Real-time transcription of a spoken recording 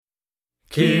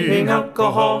King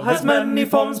Alcohol has many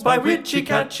forms by which he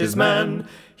catches men.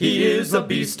 He is a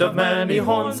beast of many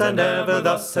horns, and ever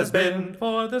thus has been.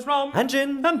 For there's rum, and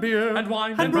gin, and beer, and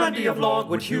wine, and brandy of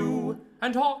logwood hue,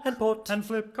 and hawk, and port, and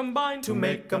flip combined to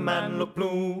make a man look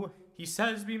blue. He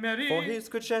says be merry, For his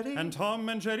good sherry, and Tom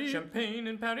and Jerry, champagne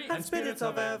and perry, and spirits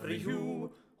of every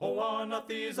hue. Oh, one of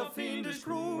these a fiendish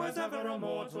crew as ever a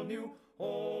mortal knew.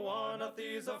 Oh, one of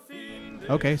these a fiendish.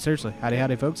 Okay, seriously.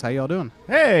 Howdy, folks. How y'all doing?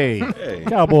 Hey.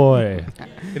 Cowboy.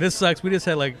 This sucks. We just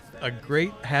had like a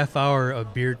great half hour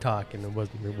of beer talk and we weren't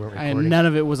recording. And none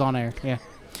of it was on air. Yeah.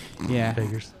 Yeah.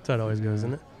 Figures. That's how it always goes,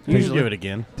 isn't it? Usually. Do it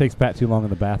again. Takes Pat too long in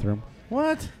the bathroom.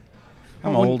 What?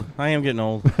 I'm old. I am getting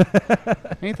old.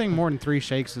 Anything more than 3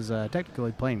 shakes is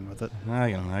technically playing with it.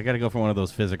 I got to go for one of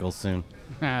those physicals soon.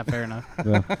 Fair enough.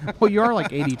 Yeah. Well, you are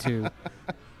like 82.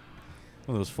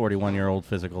 One of those 41-year-old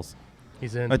physicals.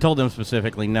 He's in. I told him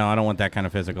specifically, no, I don't want that kind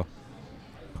of physical.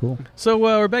 Cool. So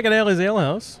we're back at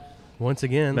Alehouse once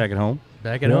again. Back at home.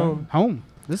 Back at Yeah. home. Home.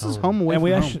 This is home away And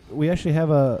from we home. we actually have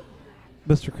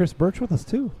Mr. Chris Burch with us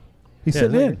too. He's Yeah,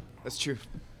 sitting there. in. That's true.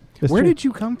 It's Where true. did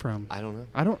you come from? I don't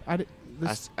know.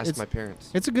 Ask it's, my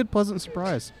parents. it's a good, pleasant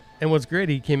surprise. And what's great,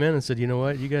 he came in and said, you know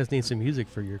what, you guys need some music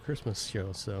for your Christmas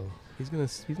show. So he's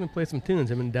gonna play some tunes.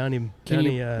 Him and Donnie. Can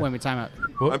you wait, time out.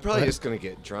 What? I'm probably just gonna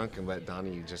get drunk and let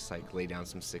Donnie just like lay down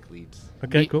some sick leads.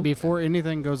 Okay, cool. Before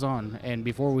anything goes on, and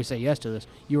before we say yes to this,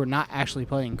 you are not actually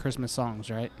playing Christmas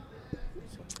songs, right?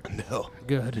 No.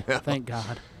 Good. Thank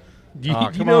God. You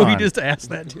come know he on. just asked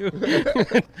that too.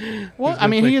 Well, He's I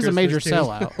mean, gonna he play is a major Christmas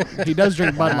tunes. sellout. He does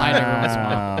drink Bud Light every once in a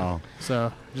while. Wow.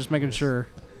 So, just making sure.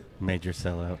 Major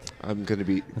sellout. I'm gonna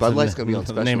be. Bud Light's gonna be on The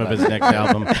special. name of that his night. next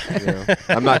album. You know,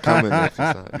 I'm not coming if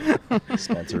it's not.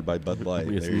 Sponsored by Bud Light.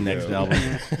 His There you next go. album.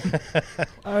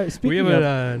 All right. We Speaking have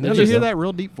of, Did you hear that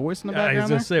real deep voice in the I was background going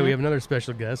there? to say, we have another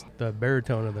special guest, the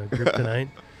baritone of the group tonight,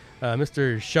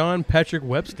 Mr. Sean Patrick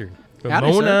Webster from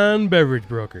Howdy, sir. Monon Beverage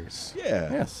Brokers.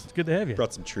 Yeah. Yes. It's good to have you.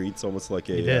 Brought some treats, almost like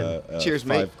You did. a Cheers,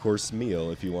 mate. 5-course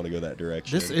meal if you want to go that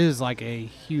direction. This is like a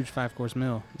huge 5-course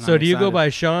meal. So I'm do you go excited. by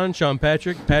Sean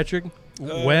Patrick,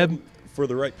 Webb? For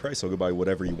the right price, I'll go by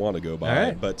whatever you want to go by. All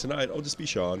right. But tonight, I'll just be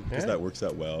Sean because All right. that works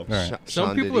out well. All right. Some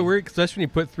Sean people Diddy. are weird, especially when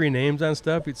you put 3 names on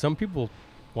stuff. Some people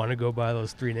want to go by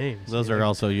those 3 names. Those you are know?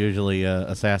 also usually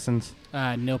assassins.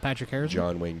 Neil Patrick Harris.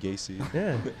 John Wayne Gacy.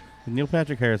 Yeah. Neil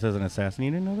Patrick Harris is an assassin. You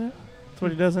didn't know that? That's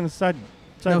what he does in his side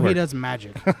No, work. he does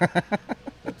magic.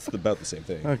 It's about the same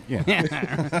thing. Yeah.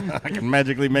 I can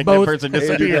magically make Both- that person Hey,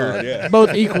 disappear. dude, yeah.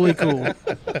 Both equally cool.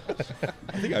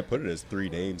 I think I put it as 3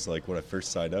 names. Like when I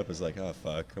first signed up, I was like, oh,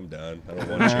 fuck, I'm done. I don't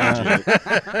want to change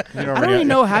it. I don't even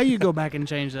know how you go back and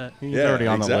change that. He's yeah, already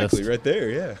on exactly, the list. right there,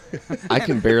 yeah. I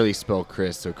can barely spell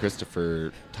Chris, so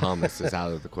Christopher Thomas is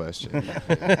out of the question.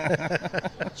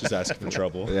 Just asking for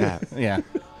trouble. Yeah. Yeah.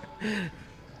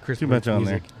 Chris Too much Burch on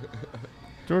music. there.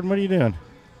 Jordan, what are you doing?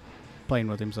 Playing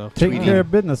with himself. taking care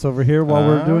of business over here while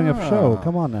we're doing a show.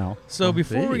 Come on now. So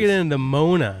before we get into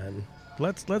Monon,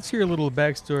 let's hear a little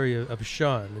backstory of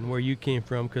Sean and where you came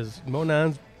from, because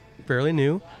Monon's fairly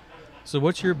new. So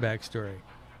what's your backstory?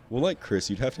 Well, like Chris,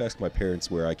 you'd have to ask my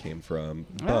parents where I came from.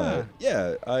 But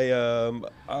yeah,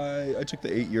 I took the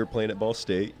 8-year plan at Ball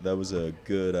State. That was a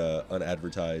good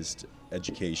unadvertised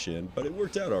education, but it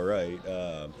worked out all right.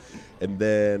 And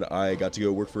then I got to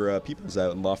go work for Peoples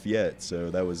out in Lafayette. So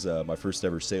that was my first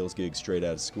ever sales gig straight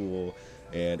out of school.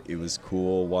 And it was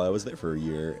cool while I was there for a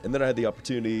year. And then I had the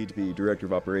opportunity to be director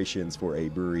of operations for a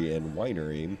brewery and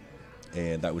winery.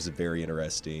 And that was very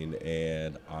interesting.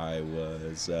 And I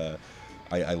was...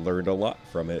 I learned a lot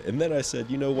from it. And then I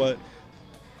said, you know what?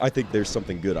 I think there's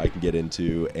something good I can get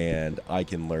into, and I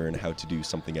can learn how to do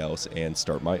something else and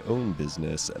start my own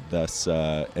business, thus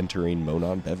entering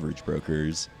Monon Beverage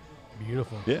Brokers.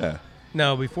 Beautiful. Yeah.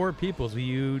 Now, before Peoples, were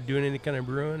you doing any kind of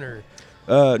brewing or?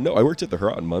 No, I worked at the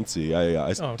Heorot in Muncie.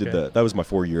 I okay. did that was my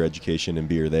 4-year education in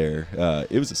beer there.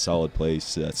 It was a solid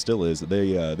place. Still is.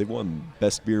 They won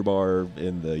best beer bar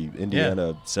in the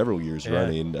Indiana several years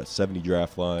running. 70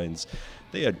 draft lines.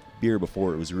 They had beer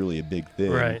before it was really a big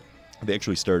thing. Right. They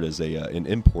actually started as an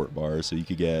import bar, so you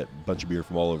could get a bunch of beer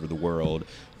from all over the world.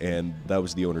 And that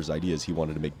was the owner's idea, is he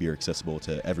wanted to make beer accessible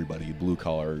to everybody, blue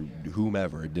collar,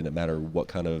 whomever. It didn't matter what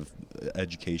kind of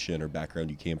education or background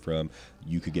you came from,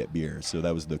 you could get beer. So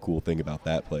that was the cool thing about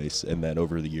that place. And then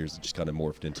over the years, it just kind of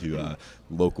morphed into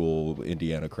local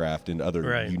Indiana craft and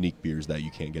other unique beers that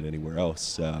you can't get anywhere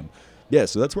else. Yeah,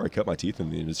 so that's where I cut my teeth in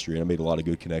the industry, and I made a lot of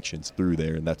good connections through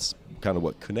there, and that's kind of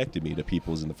what connected me to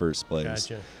Peoples in the first place.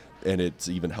 Gotcha. And it's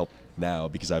even helped now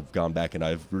because I've gone back and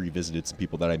I've revisited some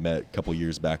people that I met a couple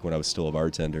years back when I was still a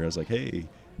bartender. I was like, hey,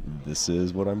 this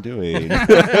is what I'm doing.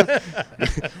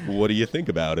 What do you think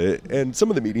about it? And some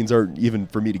of the meetings aren't even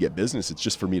for me to get business. It's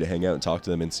just for me to hang out and talk to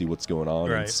them and see what's going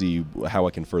on and see how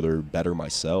I can further better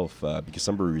myself. Because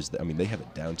some breweries, I mean, they have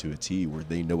it down to a T where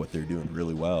they know what they're doing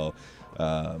really well.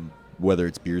 Whether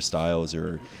it's beer styles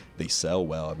or they sell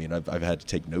well. I mean, I've had to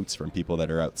take notes from people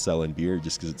that are out selling beer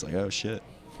just because it's like, oh, shit.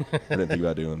 I didn't think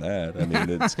about doing that. I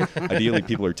mean, it's ideally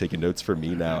people are taking notes from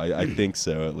me now. I think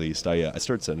so, at least. I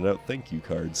started sending out thank you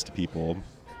cards to people.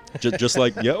 Just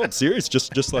like, yo, I'm serious.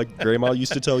 Just like Grandma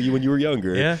used to tell you when you were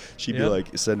younger. Yeah. She'd be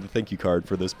like, send a thank you card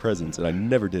for those presents. And I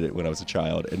never did it when I was a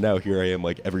child. And now here I am,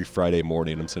 like every Friday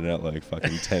morning, I'm sending out like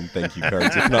fucking 10 thank you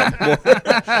cards, if not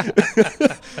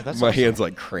more. My hand's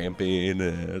like cramping. And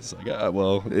it's like,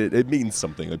 well, it means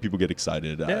something. Like people get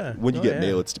excited. When you get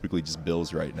mail, it's typically just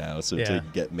bills right now. So to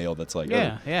get mail that's like,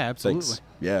 absolutely. Thanks.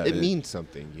 Yeah, it means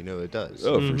something, it does.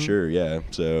 Oh, for sure, yeah.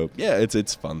 So, yeah, it's a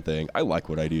fun thing. I like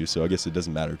what I do, so I guess it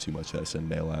doesn't matter too much that I send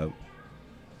mail out.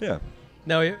 Yeah.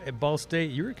 Now, at Ball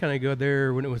State, you were kind of good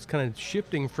there when it was kind of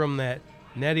shifting from that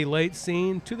natty light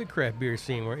scene to the craft beer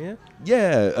scene, weren't you?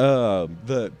 Yeah,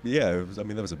 that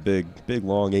was a big,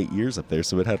 long 8 years up there,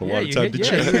 so it had a lot of time to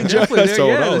change. You were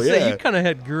definitely there. You kind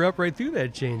of grew up right through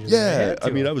that change. Yeah, I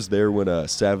mean, I was there when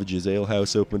Savage's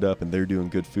Alehouse opened up, and they're doing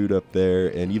good food up there,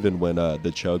 and even when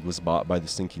the Chug was bought by the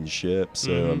sinking ship.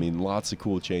 So, I mean, lots of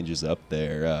cool changes up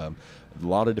there. A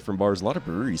lot of different bars, a lot of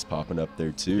breweries popping up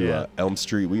there, too. Yeah. Elm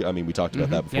Street, we talked about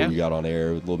that before we got on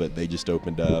air a little bit. They just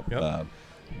opened up. Yep.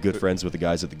 Good friends with the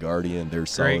guys at the Guardian. They're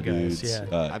solid dudes.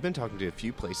 Yeah. I've been talking to a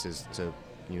few places to,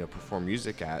 perform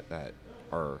music at that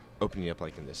are opening up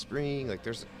like in the spring. Like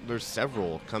there's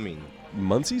several coming.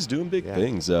 Muncie's doing big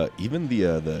things. Even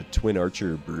the Twin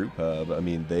Archer Brew Pub. I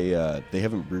mean, they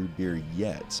haven't brewed beer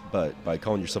yet, but by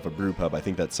calling yourself a brew pub, I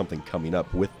think that's something coming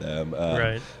up with them.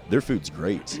 Their food's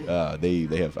great. They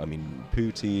have, I mean,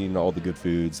 poutine, all the good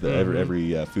foods.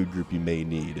 Every food group you may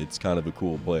need. It's kind of a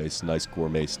cool place. Nice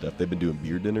gourmet stuff. They've been doing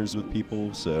beer dinners with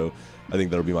people, so I think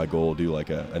that'll be my goal. Do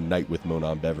like a night with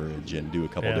Monon Beverage and do a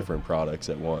couple different products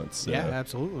at once. So. Yeah,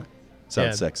 absolutely.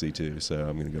 Sounds sexy too, so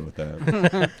I'm gonna go with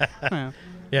that.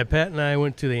 Yeah, Pat and I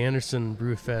went to the Anderson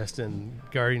Brew Fest, and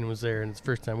Guardian was there, and it's the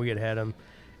first time we had him,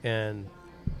 and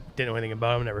didn't know anything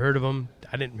about him, never heard of him.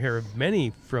 I didn't hear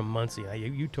many from Muncie.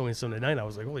 You told me some tonight. I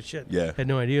was like, holy shit! Yeah, had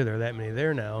no idea there are that many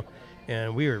there now,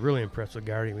 and we were really impressed with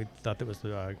Guardian. We thought that was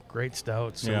a great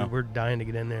stout, so we're dying to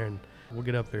get in there and. We'll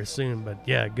get up there soon, but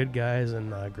yeah, good guys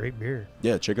and great beer.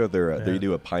 Yeah, check out their. They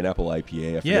do a pineapple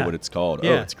IPA. I forget what it's called.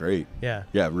 Yeah. Oh, it's great. Yeah,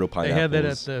 real pineapple. They had that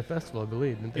at the festival, I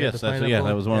believe. Yes, that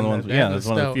was one of the ones. That's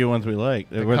one of the few ones we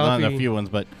liked. We're not the few ones,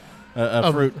 but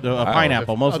a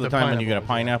pineapple. Most of the time, when you get a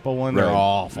pineapple one, they're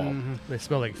awful. Mm-hmm. They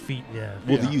smell like feet. Yeah.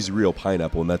 Well, they use real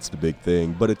pineapple, and that's the big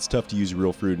thing. But it's tough to use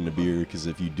real fruit in a beer because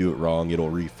if you do it wrong, it'll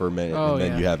re-ferment, and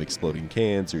then you have exploding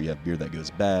cans, or you have beer that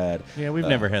goes bad. Yeah, we've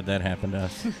never had that happen to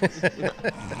us.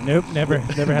 Nope, never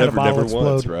had a bottle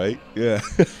explode. Once, right? Yeah.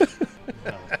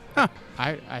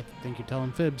 I think you're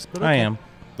telling fibs, but I am.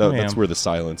 That's where the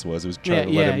silence was. It was trying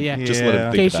to let him just let him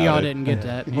in think case y'all about it. didn't get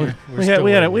that.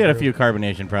 We had a few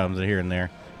carbonation problems here and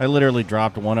there. I literally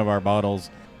dropped one of our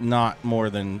bottles not more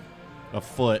than a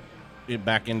foot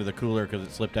back into the cooler because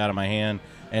it slipped out of my hand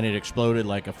and it exploded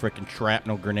like a freaking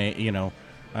shrapnel grenade.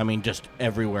 I mean, just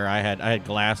everywhere. I had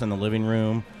glass in the living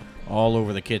room, all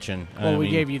over the kitchen. Well, we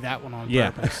gave you that one on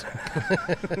purpose.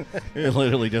 It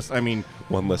literally just.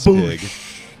 One less pig.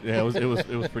 Yeah, it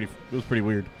was pretty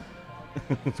weird.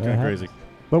 It's kind of crazy.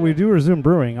 But we do resume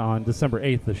brewing on December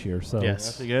 8th this year, so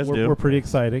yes, you guys do. We're pretty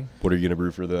exciting. What are you going to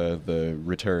brew for the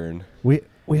return? We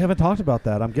haven't talked about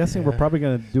that. I'm guessing we're probably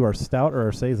going to do our stout or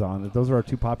our saison. Those are our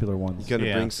two popular ones. You going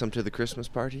to bring some to the Christmas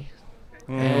party?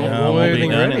 We'll be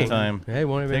done in time. Hey,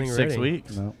 won't have anything 6 ready.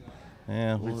 weeks. No.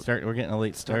 Yeah, we're getting a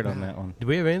late start on that one. Do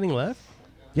we have anything left?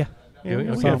 Yeah. Yeah, we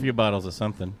got a few bottles of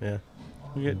something. Yeah.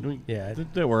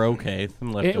 We're okay.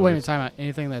 Some Wait a minute, time out.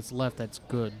 Anything that's left that's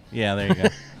good. Yeah, there you go.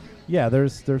 Yeah,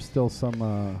 there's still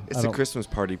some. It's a Christmas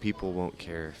party. People won't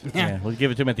care. Yeah, we'll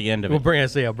give it to them at the end of it. I'll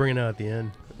bring it out at the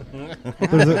end.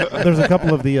 There's a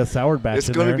couple of the soured batch. It's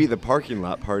going to be the parking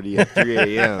lot party at 3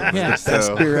 a.m. Yeah.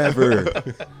 Best beer ever.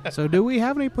 So do we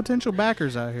have any potential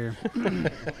backers out here?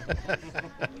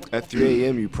 At 3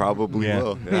 a.m. you probably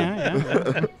will.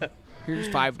 Yeah. Here's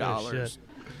 $5.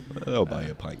 I'll buy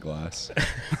you a pint glass.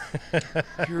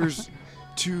 Here's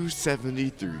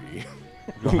 $2.73.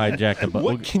 Go hijack the bus.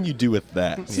 What can you do with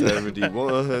that?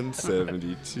 71,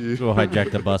 72. Go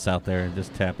hijack the bus out there and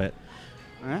just tap it.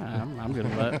 I'm good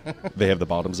with that. They have the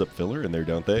bottoms up filler in there,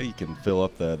 don't they? You can fill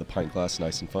up the pint glass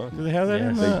nice and Do fun. they have that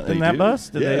in, They that do. bus?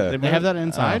 Did Yeah. They have that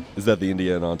inside? Is that the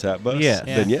Indiana on Tap bus? Yes.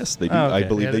 Yeah. Then yes, they do. Oh, okay. I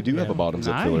believe Yeah, they do yeah. have a bottoms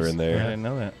up Nice. filler in I there. didn't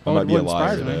know that. I Oh, might it be a wouldn't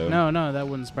liar, surprise me. though. No, that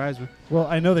wouldn't surprise me. Well,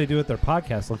 I know they do at their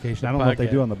podcast location. I don't know if they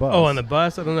do on the bus. Oh, on the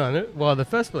bus? I don't know. Well, the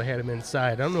festival had them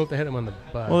inside. I don't know if they had them on the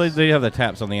bus. Well, they have the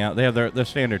taps on the out. They have their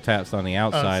standard taps on the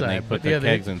outside, and they Outside, put but their yeah,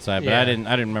 kegs inside. But yeah. I didn't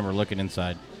remember looking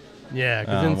inside. Yeah,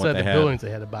 because what inside they the had. buildings they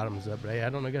had the bottoms up. But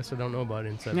I guess I don't know about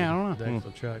inside Yeah, I don't the know.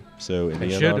 actual truck. So should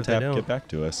Indiana on if they Tap, don't. get back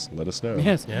to us. Let us know.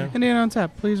 Yes. Yeah. Indiana on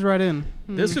Tap, please write in.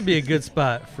 This would be a good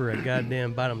spot for a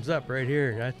goddamn bottoms up right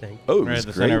here, I think. Oh, Right it's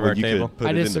at the great center of when our you table. could put I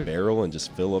it in the disagree. barrel and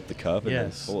just fill up the cup and then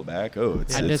Yes. pull it back. Oh,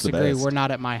 it's I the disagree. best. We're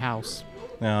not at my house.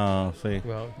 Oh, see,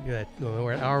 Well, yeah, no,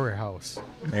 we're at our house.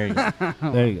 there you go.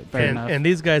 There you go. Fair enough. And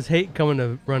these guys hate coming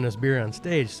to run us beer on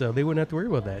stage, so they wouldn't have to worry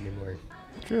about that anymore.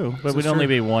 True, but This we'd is only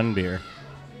true. be one beer.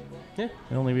 Yeah.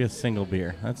 It'd only be a single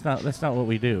beer. That's not what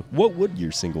we do. What would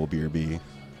your single beer be?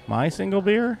 My single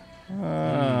beer?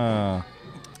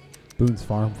 Boone's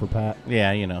Farm for Pat.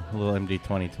 Yeah, a little MD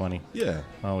 2020 Yeah.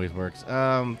 always works.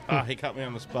 He caught me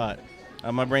on the spot.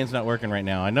 My brain's not working right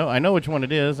now. I know which one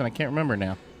it is, and I can't remember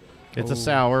now. It's a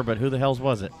sour, but who the hell's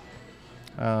was it?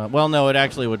 Well, no, it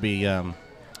actually would be.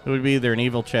 It would be either an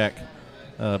Evil Check,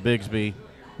 Bigsby,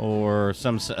 or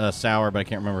some sour, but I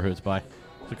can't remember who it's by.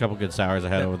 There's a couple good sours I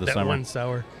had over the that summer. one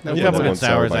sour. A Yeah, couple that good one sour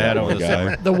sours by I had that over one the guy.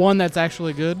 summer. The one that's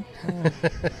actually good.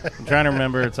 I'm trying to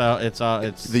remember. It's The it's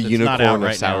not unicorn out of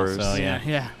right sours. now. So yeah,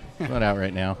 Yeah. it's not out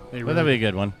right now. They But that'd be really- a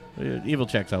good one. Evil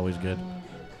Check's always good.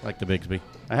 Like the Bigsby.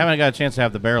 I haven't got a chance to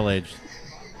have the barrel aged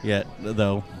yet,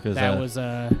 though. Cause, That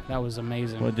was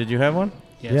amazing. What, did you have one?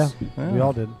 Yes. Yeah, Oh. we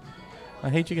all did. I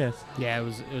hate you guys. Yeah, it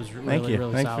was really, Thank you.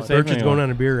 really Thanks for solid. saving Burch is me going one.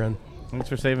 on a beer run. Thanks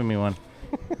for saving me one.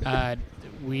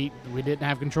 We didn't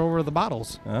have control over the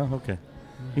bottles. Oh, okay.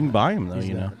 You can buy them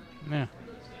though. Yeah.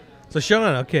 So Sean,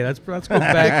 okay, let's go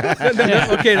back.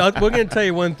 Okay, we're going to tell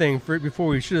you one thing before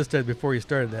we should have said before you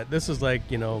started that. This is like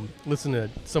listen to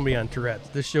somebody on Tourette's.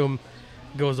 This show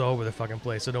goes all over the fucking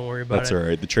place, so don't worry about That's it. all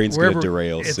right. The train's going to Wherever-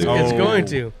 derail it's, soon. It's Oh. going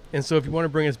to. And so if you want to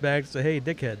bring us back, say, hey,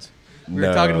 dickheads. We're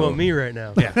No. talking about me right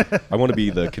now. Yeah. I want to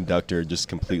be the conductor, just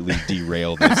completely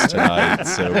derail this tonight.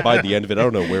 So by the end of it, I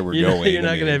don't know where we're going. You're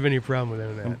not I going to mean, have any problem with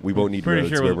any of that. We won't need Pretty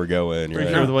roads sure where with- we're going. Pretty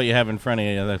right? sure with what you have in front of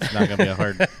you, that's not going to be a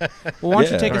hard. Well, why don't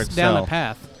Yeah. you take Hard us down sell. the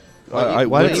path? Why don't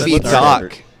let's you be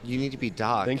start. Doc? You need to be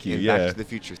Doc. Thank you, in yeah. Back to the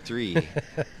Future 3.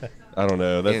 I don't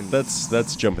know. And-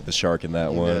 That's jumping the shark in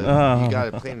that You one. know, you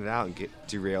got to plan it out and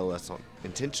derail us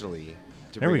intentionally.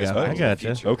 To There we bring us go. back I to the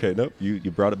gotcha. future. Okay, nope.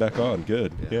 You brought it back on.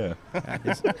 Good. Yeah.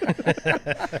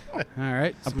 All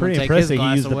right. I'm someone pretty take impressed his that he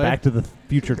glass used the away. Back to the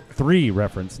Future 3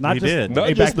 reference. Not He just did. Not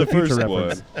a just Back the to the Future first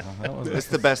reference. one. It's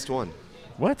the best one.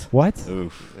 What? What?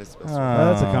 Oof. It's the best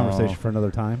That's a Oh. conversation for another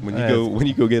time. When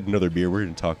you go get another beer, we're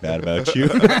gonna talk bad about you.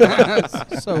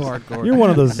 So hardcore. You're one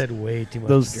of I those said way too much.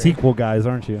 those Gary. sequel guys,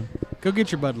 aren't you? Go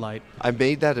get your Bud Light. I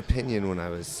made that opinion when I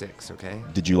was 6, okay?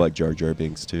 Did you like Jar Jar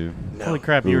Binks too? No. Holy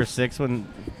crap! You were Oof. 6 when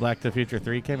Back to the Future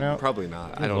 3 came out. Probably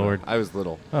not. I Good don't Lord. know. I was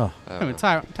little. Oh, I I don't mean,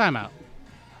 know. time out.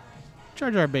 Jar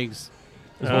Jar Binks.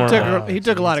 Oh, He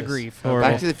took a lot of Jesus. grief. Horrible.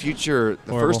 Back to the Future,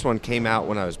 the Horrible. first one came out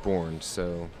when I was born,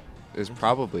 so it was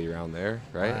probably around there,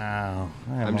 right? wow!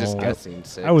 I'm just old. guessing.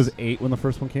 6. I was 8 when the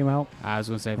first one came out. I was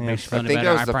going to say, if it Yeah. makes you I feel think better,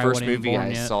 that was I the probably first wasn't even movie born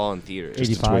I yet. saw in theaters. Just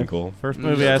a 85. twinkle. First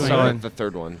movie I saw in the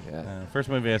third one. Yeah. first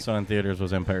movie I saw in theaters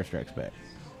was Empire Strikes Back.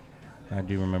 I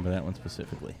do remember that one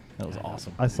specifically. That was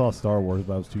awesome. I saw Star Wars,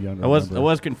 but I was too young to I was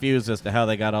remember. confused as to how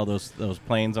they got all those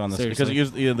planes on the because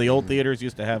Seriously. the old theaters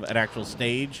used to have an actual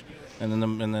stage and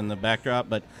then the backdrop.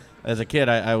 But as a kid,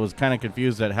 I was kind of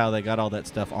confused at how they got all that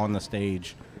stuff on the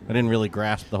stage. I didn't really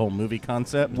grasp the whole movie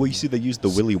concept. Well, you see, they used the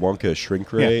Willy Wonka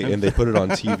shrink ray, Yeah. and they put it on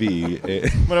TV.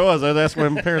 But I was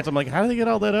asking my parents, I'm like, how do they get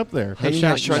all that up there? Hey, Hanging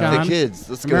out Sean- Shrunk the Sean, Kids.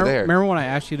 Let's go Remember, there. remember when I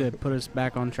asked you to put us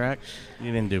back on track?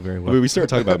 You didn't do very I well. mean, we started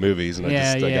talking about movies, and I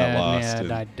got lost. Yeah,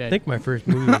 and- I I think my first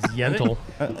movie was Yentl.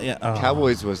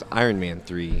 Cowboys was Iron Man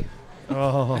 3.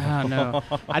 Oh no,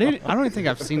 I don't even think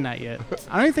I've seen that yet.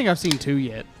 I don't even think I've seen 2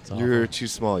 yet. You're too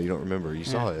small. You don't remember. You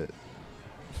saw Yeah. it.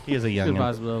 He is a young Good one.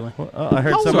 possibility. I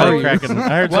heard How somebody old are you? cracking.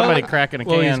 I heard somebody cracking a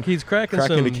Well, can. he's cracking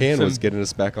Cracking some. the can some, was getting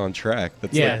us back on track.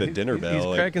 That's Yeah. like the dinner bell. He's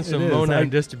like- cracking some It is. Monon I-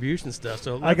 distribution stuff.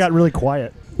 So I got really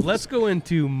quiet. let's go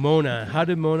into Monon. How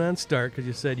did Monon start? Because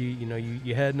you said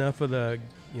you had enough of the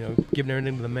giving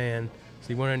everything to the man, so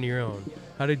you went on your own.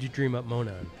 How did you dream up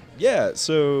Monon? Yeah,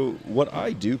 so what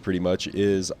I do pretty much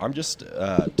is I'm just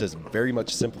very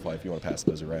much simplify if you want to pass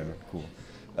those around. Cool.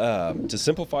 To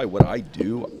simplify what I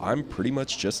do, I'm pretty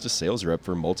much just a sales rep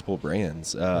for multiple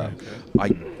brands. I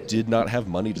did not have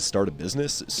money to start a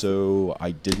business, so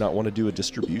I did not want to do a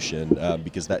distribution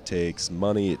because that takes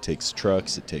money, it takes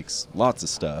trucks, it takes lots of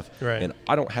stuff. Right. And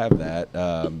I don't have that,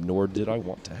 nor did I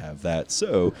want to have that.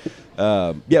 So,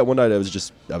 one night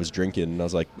I was drinking, and I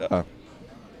was like,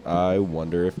 I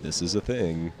wonder if this is a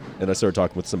thing. And I started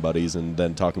talking with some buddies and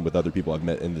then talking with other people I've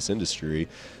met in this industry.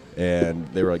 And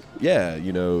they were like, yeah,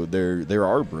 there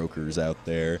are brokers out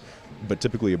there. But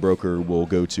typically a broker will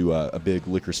go to a big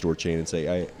liquor store chain and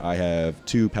say, I have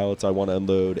 2 pallets I want to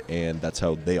unload, and that's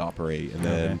how they operate. And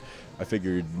then I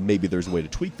figured maybe there's a way to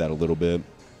tweak that a little bit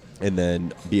and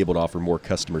then be able to offer more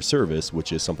customer service,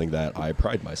 which is something that I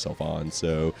pride myself on.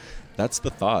 So that's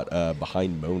the thought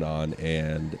behind Monon,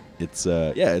 and it's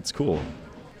cool.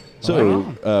 So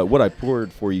what I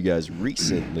poured for you guys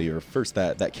recently, or first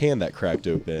that can that cracked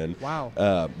open,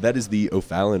 that is the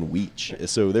O'Fallon Wheach.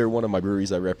 So they're one of my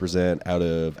breweries I represent out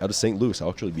of St. Louis. I'll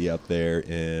actually be out there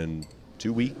in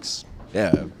 2 weeks.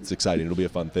 Yeah, it's exciting. It'll be a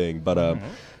fun thing. But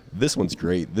this one's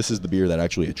great. This is the beer that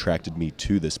actually attracted me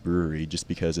to this brewery, just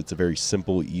because it's a very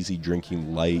simple, easy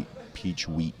drinking, light peach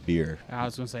wheat beer. I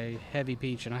was going to say heavy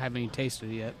peach, and I haven't even tasted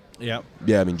it yet. Yep.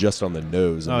 Yeah, I mean, just on the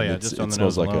nose. Just on it the smells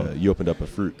nose like alone. you opened up a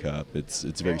fruit cup. It's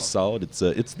very solid.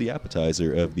 It's the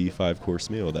appetizer of the 5-course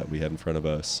meal that we have in front of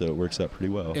us, so it works out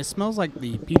pretty well. It smells like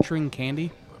the peach ring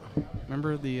candy.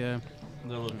 Remember the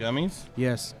little gummies?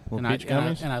 Yes. Little And peach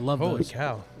gummies? I love Holy those.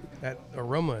 cow. That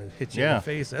aroma hits you in the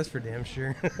face, that's for damn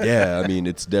sure. Yeah, I mean,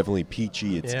 it's definitely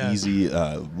peachy. It's Yeah. easy,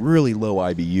 really low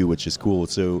IBU, which is cool.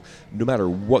 So no matter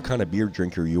what kind of beer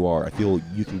drinker you are, I feel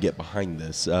you can get behind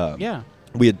this. Yeah.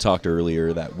 We had talked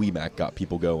earlier that WeMac got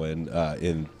people going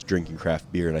in drinking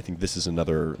craft beer, and I think this is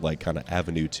another kind of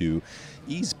avenue to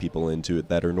ease people into it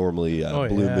that are normally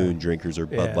Blue Moon drinkers or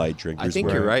Bud Light drinkers. I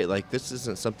think you're right. Like, this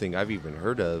isn't something I've even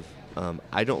heard of.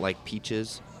 I don't like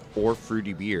peaches or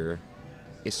fruity beer,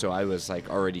 so I was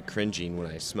already cringing when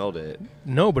I smelled it.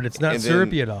 No, but it's not And then-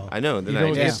 syrupy at all. I know. And then You I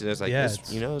don't- tasted it. I was like, yeah, this,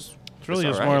 It's really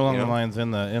just more along the lines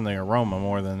in the aroma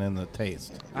more than in the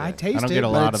taste. I taste I don't it, get a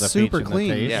but lot it's of the peach super in the clean.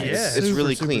 taste. Yeah, Yeah. it's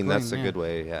really Super clean. That's a clean, good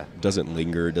way. Yeah. doesn't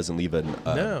linger, doesn't leave a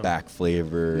No. back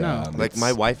flavor. No. Like, It's-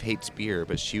 my wife hates beer,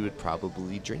 but she would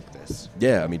probably drink this.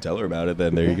 Yeah, I mean, tell her about it.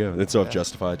 Then there you go. That's so I've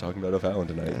justified talking about O'Fallon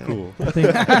tonight. Cool.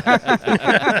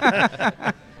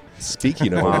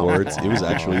 Speaking of awards, it was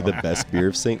actually the best beer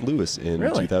of St. Louis in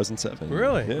Really? 2007.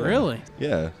 Really? Yeah. Really?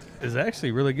 Yeah. It's actually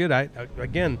really good.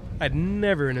 I'd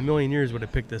never in a million years would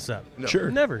have picked this up. No. Sure.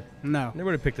 Never. No. Never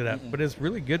would have picked it up. But it's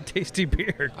really good, tasty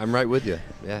beer. I'm right with you.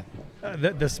 Yeah.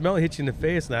 The smell hit you in the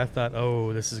face, and I thought,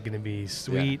 oh, this is going to be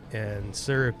sweet and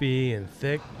syrupy and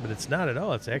thick, but it's not at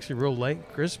all. It's actually real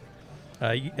light, crisp.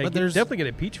 You definitely get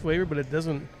a peach flavor, but it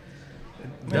doesn't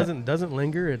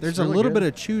linger. It's There's really a little good. bit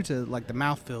of chew to the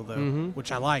mouthfeel though,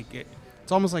 which I like.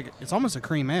 It's almost a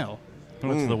cream ale.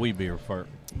 What's the wheat beer part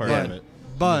Yeah. of it?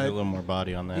 But a little more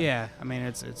body on that. yeah, I mean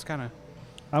it's kind of.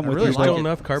 I'm I with really you. like Still it.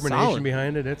 enough carbonation Solid.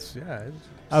 behind it. It's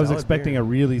I was solid expecting beer. a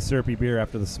really syrupy beer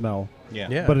after the smell. Yeah.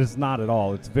 Yeah. But it's not at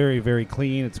all. It's very, very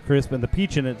clean. It's crisp, and the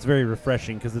peach in it's very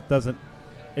refreshing because it doesn't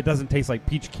taste like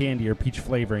peach candy or peach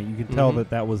flavoring. You can tell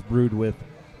that was brewed with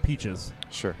peaches.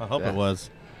 Sure. I hope it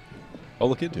was. I'll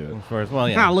look into it. Of course. Well,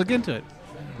 yeah. I'll look into it.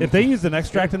 If they used an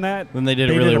extract in that, Then they did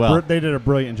it really well. They did a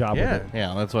brilliant job Yeah. with it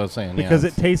Yeah, that's what I was saying. because yeah,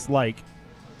 it tastes like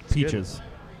peaches.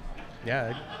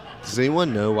 Yeah. Does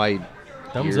anyone know why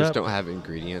Thumbs beers up. don't have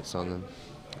ingredients on them?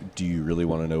 Do you really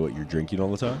want to know what you're drinking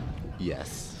all the time?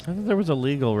 Yes. I thought there was a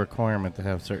legal requirement to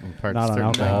have certain parts. Not on certain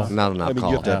alcohol. things. Not an I mean, you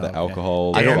alcohol. have to have the okay.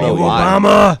 alcohol. I don't Damn know you, why.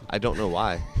 Obama! I don't know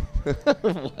why.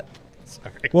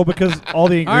 Well, because all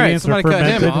the All right, ingredients are somebody cut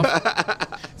him fermented,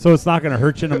 off. so it's not going to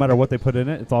hurt you no matter what they put in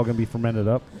it. It's all going to be fermented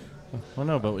up. Well,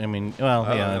 no, but I mean, well,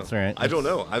 yeah, that's right. I don't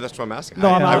know. That's what I'm asking. No,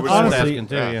 I'm I not- was honestly- asking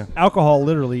too. Yeah. Alcohol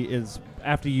literally is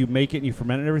after you make it and you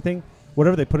ferment it and everything.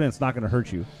 Whatever they put in, it's not going to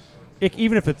hurt you.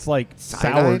 Even if it's like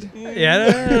soured. Cyanide? Yeah,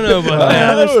 I don't know about Yeah,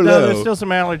 that. there's, don't know. there's still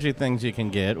some allergy things you can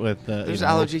get with. There's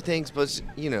allergy things, but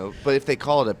but if they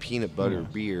call it a peanut butter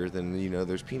beer, then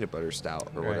there's peanut butter stout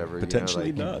or whatever.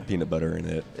 Potentially not peanut butter in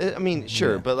it. I mean,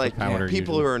 sure, but powder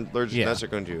people usually. who are allergic Yeah. to nuts are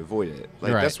going to avoid it.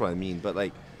 Like Right. that's what I mean.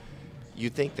 But you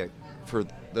think that for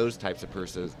those types of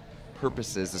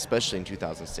purposes, especially in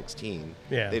 2016,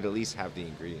 Yeah. they'd at least have the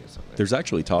ingredients on there. There's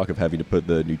actually talk of having to put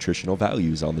the nutritional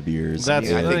values on the beers. That's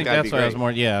Yeah, I I think think that'd that's be what I was great.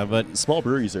 more. Yeah, but Small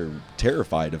breweries are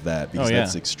terrified of that because Oh, yeah.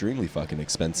 that's extremely fucking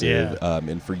expensive. Yeah.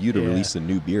 And for you to Yeah. release a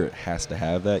new beer, it has to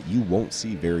have that. You won't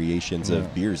see variations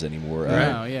of beers anymore.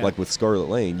 Right. Yeah. Like with Scarlet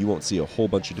Lane, you won't see a whole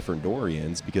bunch of different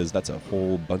Dorians because that's a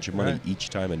whole bunch of money Right. each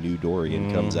time a new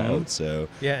Dorian comes out. So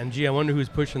Yeah, and gee, I wonder who's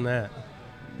pushing that.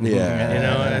 yeah, You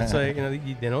know, and it's like,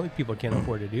 the only people can't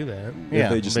afford to do that. yeah,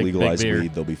 if they just big legalize beer.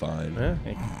 weed, they'll be fine. Yeah.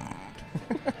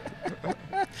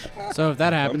 So if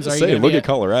that I'm happens, just are you saying, gonna look be at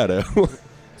Colorado.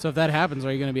 so if that happens,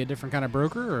 are you going to be a different kind of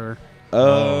broker, or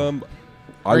I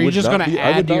are you would just not gonna be- I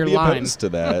add would to not your be line? opposed to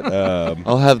that.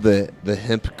 I'll have the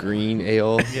hemp green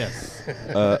ale. Yes.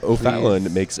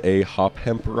 O'Fallon makes a hop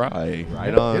hemp rye.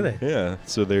 Right on. Do they? Yeah,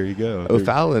 so there you go.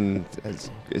 O'Fallon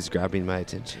is grabbing my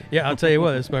attention. Yeah, I'll tell you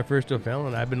what, it's my first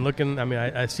O'Fallon. I've been looking. I mean,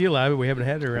 I see a lot of it. We haven't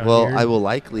had it around Well, here. I will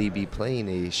likely be playing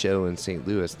a show in St.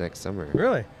 Louis next summer.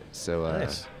 Really? So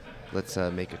Nice. let's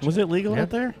make a Was it legal Yeah. out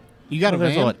there? you got a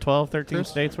There's van? what 12, 13 Chris?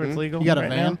 states where it's legal. You got a right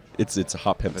van? now? It's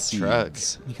hop hemp A seeds.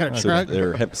 truck. You got a So truck?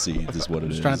 they're hemp seeds is what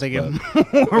it is. Just trying to think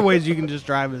but- of more ways you can just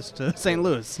drive us to St.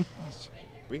 Louis.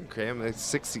 We can cram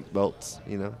 6 seat belts,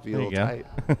 be a There you little go. tight.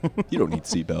 You don't need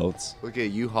seatbelts. Look at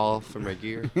U-Haul for my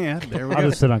gear. Yeah, there we I'll go.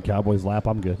 just sit on Cowboy's lap.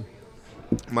 I'm good.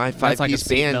 My That's like a 5-piece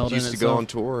band seatbelt in used to go itself. on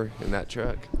tour in that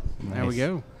truck. There we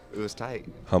go. It was tight.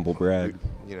 Humble brag.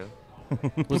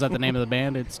 Was that the name of the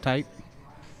band? It's tight.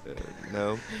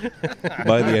 No,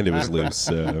 By the end, it was loose.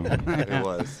 So. it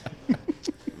was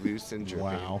loose and dripping.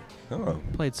 Wow. Oh.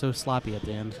 Played so sloppy at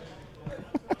the end.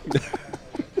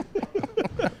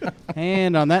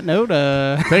 And on that note,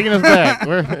 Taking us back.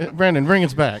 Brandon, bring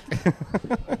us back.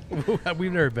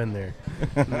 We've never been there.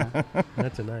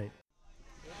 Not tonight.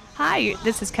 Hi,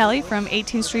 this is Kelly from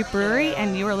 18th Street Brewery,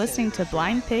 and you are listening to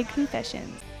Blind Pig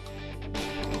Confessions.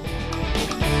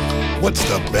 What's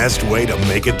the best way to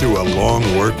make it through a long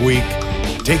work week?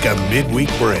 Take a midweek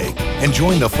break and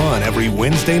join the fun every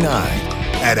Wednesday night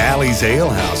at Alley's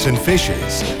Alehouse in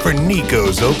Fishers for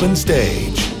Nico's Open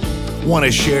Stage. Want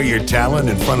to share your talent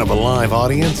in front of a live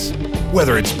audience?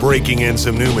 Whether it's breaking in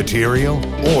some new material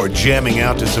or jamming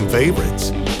out to some favorites,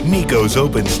 Nico's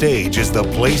Open Stage is the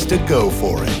place to go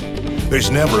for it. There's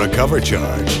never a cover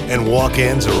charge, and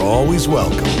walk-ins are always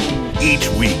welcome. Each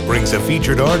week brings a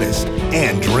featured artist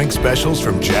and drink specials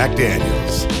from Jack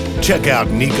Daniels. Check out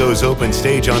Nico's Open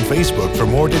Stage on Facebook for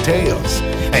more details.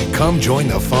 And come join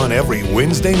the fun every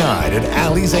Wednesday night at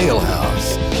Alley's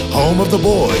Alehouse, home of the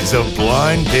boys of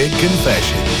Blind Pig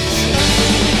Confessions.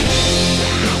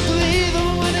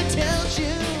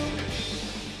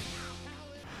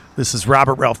 This is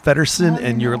Robert Ralph Feddersen,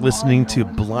 and you're listening to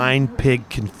Blind Pig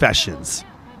Confessions.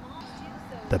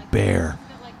 The bear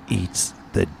eats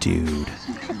the dude.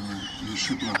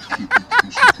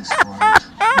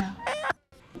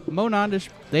 Monon,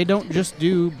 they don't just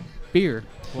do beer.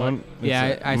 Yeah,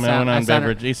 I sound- I Monon sounded-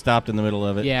 beverage. He stopped in the middle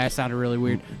of it. Yeah, I sounded really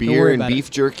weird. Don't Beer worry and about it.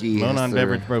 beef jerky. Monon is their-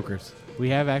 beverage brokers. We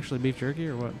have actually beef jerky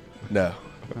or what? No.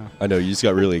 I know, you just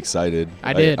got really excited.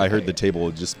 I did. I heard the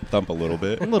table just thump a little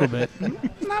bit. A little bit.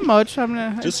 Not much. I'm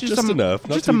gonna, it's Just a- enough.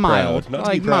 Not just to a be mild. proud. Not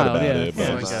like to be proud mild, about yeah. it, but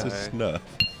Yeah. just enough.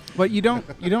 But you don't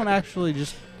actually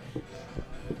just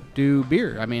do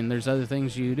beer. I mean, there's other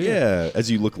things you do. Yeah, as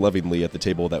you look lovingly at the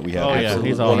table that we have. Oh, yeah, absolutely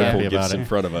he's all wonderful happy about gifts it. in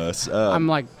front of us. I'm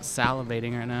like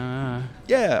salivating right now.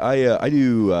 Yeah, I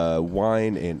do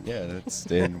wine and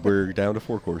and we're down to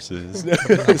 4 courses.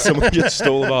 Someone just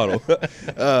stole a bottle.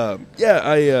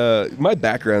 My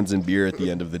background's in beer at the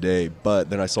end of the day, but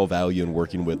then I saw value in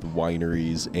working with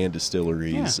wineries and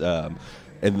distilleries.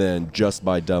 And then just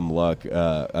by dumb luck,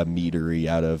 a meadery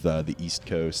out of the East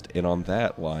Coast. And on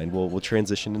that line, we'll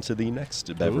transition into the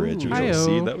next beverage, which you'll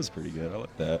see. That was pretty good. I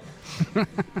like that.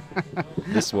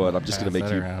 This one, I'm just going to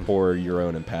make you pour your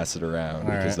own and pass it around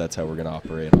because that's how we're going to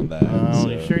operate on that. Oh,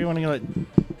 you sure you want to let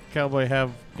Cowboy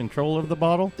have control of the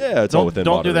bottle? Yeah, it's all within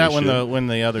Don't do that moderation. when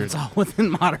the others. It's all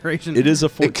within moderation. It is a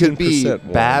 14% It could be one.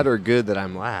 bad or good that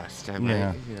I'm last.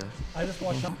 Yeah. I just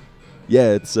watched them.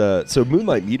 Yeah, it's so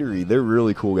Moonlight Meadery. They're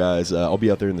really cool guys. I'll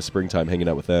be out there in the springtime hanging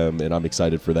out with them, and I'm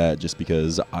excited for that just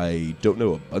because I don't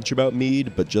know a bunch about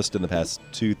mead, but just in the past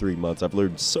 2-3 months, I've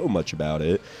learned so much about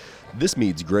it. This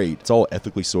mead's great. It's all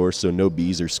ethically sourced, so no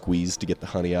bees are squeezed to get the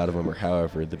honey out of them or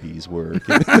however the bees work.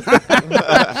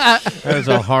 There's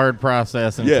a hard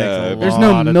process and Yeah. takes a There's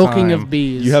no lot milking time. of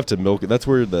bees. You have to milk it. That's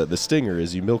where the stinger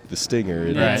is. You milk the stinger.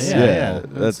 and Right, it's- yeah.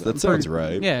 That sounds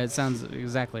right. Yeah, it sounds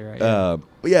exactly right.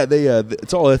 But yeah,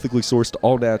 it's all ethically sourced,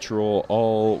 all natural,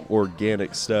 all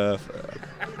organic stuff.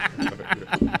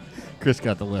 Chris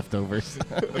got the leftovers.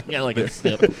 Yeah, like a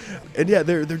sip. And yeah,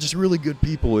 they're just really good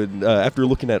people. And after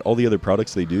looking at all the other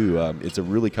products they do, it's a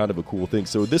really kind of a cool thing.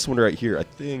 So this one right here, I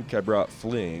think I brought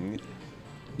Fling.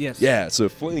 Yes. Yeah, so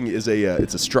Fling is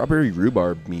it's a strawberry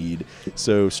rhubarb mead.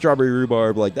 So strawberry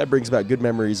rhubarb, like that brings back good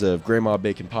memories of grandma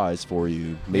baking pies for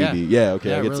you. Maybe. Yeah, okay.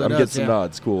 Yeah, I'm really getting does, some yeah.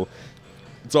 nods. Cool.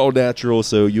 It's all natural,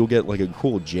 so you'll get like a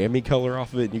cool jammy color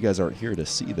off of it. And you guys aren't here to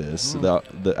see this out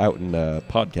in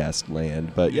podcast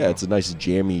land, but yeah, it's a nice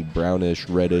jammy brownish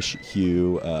reddish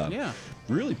hue.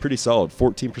 Really pretty solid.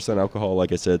 14% alcohol,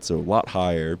 like I said, so a lot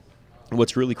higher.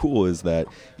 What's really cool is that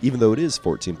even though it is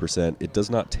 14%, it does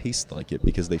not taste like it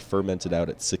because they ferment it out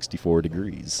at 64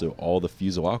 degrees. So all the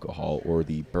fusel alcohol or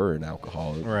the burn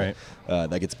alcohol,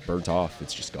 that gets burnt off.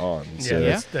 It's just gone.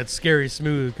 Yeah, that's scary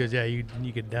smooth because, you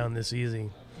get down this easy.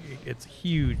 It's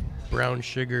huge brown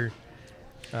sugar.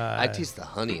 I taste the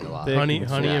honey a lot. Honey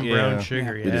and brown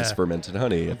sugar, It is fermented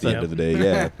honey at the end of the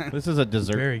day, This is a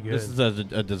dessert. Very good. This is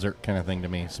a dessert kind of thing to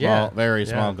me. Small, very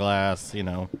small glass,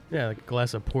 Yeah, like a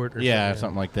glass of port or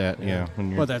something like that,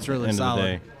 when you're that's really end solid. of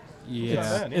the day.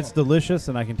 Yeah. It's delicious,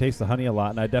 and I can taste the honey a lot,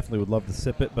 and I definitely would love to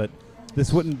sip it, but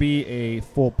this wouldn't be a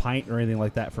full pint or anything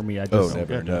like that for me.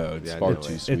 Never. No, it's far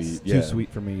too sweet. It's too sweet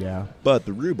for me, But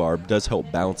the rhubarb does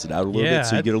help balance it out a little bit,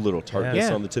 so you get a little tartness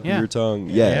on the tip of your tongue.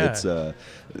 It's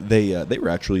they were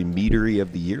actually Meadery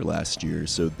of the Year last year,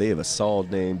 so they have a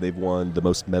solid name. They've won the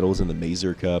most medals in the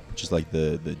Mazer Cup, which is like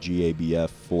the GABF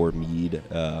for mead.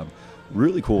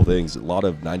 Really cool things. A lot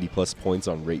of 90-plus points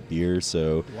on rate beer.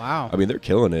 So, wow. I mean, they're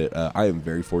killing it. I am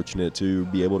very fortunate to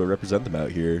be able to represent them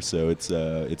out here. So it's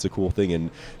a cool thing.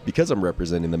 And because I'm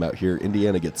representing them out here,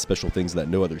 Indiana gets special things that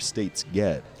no other states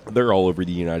get. They're all over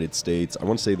the United States. I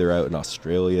want to say they're out in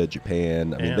Australia,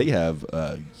 Japan. I mean, they have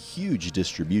a huge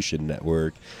distribution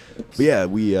network. But yeah,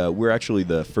 we're actually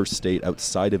the first state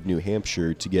outside of New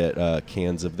Hampshire to get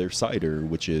cans of their cider,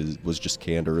 which was just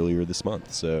canned earlier this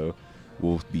month. So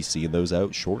we'll be seeing those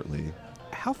out shortly.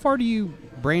 How far do you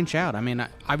branch out? I mean,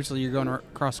 obviously you're going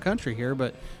across country here,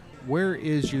 but where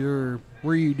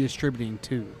are you distributing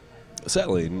to?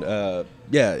 Settling.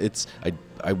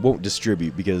 I won't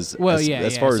distribute because no,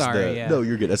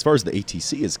 you're good. As far as the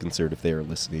ATC is concerned, if they are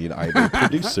listening, I'm a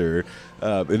producer,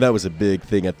 and that was a big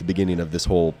thing at the beginning of this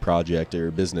whole project or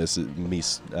business. Me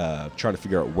trying to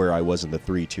figure out where I was in the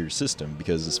 3-tier system,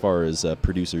 because as far as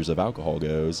producers of alcohol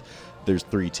goes, there's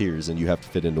 3 tiers, and you have to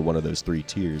fit into one of those 3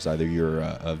 tiers. Either you're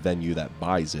a venue that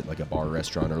buys it, like a bar,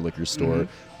 restaurant, or liquor store.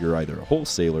 You're either a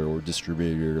wholesaler or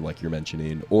distributor, like you're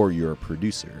mentioning, or you're a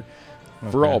producer.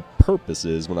 For all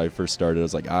purposes, when I first started, I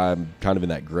was like, I'm kind of in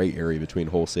that gray area between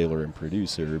wholesaler and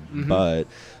producer, but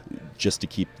just to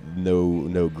keep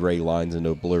no gray lines and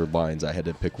no blurred lines, I had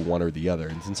to pick one or the other.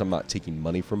 And since I'm not taking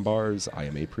money from bars, I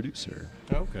am a producer.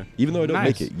 Okay. Even though I don't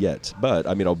make it yet. But,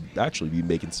 I mean, I'll actually be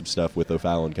making some stuff with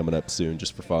O'Fallon coming up soon,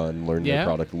 just for fun, learning their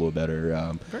product a little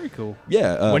better. Very cool.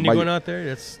 Yeah. When are you going out there?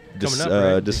 That's coming up,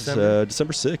 right?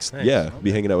 December 6th. Nice. Yeah,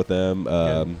 be hanging out with them.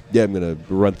 I'm going to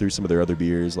run through some of their other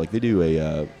beers. Like, they do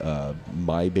a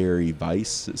Myberry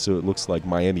Vice, so it looks like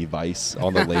Miami Vice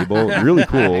on the label. Really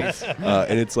cool.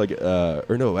 And it's like,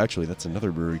 or no, actually, that's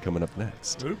another brewery coming up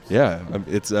next. Oops. Yeah,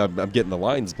 I'm getting the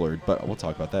lines blurred, but we'll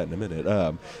talk about that in a minute.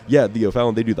 The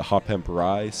O'Fallon, they do the hop hemp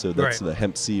rye, so that's the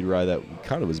hemp seed rye that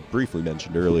kind of was briefly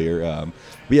mentioned earlier. But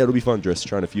yeah, it'll be fun just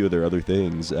trying a few of their other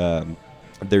things.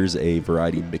 There's a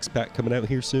variety mix pack coming out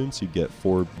here soon, so you get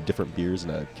 4 different beers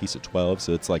and a case of 12.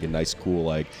 So it's like a nice, cool,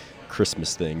 like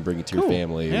Christmas thing. Bring it to your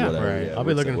family. Yeah, whatever. right. Yeah, I'll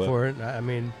be looking for it. I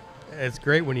mean, it's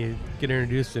great when you get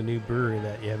introduced to a new brewery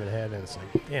that you haven't had, and it's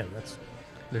like, damn,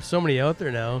 there's so many out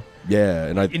there now. Yeah,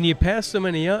 and you pass so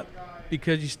many up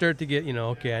because you start to get,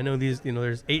 okay, I know these,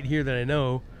 there's 8 here that I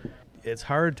know. It's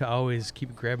hard to always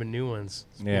keep grabbing new ones.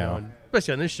 Yeah.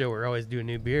 Especially on this show, we're always doing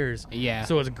new beers. Yeah.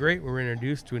 So it's great when we're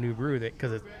introduced to a new brew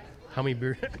because it's how many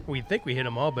beers we think we hit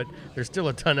them all, but there's still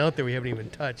a ton out there we haven't even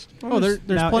touched. Oh, there's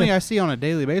plenty I see on a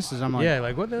daily basis. I'm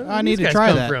like, what the? I need to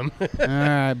try that. All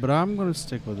right, but I'm going to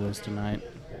stick with this tonight.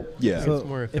 Yeah.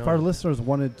 So if our listeners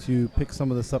wanted to pick some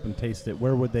of this up and taste it,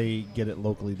 where would they get it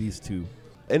locally? These 2.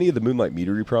 Any of the Moonlight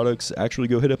Meadery products, actually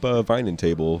go hit up Vine and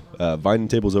Table. Vine and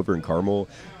Table's over in Carmel.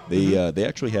 They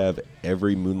actually have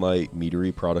every Moonlight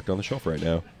Meadery product on the shelf right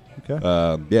now.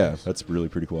 Okay. That's really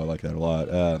pretty cool. I like that a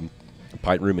lot.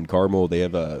 Pint Room in Carmel, they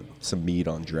have some mead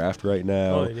on draft right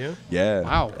now. Oh, they do? Yeah.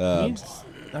 Wow.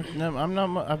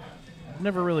 I've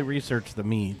never really researched the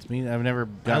meads. I've never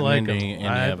gotten like into them.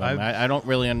 any of them. I don't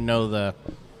really know the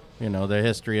the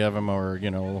history of them, or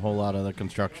a whole lot of the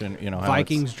construction. How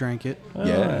Vikings drank it.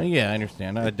 Yeah, I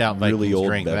understand. I doubt Vikings really old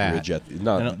drank beverage. that.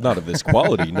 Not of this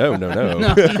quality. No. No.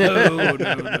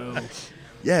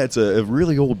 Yeah, it's a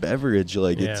really old beverage.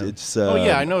 It's.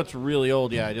 I know it's really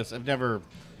old. Yeah, I've never.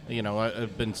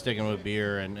 I've been sticking with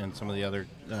beer and some of the other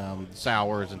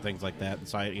sours and things like that.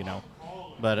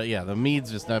 But the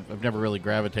meads I've never really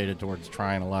gravitated towards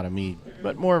trying a lot of mead.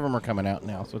 But more of them are coming out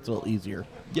now, so it's a little easier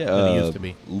than it used to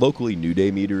be. Locally, New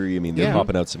Day Meadery. I mean, they're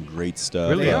popping out some great stuff.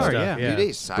 Really They good are, stuff, yeah. New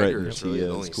Day cider is really the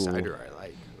Tortilla only is cool. cider I like.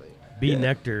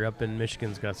 Nektar up in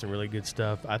Michigan's got some really good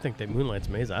stuff. I think that Moonlight's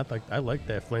amazing. I like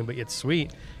that flame, but it's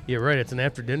sweet. You're right. It's an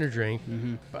after dinner drink.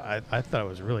 But I thought it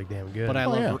was really damn good. But I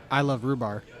love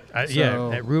rhubarb.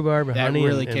 That rhubarb, that honey,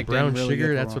 really and kicked in brown really sugar.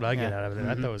 good That's for what I get them. out of it.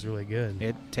 I thought it was really good.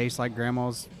 It tastes like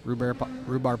grandma's rhubarb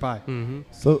pie.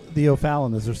 So the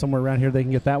O'Fallon, is there somewhere around here they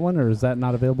can get that one, or is that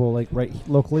not available right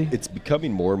locally? It's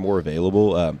becoming more and more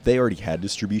available. They already had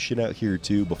distribution out here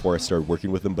too before I started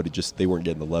working with them, but they weren't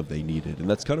getting the love they needed, and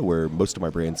that's kind of where most of my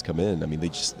brands come in. I mean,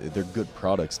 they're good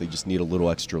products. They just need a little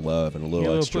extra love and a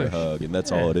little extra push. hug, and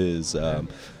that's all it is.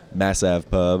 Mass Ave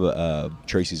Pub.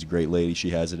 Tracy's a great lady. She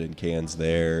has it in cans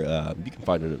there. You can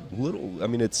find it a little. I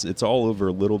mean, it's all over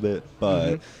a little bit,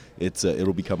 but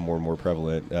it'll become more and more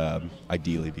prevalent.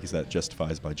 Ideally, because that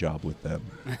justifies my job with them.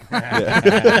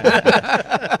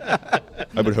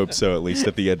 I would hope so, at least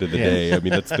at the end of the day. I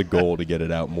mean, that's the goal, to get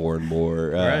it out more and more.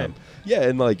 Right. Yeah,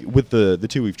 and with the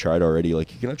two we've tried already, you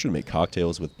can actually make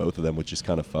cocktails with both of them, which is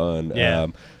kind of fun. Yeah.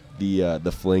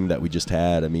 The fling that we just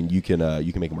had, I mean, you can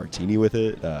make a martini with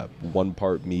it, 1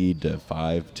 part mead to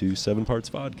 5 to 7 parts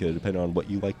vodka, depending on what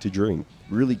you like to drink.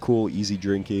 Really cool, easy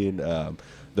drinking.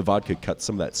 The vodka cuts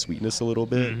some of that sweetness a little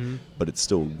bit, but it's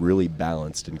still really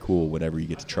balanced and cool whenever you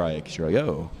get to try it, because you're like,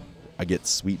 oh, I get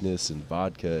sweetness and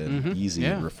vodka and easy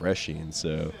and refreshing.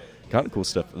 So kind of cool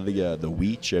stuff. The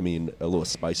Wheach, I mean, a little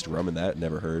spiced rum in that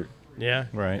never hurt. Yeah.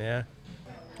 Right. Yeah.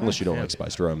 Unless you don't like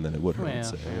spiced rum, then it would hurt. Yeah.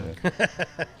 So,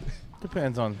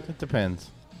 It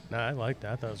depends. No, I liked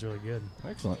that. I thought it was really good.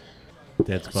 Excellent.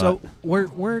 Dead spot. So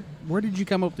where did you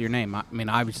come up with your name? I mean,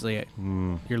 obviously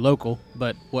you're local,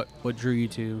 but what drew you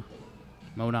to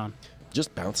Modon?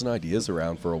 Just bouncing ideas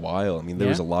around for a while. I mean, there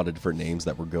was a lot of different names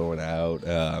that were going out.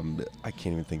 I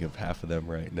can't even think of half of them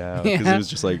right now, because it was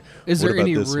just like, is what there about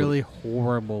any this really one?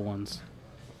 horrible ones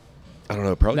I don't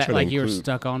know. Probably that trying to you were include,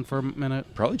 stuck on for a minute?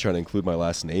 probably trying to include my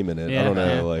last name in it. I Yeah. don't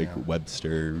know, Yeah.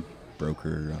 Webster,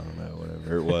 Broker, I don't know,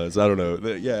 whatever it was. I don't know.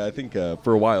 Yeah, I think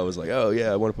for a while I was like, oh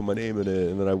yeah, I want to put my name in it,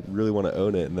 and then I really want to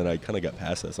own it, and then I kind of got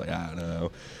past that. It's like, I don't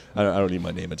know. I don't need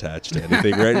my name attached to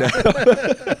anything right now.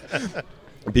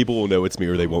 People will know it's me,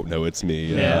 or they won't know it's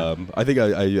me. Yeah. I think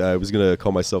I was going to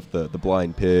call myself the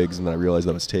Blind Pigs, and then I realized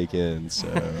that was taken. So.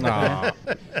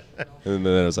 And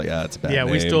then I was like, it's a bad name.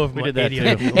 Yeah, we still have We did that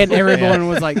 80 too. And everyone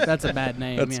was like, "That's a bad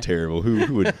name." That's Yeah. terrible.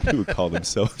 Who would call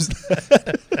themselves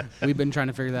that? We've been trying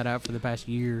to figure that out for the past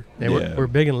year. Yeah, Yeah. we're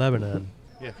big in Lebanon.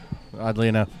 Oddly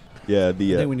enough. Yeah, I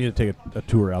think we need to take a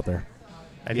tour out there.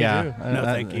 I do too. No,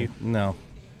 thank you. No.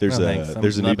 There's No, a thanks.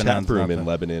 there's a new Lebanon's tap room not in the-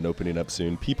 Lebanon opening up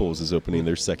soon. People's is opening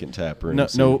their second tap room. No,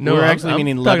 soon. no, we're I'm- actually I'm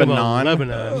meaning talking about Lebanon.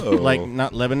 Lebanon. Oh. Like,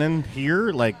 not Lebanon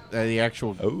here, like the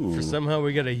actual. Oh. For somehow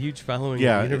we got a huge following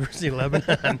Yeah. at the University of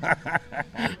Lebanon.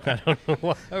 I don't know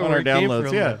why. On where our it came downloads,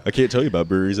 from, yeah. I can't tell you about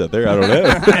breweries out there. I don't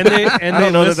know. and they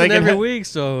don't know that listen they can every ha- week.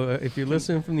 So if you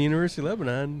listen from the University of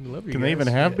Lebanon, I love you Can guys. they even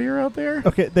have beer out there?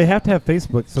 Okay, they have to have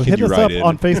Facebook, so Can hit you us write up in?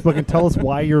 on Facebook and tell us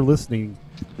why you're listening.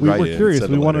 Write We're in, curious.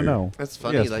 send We a want to letter. know. That's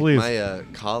funny. Yes, like please. my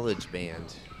college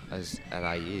band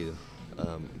at IU,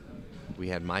 we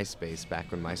had MySpace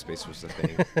back when MySpace was a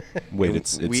thing. Wait, And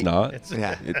it's we- not.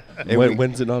 Yeah. And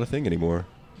when's it not a thing anymore?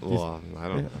 Well, I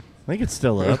don't know. I think it's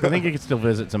still up. I think you can still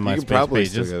visit some You can MySpace probably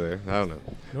still pages. go there. I don't know.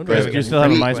 No, Chris, no, do you still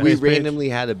have a MySpace we page? randomly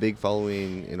had a big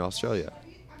following in Australia.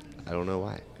 I don't know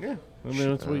why. Yeah, I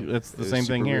mean, that's the It was same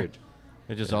thing super here. weird.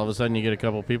 It just all of a sudden you get a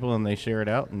couple people and they share it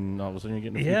out, and all of a sudden you're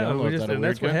getting a few Yeah, downloads out of and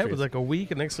weird that's what happened. countries. Like a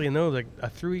week, and next thing you know, like a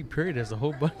 3-week period, there's a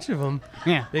whole bunch of them.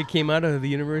 Yeah. They came out of the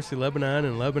University of Lebanon,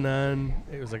 and Lebanon.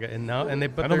 It was like, but I don't they're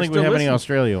think we still have any listening.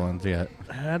 Australia ones yet.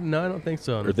 No, I don't think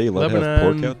so. Are they allowed to have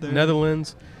Lebanon, pork out there?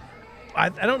 Netherlands. I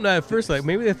don't know at first. Like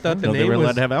maybe they thought the No, they name were allowed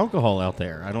was. to have alcohol out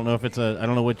there. I don't know if it's a. I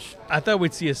don't know which. I thought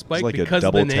we'd see a spike like a because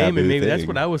of the double name, and taboo maybe that's thing.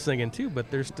 what I was thinking too. But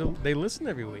they listen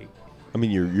every week. I mean,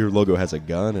 your logo has a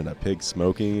gun and a pig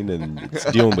smoking, and it's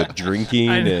dealing with drinking,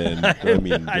 I know, and I I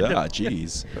mean, know.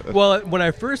 jeez. Well, when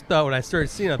I started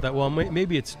seeing it, I thought, well,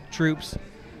 maybe it's troops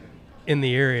in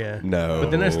the area. No.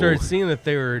 But then I started seeing that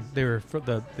they were for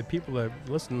the people that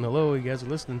listen. Hello, you guys are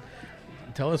listening.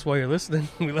 Tell us why you're listening.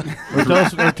 Or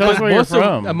tell us where you're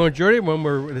from. A majority of them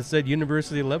were, it said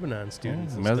University of Lebanon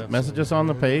students. and stuff, Message so- us on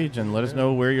the page and let us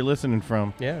know where you're listening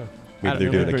from. Yeah. Maybe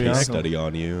they're doing a Pretty case awesome. study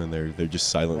on you, and they're just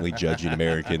silently judging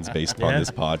Americans based upon Yeah.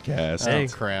 this podcast. Hey,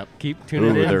 crap. Keep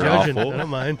tuning Ooh, in, they're judging. awful. I don't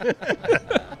mind.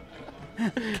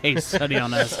 Case study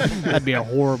on us. That'd be a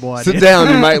horrible idea. Sit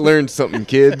down, you might learn something,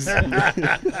 kids.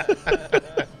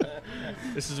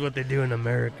 This is what they do in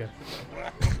America.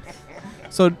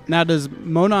 So now, does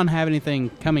Monon have anything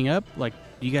coming up? Like,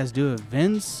 do you guys do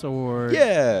events or?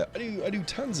 Yeah, I do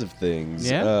tons of things.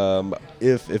 Yeah?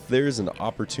 If there's an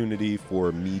opportunity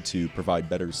for me to provide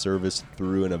better service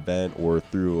through an event or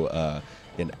through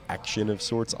an action of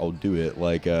sorts, I'll do it.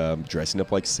 Like dressing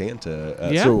up like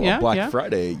Santa. On Black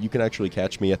Friday, you can actually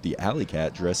catch me at the Alley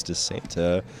Cat dressed as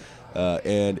Santa.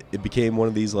 And it became one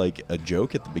of these, like, a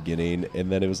joke at the beginning, and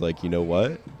then it was like, you know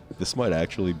what? This might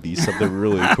actually be something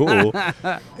really cool.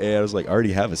 And I was like, I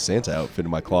already have a Santa outfit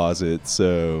in my closet,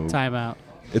 so Time out.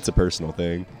 it's a personal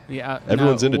thing. Yeah.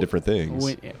 Everyone's into different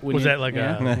things. Was that like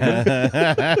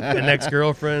an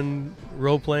ex-girlfriend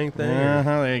role-playing thing? or-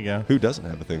 There you go. Who doesn't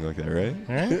have a thing like that, right?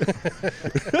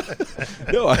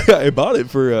 No, I bought it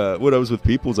for when I was with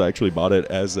Peoples. I actually bought it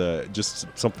as just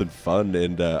something fun,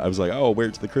 and I was like, "Oh, I'll wear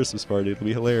it to the Christmas party. It'll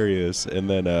be hilarious." And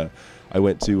then I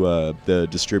went to the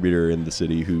distributor in the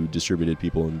city who distributed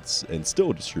people and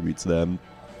still distributes them.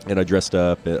 And I dressed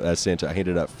up as Santa. I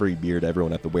handed out free beer to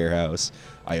everyone at the warehouse.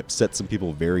 I upset some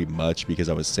people very much because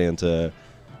I was Santa.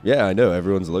 Yeah, I know.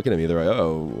 Everyone's looking at me. They're like,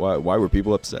 oh, why were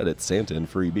people upset at Santa and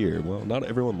free beer? Well, not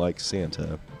everyone likes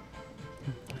Santa.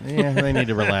 Yeah, they need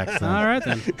to relax then. All right,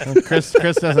 then. Chris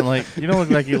doesn't like... You don't look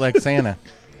like you like Santa.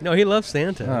 No, he loves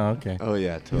Santa. Oh, okay. Oh,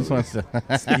 yeah, He just totally. wants to...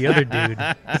 It's the other dude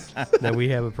that we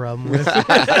have a problem with.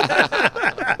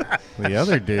 The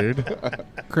other dude.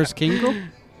 Chris Kinkle?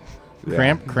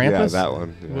 Krampus? Yeah, that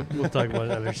one. Yeah. We'll talk about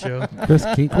another show. Chris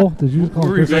Kinkle? Did you just call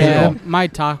him Chris Yeah, Kinkle? my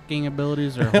talking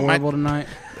abilities are horrible tonight.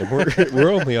 And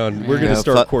we're only on... We're going Yeah, to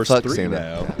start course fuck 3 Santa.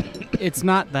 now. It's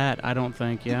not that, I don't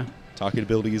think, yeah. Talking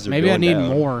abilities are Maybe I going need down.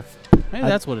 more. Maybe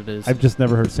that's what it is. I've just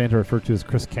never heard Santa referred to as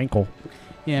Chris Kinkle.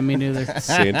 Yeah, me neither.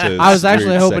 Santa's I was actually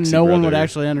weird, hoping sexy no one would brother.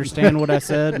 actually understand what I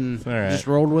said and all right. just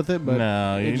rolled with it, but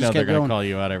No, it you just know they're kept going going. to call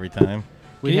you out every time.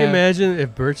 Can you imagine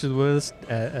if Burch was with us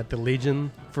at the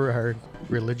Legion for our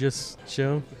religious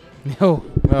show? No.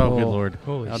 Oh, good Lord.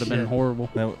 Holy That would have shit. been horrible.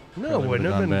 That No, it probably wouldn't would've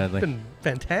have gone badly. been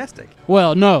fantastic.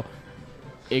 Well, no.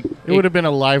 It It would have been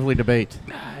a lively debate.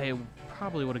 It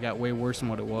probably would have got way worse than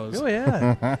what it was. Oh,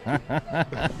 yeah.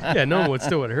 Yeah, no one would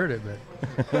still would have heard it,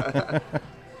 but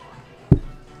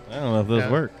I don't know if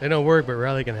those work. They don't work, but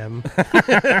Riley can have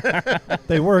them.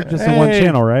 They work just in one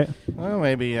channel, right? Well,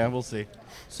 maybe, yeah, we'll see.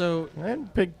 So,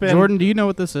 And Pigpen. Jordan, do you know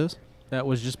what this is? That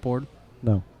was just poured?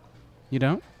 No. You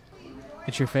don't?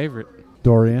 It's your favorite.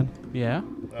 Dorian. Yeah?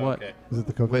 What? Okay. Is it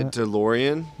the Wait, coconut?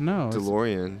 DeLorean? No. it's-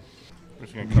 DeLorean. I'm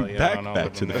just going to call you out on all Back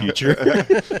of to them the now. future.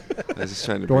 I was just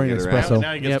trying to Dorian bring it around. espresso.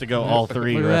 Now he gets Yep. to go all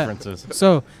three Look at that. references.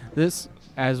 So, this,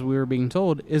 as we were being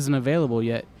told, isn't available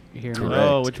yet here in Correct. Illinois.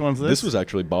 Oh, which one's this? This was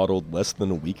actually bottled less than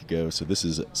a week ago, so this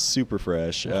is super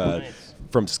fresh.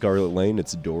 From Scarlet Lane,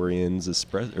 it's Dorian's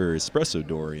espresso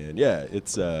Dorian. Yeah,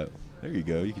 it's there you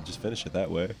go. You can just finish it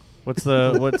that way. What's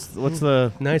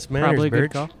the Nice manners, Probably a good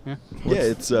Burch. call. Yeah. Yeah,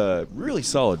 it's really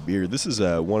solid beer. This is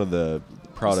one of the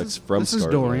products from This is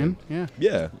Scarlet Dorian. Lane.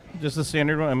 Yeah. Yeah. just the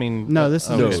standard one? I mean, No, this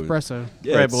is No. espresso.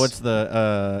 Yeah, right, it's- but what's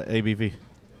the ABV?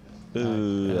 I'd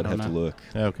don't have to know. look.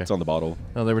 Okay. It's on the bottle.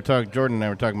 Oh, they were talking. Jordan and I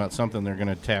were talking about something they're going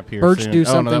to tap here Burch soon. do Oh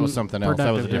something no, that was something else.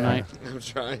 That was a productive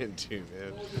different. tonight. I'm trying to,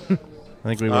 man. I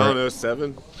think we I don't were. know,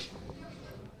 7?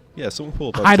 Yeah, someone pull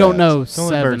up. I don't know. Don't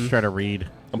let Burch 7. try to read.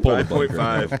 I'm pulling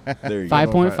 5.5. There you go.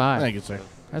 5.5. Thank you, sir.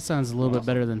 That sounds a little bit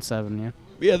better than 7, yeah.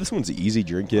 Yeah, this one's easy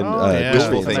drinking. Oh, yeah.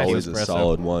 Wishful Thank is you. always a Espresso.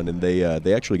 solid one, and they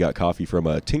actually got coffee from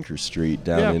Tinker Street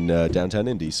down in downtown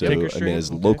Indy. So Tinker I Street? mean,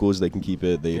 as Okay. local as they can keep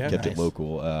it, they've Yeah, kept nice. it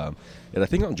local. And I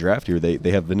think on draft here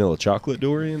they have vanilla chocolate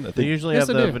Dorian. I They think usually Yes,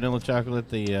 have they the do. vanilla chocolate,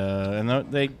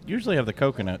 and they usually have the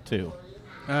coconut too.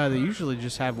 They usually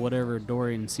just have whatever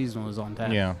Dorian seasonal is on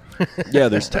tap. Yeah. yeah,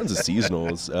 there's tons of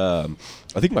seasonals.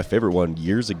 I think my favorite one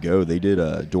years ago they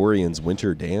did Dorian's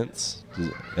Winter Dance. Does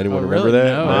anyone Oh, remember really?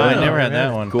 that? No. Oh, I Yeah. never had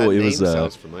that one. Cool. That It name was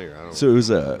sounds familiar. I don't so it was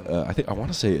I want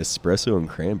to say espresso and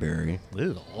cranberry.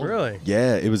 Really?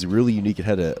 Yeah, it was really unique. It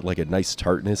had a nice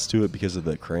tartness to it because of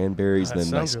the cranberries, That and then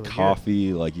sounds nice really good.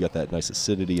 coffee. Like you got that nice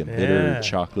acidity and bitter, Yeah.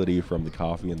 chocolatey from the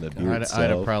coffee and the beer I'd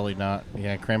itself. probably not.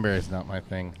 Yeah, cranberry's not my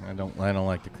thing. I don't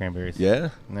like like the cranberries. Yeah?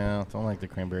 No, don't like the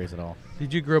cranberries at all.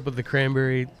 Did you grow up with the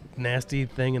cranberry nasty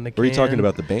thing in the can? Are you talking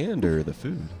about the band or the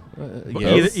food?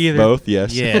 Yes. Either. Both,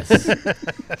 yes. Yes.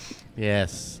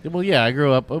 Yes. Well, yeah, I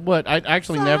grew up. What? I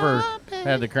actually never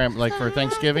had the cranberry, like for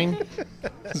Thanksgiving. I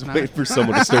was waiting for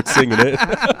someone to start singing it.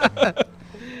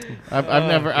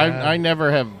 I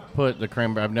never have put the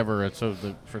cranberry. I've never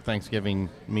for Thanksgiving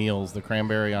meals the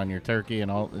cranberry on your turkey and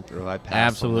all. I pass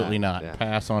Absolutely on that. not. Yeah.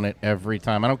 Pass on it every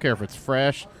time. I don't care if it's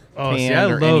fresh, Oh, canned, see, I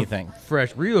or love anything.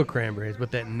 fresh, real cranberries,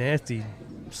 but that nasty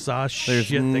sauce There's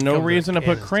shit. that no comes reason to with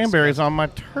put cans is cranberries on my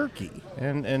turkey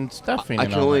and stuffing. I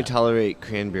and can all only that. tolerate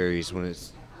cranberries when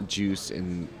it's juice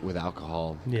and with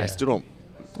alcohol. Yeah. I still don't.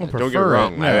 Well, Don't get me prefer it,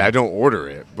 wrong. no. I don't order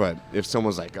it, but if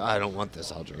someone's like, I don't want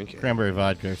this, I'll drink it. Cranberry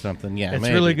vodka or something. Yeah, It's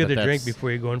maybe, really good but to drink that's-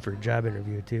 before you go in for a job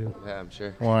interview, too. Yeah, I'm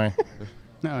sure. Why?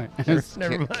 No,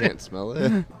 Never mind. Can't smell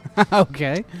it.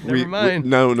 okay. Never mind.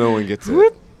 No one gets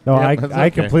it. No, Yep, I that's I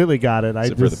okay. completely got it. I Is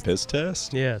it for the just piss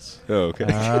test? Yes. Oh, okay.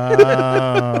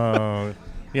 Oh.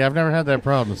 Yeah, I've never had that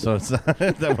problem, so it's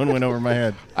that one went over my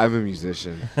head. I'm a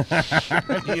musician.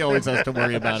 He always has to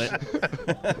worry about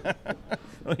it.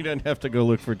 Well, he doesn't have to go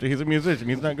look for it. He's a musician.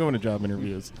 He's not going to job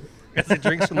interviews. As he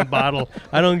drinks from the bottle.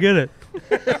 I don't get it.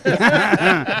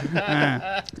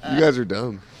 You guys are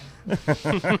dumb.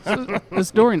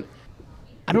 This Dorian,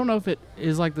 I don't know if it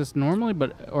is like this normally,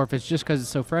 or if it's just because it's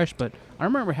so fresh, but I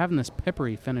remember having this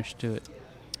peppery finish to it.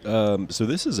 So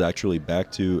this is actually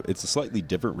back to, it's a slightly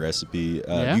different recipe.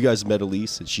 Yeah? You guys met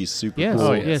Elise, and she's super Yes, cool.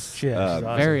 Oh, yes. Shit, she's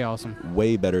awesome. Very awesome.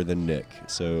 Way better than Nick.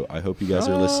 So I hope you guys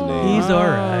are listening. He's all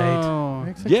right. Oh.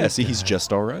 Yeah, see, he's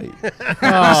just all right. Oh.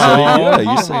 Yeah,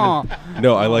 you say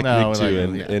no, I like No, Nick we too, like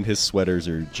and, him, yeah. and his sweaters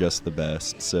are just the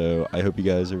best. So I hope you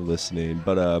guys are listening.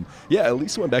 But yeah,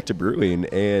 Elise went back to brewing,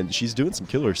 and she's doing some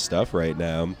killer stuff right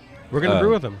now. We're going to brew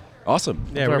with him. Awesome.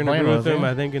 Yeah, our we're going to plan brew was, with him,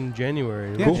 yeah. I think, in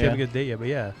January. Yeah. We haven't got a date yet, but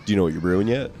yeah. Do you know what you're brewing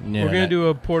yet? Yeah, We're going to do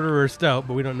a porter or a stout,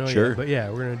 but we don't know Sure. yet. But yeah,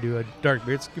 we're going to do a dark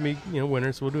beer. It's going to be,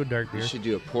 winter, so we'll do a dark beer. You should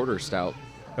do a porter stout.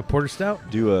 A porter stout?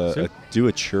 Do a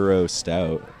churro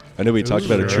stout. I know we talked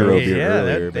about a Ooh, churro beer yeah,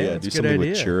 earlier, but yeah, that's do a good something with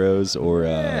idea. churros or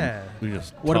Yeah. We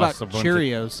just What about toss a bunch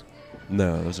Cheerios?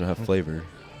 no, those don't have flavor.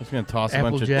 I'm just going to toss a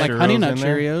bunch of Applejack. Like churros Honey Nut in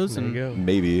there. Cheerios There you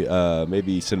and go.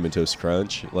 Maybe cinnamon toast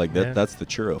crunch. Like that. Yeah. That's the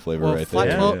churro flavor well, right Flat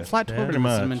there. 12, Yeah. Flat 12 Pretty did the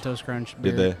much. Cinnamon Toast Crunch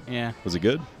beer. Did they? Yeah. Was it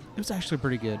good? It was actually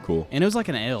pretty good. Cool. And it was like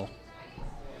an ale.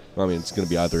 I mean, it's going to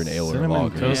be either an ale or a Cinnamon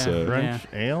lager. toast Yeah. So. crunch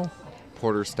ale?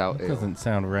 Porter stout That ale. doesn't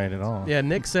sound right at all. Yeah,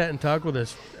 Nick sat and talked with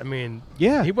us. I mean,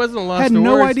 Yeah. he wasn't lost Had for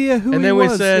no words. idea who and he then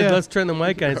was, we said, yeah. let's turn the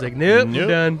mic on. He's like, nope, Nope.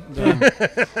 done.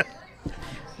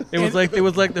 It was like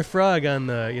the frog on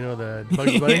the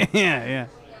Bugs Bunny. yeah.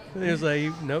 He was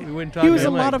like, nope, we wouldn't talk. He was to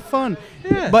a him. lot Like, of fun.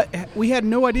 Yeah. But we had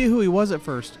no idea who he was at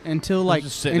first until like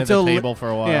just sitting at until the table for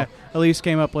a while. Yeah. Elise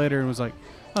came up later and was like,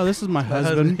 "Oh, this is my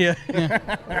husband." Yeah,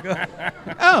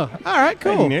 Oh, all right,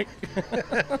 cool. Hey, Nick.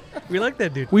 we like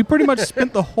that dude. We pretty much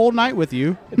spent the whole night with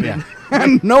you. Yeah.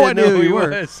 And no Didn't idea know who you were.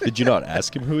 was. Did you not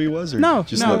ask him who he was, or No,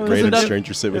 just no, let it was random a-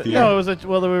 strangers sit with you? No, it was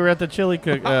we were at the chili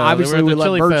cook. Obviously, we we were let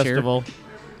at the chili Burch here. festival,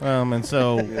 and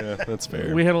so Yeah, that's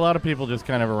fair. we had a lot of people just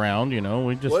kind of around.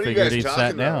 We just What are you figured guys he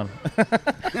sat talking down.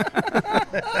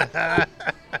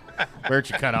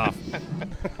 Burch, you cut off.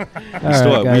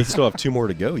 We still have 2 more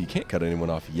to go. You can't cut anyone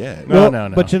off yet. No, no.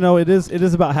 But it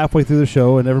is about halfway through the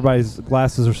show, and everybody's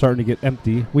glasses are starting to get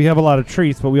empty. We have a lot of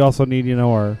treats, but we also need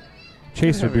our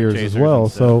chaser Have your beers as chasers well.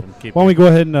 and So stuff and keep why don't we your- go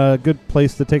ahead and good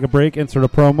place to take a break, insert a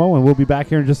promo, and we'll be back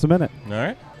here in just a minute. All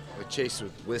right. A chase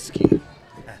with whiskey.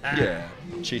 Yeah,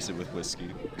 chase it with whiskey.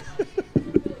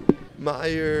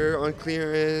 Meyer on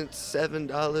clearance, $7,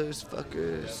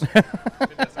 fuckers.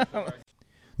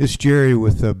 This is Jerry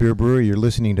with Beer Brewery. You're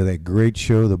listening to that great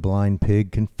show, The Blind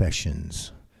Pig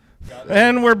Confessions.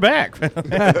 And we're back.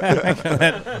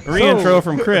 That re-intro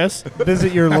from Chris.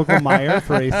 Visit your local Meijer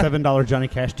for a $7 Johnny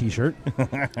Cash T-shirt.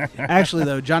 Actually,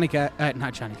 though, not Johnny Cash.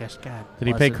 God. Did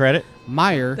he bless pay it. credit?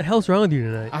 Meyer. What the hell's wrong with you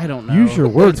tonight? I don't know. Use your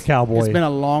words, It's cowboy. been a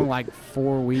long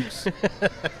 4 weeks.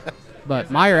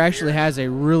 But Meyer actually has a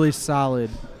really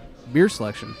solid beer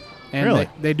selection. And Really?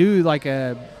 they do like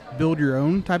a build your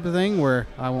own type of thing where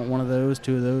I want 1 of those,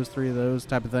 2 of those, 3 of those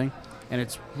type of thing. And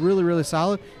it's really, really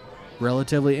solid.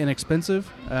 Relatively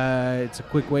inexpensive. It's a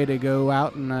quick way to go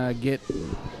out and get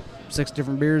 6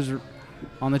 different beers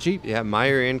on the cheap. Yeah,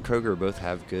 Meyer and Kroger both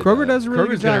have good. Kroger does a really Kroger's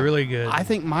good got job. a really good. I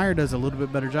think Meyer does a little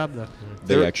bit better job, though.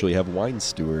 They actually have wine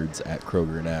stewards at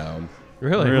Kroger now.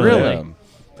 Really?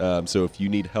 So if you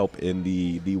need help in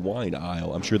the wine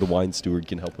aisle, I'm sure the wine steward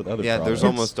can help with other Yeah, products. there's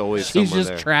almost always He's someone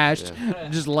just there.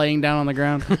 trashed, just laying down on the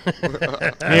ground. Here,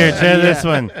 try this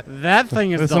one. That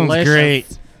thing is This delicious. one's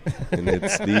great. And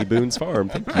it's the Boone's Farm.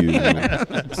 Thank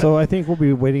you. So I think we'll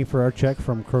be waiting for our check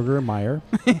from Kroger and Meyer.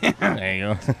 There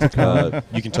you go.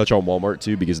 You can touch on Walmart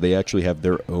too because they actually have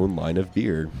their own line of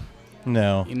beer.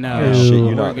 No. Shit,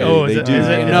 you not. Oh, They is it, do. is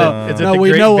it, No. is it No, the we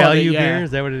great know of it, value yeah. beer?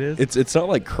 Is that what it is? It's not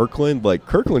like Kirkland. Like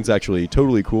Kirkland's actually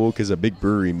totally cool because a big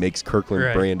brewery makes Kirkland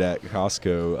Right. brand at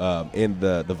Costco, and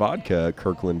the vodka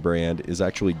Kirkland brand is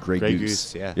actually Grey Grey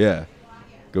Goose. Goose, yeah. Yeah.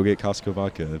 Go get Costco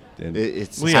vodka. And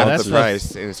It's Well, yeah, half that's the what-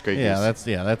 price, and it's great.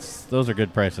 That's those are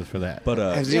good prices for that. but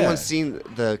Has anyone seen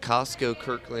the Costco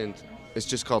Kirkland? It's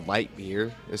just called light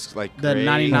beer. It's like The gray.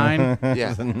 99.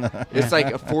 Yeah, it's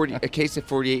like a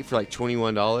 48 for like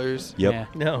 $21. Yep. Yeah.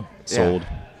 No. Sold.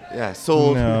 Yeah,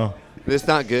 sold. No. It's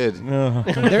not good, No.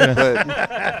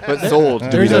 but sold.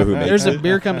 Do we know who There's makes a it?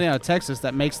 beer company out of Texas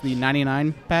that makes the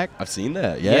 99 pack. I've seen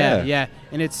that. Yeah, Yeah.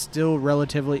 and it's still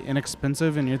relatively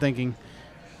inexpensive, and you're thinking,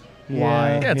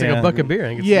 why? Yeah, it's like a buck of beer. I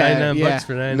think it's Yeah, 99 yeah. bucks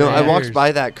for 99 No, I walked beers.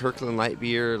 by that Kirkland light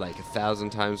beer like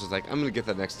 1,000 times. I was like, I'm gonna get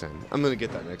that next time. I'm gonna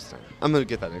get that next time. I'm gonna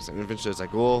get that next time. And eventually, it's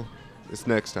like, well, it's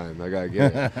next time. I gotta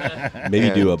get it. Maybe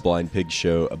do a And- Blind Pig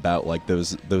show about like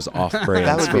those off That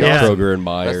brands would from be awesome. Kroger and That's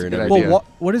Meyer a and good everything. idea. Well,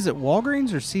 what is it?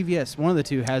 Walgreens or CVS? One of the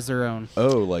two has their own.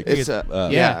 Oh, like It's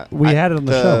Yeah. We had it on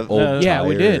the show. old Yeah,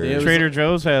 we did. It was- Trader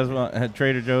Joe's has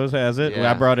Trader Joe's has it. Yeah.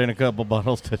 I brought in a couple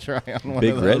bottles to try on. One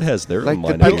Big of Red those. has their like own the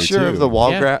line of beer, picture of too. the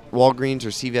Yeah. Walgreens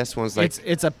or CVS one's like,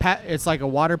 It's like a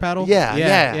water paddle. yeah.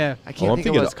 yeah. I Oh, can't I'm think of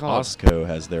thinking what it's called. Costco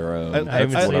has their own. I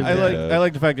haven't seen that. I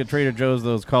like the fact that Trader Joe's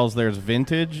those calls theirs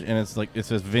vintage, and it's like it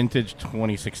says vintage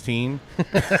 2016.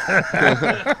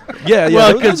 Yeah,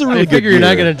 Well, those are really I good figure you're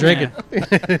not beer. going to drink it.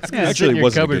 It's gonna sit Actually, in it your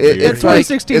wasn't a cupboard good for beer. It's like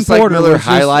 2016 it's like Porter Miller was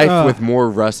High just, Life with more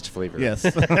rust flavor. Yes.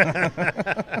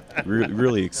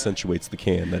 Really accentuates the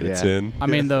can that it's Yeah. in. I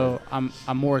mean, though, I'm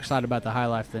more excited about the High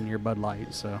Life than your Bud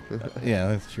Light. So Yeah,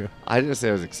 that's true. I didn't say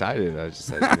I was excited. I just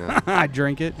said, you know, I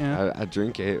drink it. Yeah. I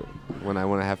drink it when I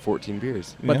want to have 14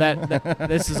 beers. But that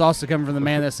this is also coming from the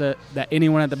man that said that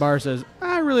anyone at the bar says,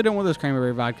 I really don't want this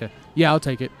cranberry vodka. Yeah, I'll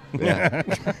take it. Yeah.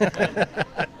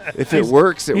 If it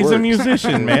works, it He's works. a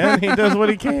musician, man. He does what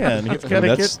he can. He's I got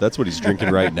mean, to get. that's what he's drinking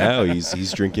right now.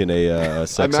 He's drinking a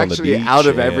Sex I'm on the actually Beach. out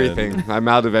of and- everything. I'm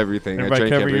out of everything. I Everybody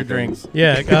drank cover your everything. drinks.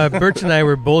 Yeah, Burch and I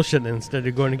were bullshitting instead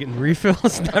of going and getting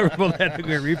refills. Now we're both having to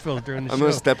get refills during the I'm show.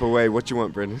 gonna step away. What you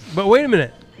want, Brendan? But wait a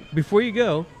minute. Before you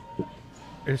go,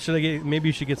 or should I get? Maybe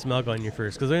you should get some alcohol in you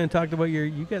first, because I talked about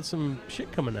you got some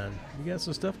shit coming on. You got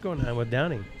some stuff going on with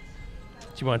Downing. Do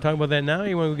you want to talk about that now, or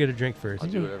you want to go get a drink first? I'll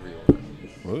do whatever you want.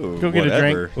 Whoa, Go get a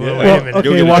drink. whatever. Well, Yeah. wait a minute. okay,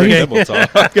 Go get while a he's- drink, then we'll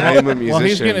talk. I am a musician. While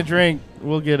he's getting a drink,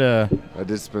 we'll get a. I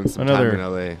did spend some Another- time in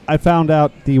LA. I found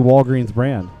out the Walgreens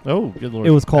brand. Oh, good lord!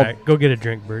 It was called All right, go get a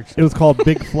drink, Burch. it was called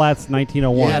Big Flats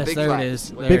 1901. Yes, Big there Flats. it is.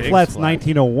 There Big it is. Flats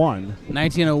 1901.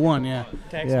 1901. Yeah.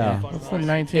 Yeah. What's the It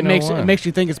 1901? makes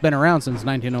you think it's been around since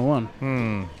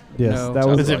 1901. Yes, No. that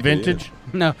was. Is it like vintage?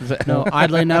 No, no.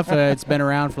 Oddly enough, it's been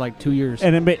around for like 2 years.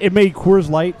 And it made Coors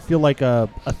Light feel like a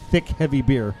thick, heavy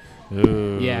beer.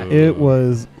 Ooh. Yeah. It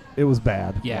was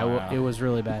bad. Yeah, it was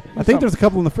really bad. I think there's a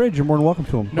couple in the fridge. You're more than welcome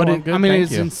to them. But No, it, I'm good, I mean, thank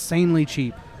it's you. insanely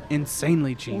cheap.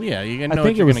 Insanely cheap. Well, yeah, you can I know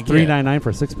think what it you're was going to get. $3.99 for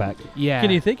a 6-pack. Yeah.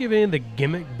 Can you think of any of the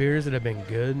gimmick beers that have been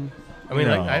good? I mean,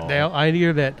 like No. I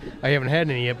hear that I haven't had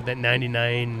any yet, but that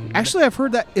 99. Actually, I've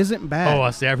heard that isn't bad. oh, I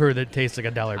see. I've heard that tastes like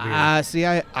 $1 beer. See,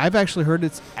 I've actually heard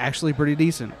it's actually pretty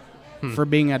decent for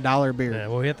being $1 beer. Yeah,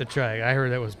 well, we have to try it. I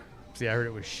heard that was. See, I heard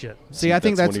it was shit. See, I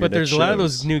think That's that's. one But there's a lot of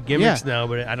those shows. new gimmicks now,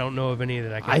 but I don't know of any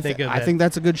that I can think of. I think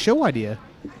that's a good show idea.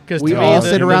 because We all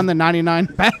sit around the 99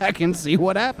 pack and see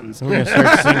what happens. We're going to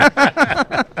start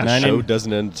singing. The show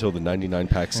doesn't end until the 99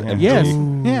 packs empty. Yes.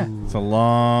 Yeah. It's a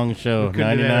long show. We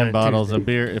couldn't do that 99 on bottles Tuesday. of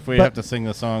beer. If we But- have to sing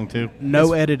the song too.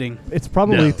 No editing. It's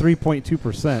probably No.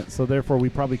 3.2%, so therefore we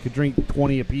probably could drink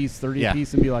 20 a piece, 30 Yeah. a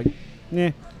piece, and be like,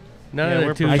 eh, None Yeah, of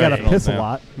we're the I gotta Tuesday. piss a now.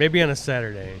 lot. Maybe on a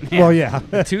Saturday. Well, yeah.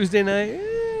 Tuesday night,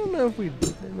 I don't know if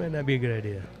it might not be a good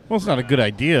idea. Well, it's not a good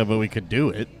idea, but we could do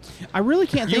it. I really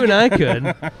can't You think and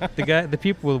of- I could. The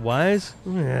people with wives, I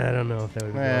don't know if that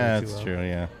would go over too That's well. true,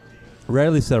 yeah.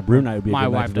 Riley said a brew night would be a My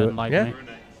good night wife to do doesn't it. like Yeah. me.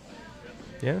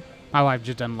 Yeah. My wife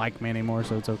just doesn't like me anymore,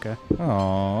 so it's okay.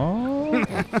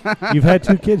 Aww. You've had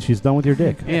 2 kids. She's done with your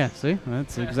dick. Yeah, see?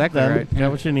 That's exactly Done. right.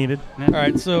 Got what you needed. Yeah. All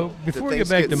right, so before we get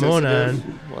back to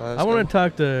Monon, I want to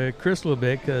talk to Chris a little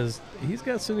bit because he's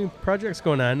got some new projects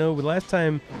going on. I know last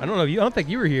time, I don't think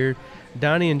you were here.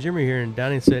 Donnie and Jim were here, and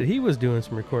Donnie said he was doing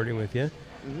some recording with you.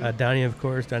 Donnie, of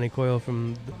course, Donnie Coyle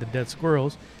from the Dead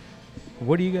Squirrels.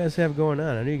 What do you guys have going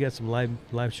on? I know you got some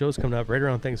live shows coming up right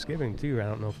around Thanksgiving too. I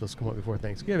don't know if those come up before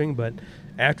Thanksgiving, but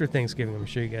after Thanksgiving, I'm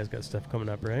sure you guys got stuff coming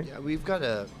up, right? Yeah, we've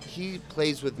got he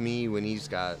plays with me when he's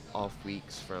got off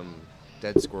weeks from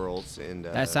Dead Squirrels, and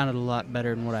That sounded a lot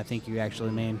better than what I think you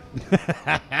actually mean.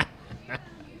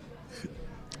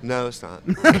 No, it's not.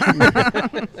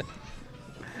 But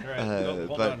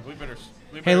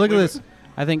Hey, look at this.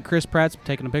 I think Chris Pratt's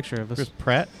taking a picture of us. Chris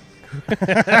Pratt?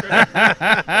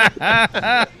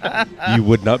 You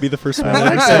would not be the first one.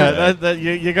 I like that.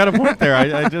 You got a point there.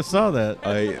 I just saw that.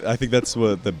 I think that's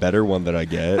the better one that I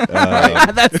get.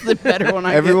 That's the better one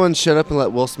I everyone shut up and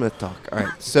let Will Smith talk. All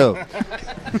right, so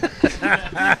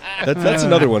that's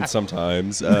another one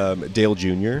sometimes. Dale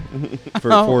Jr. for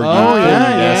you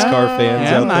NASCAR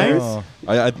fans out there.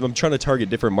 I'm trying to target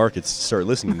different markets to start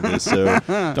listening to this. So,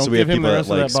 we have people that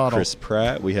like Chris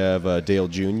Pratt. We have Dale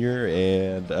Jr.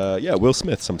 and Will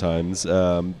Smith sometimes.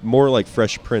 More like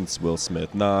Fresh Prince Will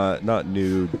Smith, not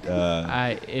nude.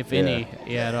 If any,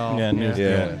 at all. Yeah, nude.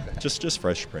 Yeah, just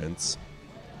Fresh Prince.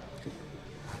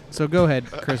 So go ahead,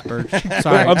 Chris Burch.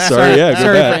 Sorry. I'm sorry. Yeah, go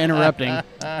sorry back. for interrupting.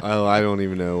 Oh, I don't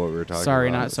even know what we were talking about.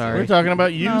 Sorry, not sorry. We're talking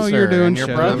about you, no, sir. You're doing your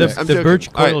show. brother. The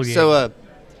Burch Coil game. So,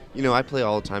 I play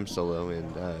all the time solo,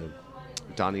 and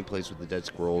Donnie plays with the Dead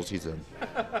Squirrels. He's a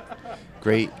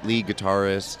great lead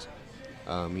guitarist.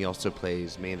 He also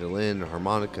plays mandolin,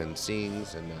 harmonica, and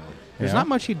sings. And there's not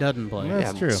much he doesn't play.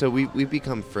 That's true. So we've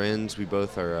become friends. We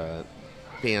both are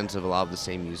fans of a lot of the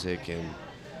same music, and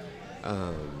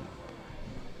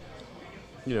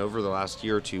over the last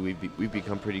year or two, we've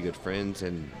become pretty good friends.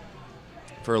 And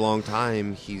for a long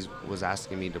time, he was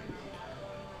asking me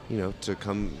to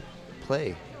come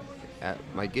play at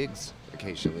my gigs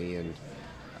occasionally, and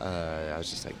I was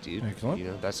just like, dude,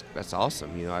 excellent. That's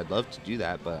awesome. I'd love to do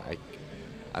that, but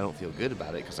I don't feel good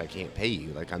about it because I can't pay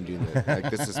you. Like, I'm doing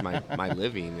this is my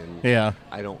living, and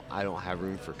I don't have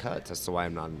room for cuts. That's why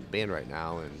I'm not in the band right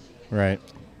now. And right.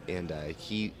 And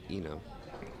he,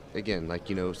 again,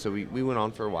 so we went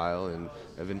on for a while, and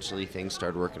eventually things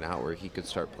started working out where he could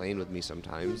start playing with me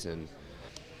sometimes, and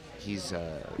he's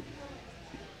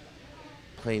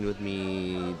playing with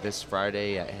me this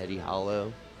Friday at Heady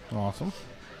Hollow. Awesome.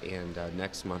 And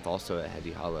next month also at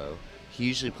Heady Hollow. He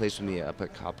usually plays with me up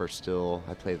at Copper Still.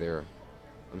 I play there.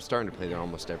 I'm starting to play there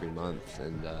almost every month.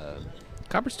 And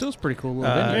Copper Still's pretty cool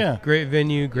little venue. Yeah, great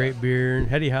venue, great beer.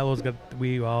 Heady Hollow's got.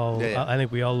 I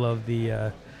think we all love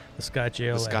the Scotch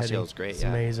Ale. The Scotch Ale is great. It's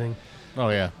amazing. Oh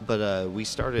yeah. But we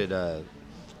started.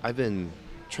 I've been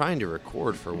trying to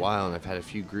record for a while, and I've had a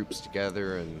few groups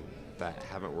together, and that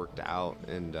haven't worked out.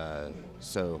 And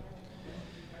so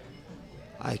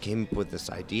I came up with this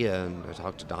idea, and I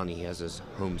talked to Donnie. He has his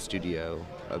home studio,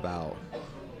 about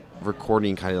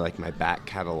recording kind of like my back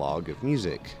catalog of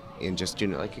music and just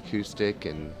doing it like acoustic,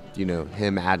 and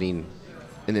him adding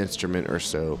an instrument or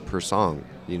so per song.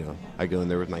 I go in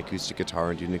there with my acoustic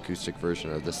guitar and do an acoustic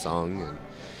version of the song, and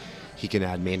he can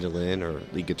add mandolin or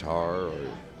lead guitar or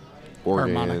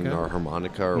organ or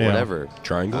harmonica or whatever.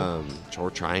 Triangle? Or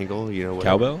triangle, whatever.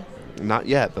 Cowbell? Not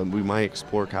yet, but we might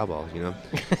explore cowbell,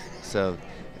 So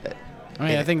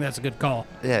I think that's a good call.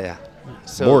 Yeah.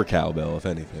 So, more cowbell, if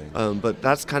anything. But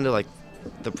that's kind of like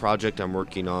the project I'm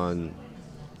working on.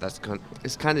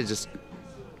 It's kind of just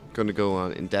going to go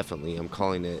on indefinitely. I'm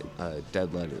calling it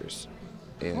Dead Letters.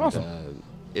 And awesome.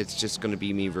 It's just going to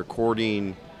be me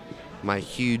recording my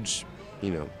huge,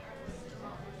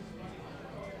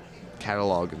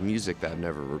 catalog of music that I've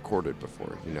never recorded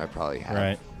before. I probably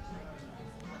have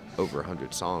over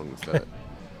 100 songs. That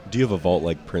Do you have a vault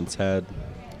like Prince had?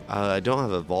 I don't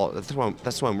have a vault. That's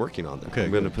what I'm working on. Okay,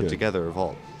 I'm going to put together a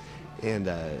vault, and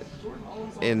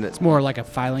it's more like a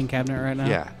filing cabinet right now.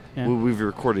 Yeah. We've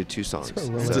recorded 2 songs.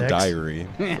 It's a diary.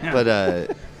 But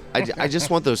I just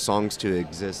want those songs to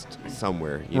exist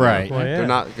somewhere. Right. Well, They're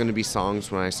not going to be songs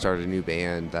when I start a new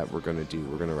band that we're going to do.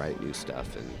 We're going to write new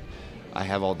stuff, and I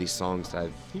have all these songs that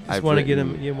I've want to get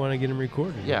written. them. You want to get them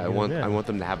recorded. Yeah, I want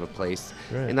them to have a place,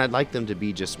 Right. and I'd like them to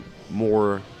be just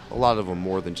more. A lot of them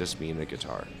more than just me and a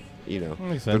guitar. Makes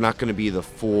They're sense. not going to be the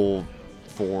full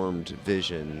formed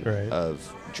vision Right.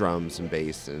 of drums and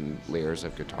bass and layers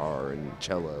of guitar and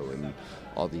cello and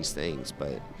all these things,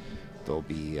 but they'll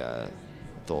be there.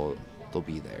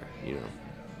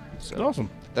 So Awesome.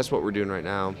 that's what we're doing right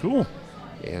now. Cool.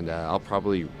 And I'll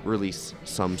probably release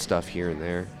some stuff here and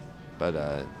there,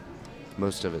 but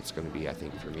most of it's going to be, I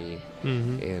think, for me.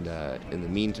 Mm-hmm. And in the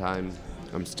meantime,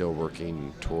 I'm still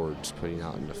working towards putting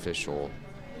out an official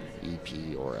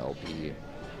EP or LP,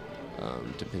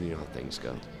 depending on how things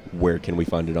go. Where can we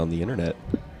find it on the internet?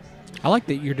 I like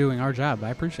that you're doing our job. I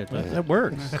appreciate that. That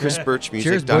works.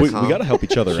 ChrisBurchMusic.com. We got to help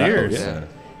each other Cheers. out. Yeah.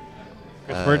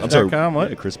 ChrisBurch.com. What?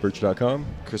 Yeah, ChrisBurch.com.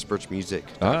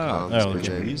 ChrisBurchMusic.com.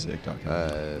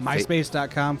 ChrisBurchMusic.com.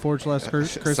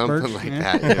 MySpace.com/Chris Something Burch. like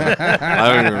that. Yeah. I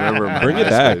don't even remember. My Bring it MySpace.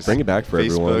 back. Bring it back for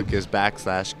everyone. Facebook is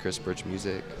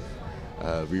 /ChrisBurchMusic.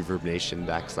 ReverbNation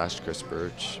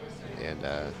 /ChrisBurch. And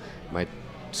my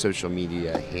social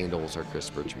media handles are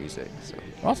ChrisBurchMusic. So.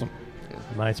 Awesome. Yeah.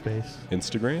 MySpace.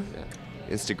 Instagram? Yeah.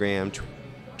 Instagram,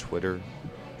 Twitter.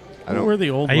 What were the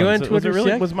old Are ones? you on Was it Twitter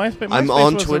really? yet? Was MySpace? I'm MySpace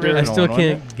on was the Twitter. I original still one,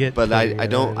 wasn't can't it? get. But Twitter I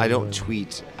yet. don't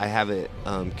tweet. I have it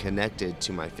connected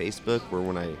to my Facebook, where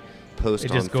when I post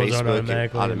It on just goes out Facebook, it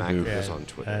automatically. automatically Yeah. goes on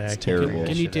Twitter. I It's can't terrible. figure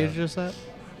Can that you shit out. teach us that?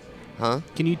 Huh?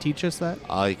 Can you teach us that?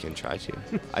 I can try to.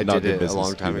 I Not did good it a business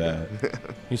long to time do ago.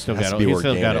 He's still Has got. to be He's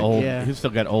still got organic. old. Yeah. He's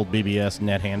still got old BBS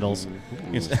net handles.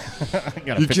 He's got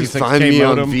a You can 56K find me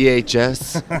modem. on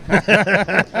VHS.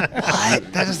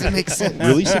 What? That doesn't make sense.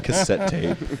 Release a cassette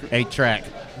tape. 8-track.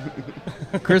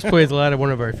 Chris plays a lot at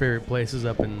one of our favorite places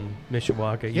up in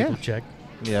Mishawaka. You Yeah. can check.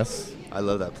 Yes. I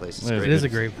love that place. It's It great. It is a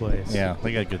great place. Yeah,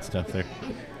 they got good stuff there.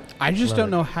 I just Love don't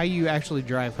it. know how you actually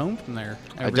drive home from there.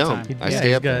 Every don't. Time. I Yeah, stay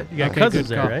he's up got, there. you got Okay, cousins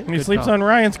good there, call. right? He Good sleeps call. on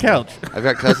Ryan's couch. I've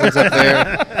got cousins up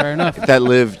there Fair enough. that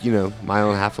live, a mile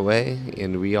and a half away,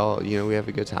 and we all, we have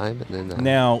a good time. And then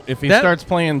Now, if he That- starts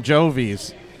playing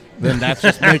Jovies, then that's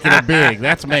just making it big.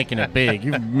 That's making it big.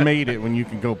 You've made it when you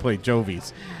can go play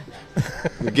Jovies.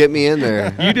 get me in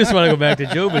there. You just want to go back to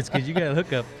Jobit's because you got a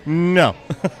hookup. No.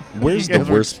 Where's You the guys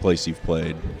were- worst place you've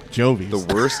played? Jovies.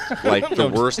 The worst,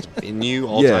 the worst venue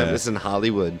all Yeah. time. It's in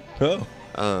Hollywood.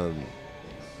 Oh.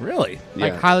 Really? Yeah.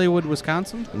 Like Hollywood,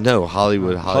 Wisconsin? No,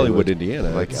 Hollywood, Indiana.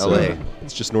 Like It's, LA.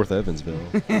 It's just north of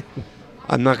Evansville.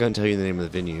 I'm not going to tell you the name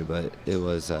of the venue, but it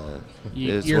was.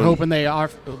 You're hoping they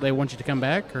want you to come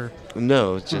back, or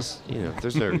No, it's just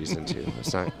there's no reason to.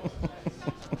 It's not.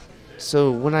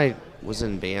 So when I was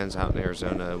in bands out in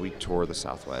Arizona, we tour the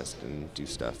Southwest and do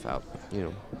stuff out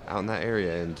in that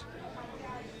area. And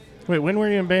Wait, when were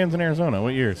you in bands in Arizona?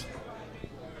 What years?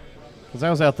 Because I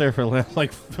was out there for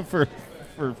like for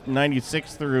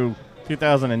 96 through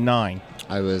 2009.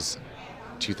 I was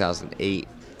 2008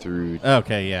 through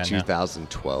Okay, yeah. No.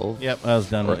 2012. Yep, I was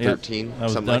done Or with yep. 13, I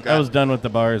was something done. like that. I was done with the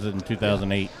bars in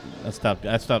 2008. I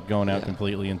stopped going out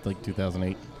completely in like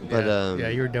 2008. But Yeah,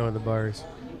 you were done with the bars.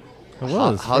 It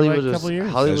was Hollywood for like a was couple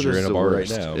years. Hollywood As you're was in a the bar right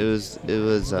worst. now. It was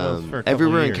was for a couple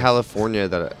everywhere in years. California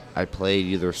that I played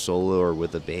either solo or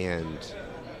with a band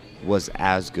was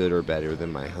as good or better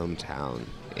than my hometown.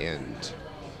 And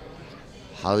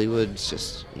Hollywood's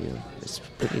just it's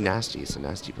pretty nasty. It's a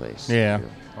nasty place. Yeah.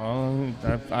 Well,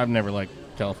 I've never liked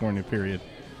California, period.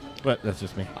 But that's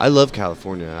just me. I love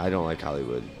California. I don't like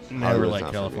Hollywood. Never Hollywood's liked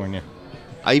not for me. California.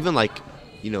 I even like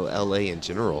LA in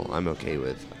general. I'm okay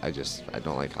with. I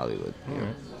don't like Hollywood.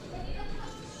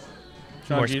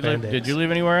 Sean, More did you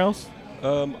live anywhere else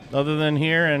other than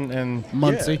here and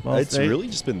Muncie? Yeah, it's really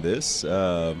just been this.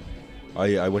 I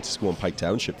went to school in Pike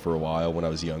Township for a while when I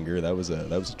was younger. That was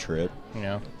a trip.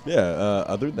 Yeah. Yeah.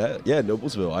 Other than that, yeah,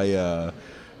 Noblesville.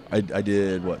 I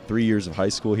did 3 years of high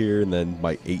school here, and then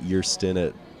my 8-year stint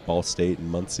at Ball State in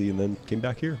Muncie, and then came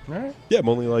back here. All right. Yeah, I'm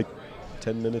only like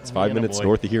 10 minutes, 5 Indiana minutes boy.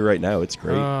 north of here right now. It's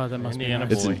great. Oh, that must Indiana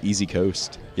be It's nice. an easy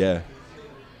coast. Yeah.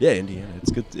 Yeah, Indiana.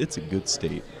 It's good. It's a good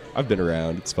state. I've been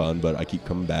around. It's fun, but I keep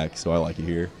coming back, so I like it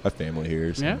here. I have family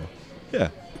here. So. Yeah? Yeah.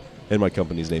 And my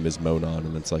company's name is Monon,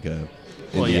 and it's like a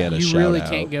Well, yeah. Indiana You shout really out.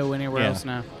 can't go anywhere Yeah. else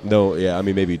now. No, yeah, I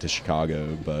mean maybe to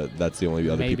Chicago, but that's the only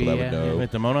other Maybe, people that would yeah. know.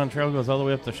 Wait, the Monon Trail goes all the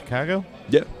way up to Chicago?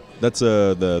 Yeah, that's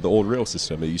the old rail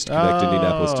system. It used to connect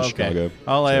Indianapolis to okay. Chicago.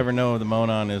 All I So ever know of the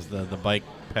Monon is the bike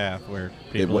path where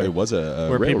people it was a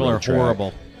where people are railroad track.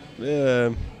 horrible. Yeah,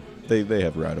 they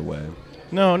have right away.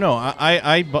 No,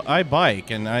 I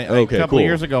bike, and Okay, a couple cool. of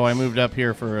years ago I moved up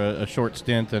here for a short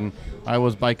stint, and I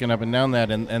was biking up and down that,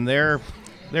 and their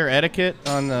etiquette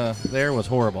on there was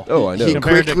horrible. Oh, I know. He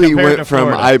Compared to- quickly compared went to from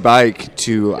Florida. I bike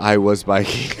to I was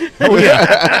biking. Oh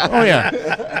yeah, oh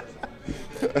yeah,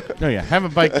 oh yeah.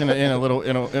 Haven't biked in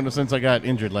a since I got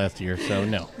injured last year, so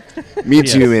no. Me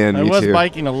Yes. too, man. I Me was too.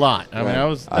 biking a lot. I mean, Right. I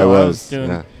was I was, doing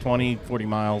yeah. 20, 40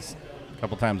 miles a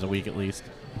couple times a week at least.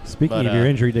 Speaking But, of your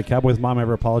injury, did Cowboy's mom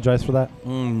ever apologize for that?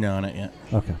 No, not yet.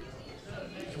 Okay.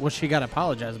 What she got to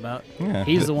apologize about? Yeah.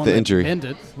 He's the one the that injury. pinned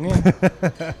it.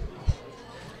 Yeah.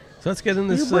 So let's get in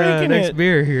this You're breaking next it.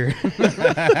 beer here.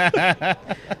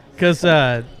 Because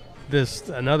this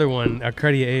another one,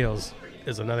 Arcadia Ales,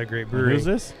 is another great brewery. Who's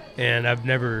this? And I've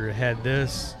never had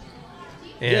this.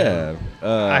 Yeah.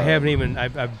 I haven't even.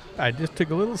 I just took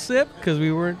a little sip because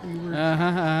we were.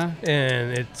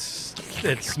 And it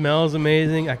smells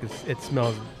amazing. It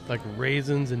smells like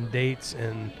raisins and dates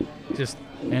and just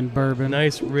bourbon.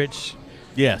 Nice, rich,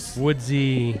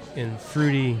 woodsy and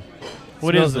fruity.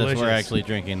 What Smells is this delicious. we're actually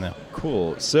drinking, though?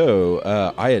 Cool. So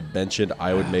I had mentioned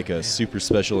I would make a super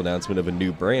special announcement of a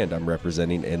new brand I'm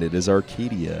representing, and it is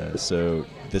Arcadia. So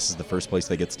this is the first place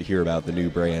that gets to hear about the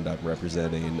new brand I'm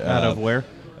representing. Out of where?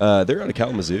 They're out of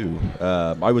Kalamazoo.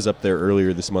 I was up there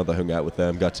earlier this month. I hung out with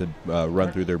them, got to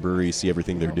run through their brewery, see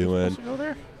everything they're doing.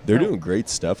 They're doing great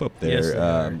stuff up there.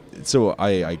 Yes, so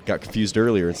I got confused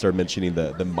earlier and started mentioning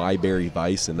the Myberry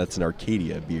Vice, and that's an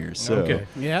Arcadia beer. So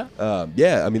Yeah.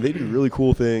 I mean, they do really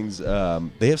cool things.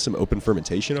 They have some open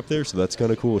fermentation up there, so that's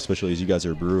kind of cool, especially as you guys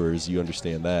are brewers. You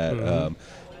understand that.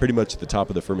 Pretty much the top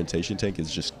of the fermentation tank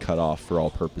is just cut off for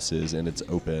all purposes, and it's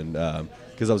open.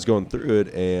 Because I was going through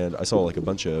it, and I saw like a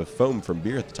bunch of foam from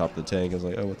beer at the top of the tank. I was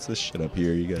like, "Oh, what's this shit up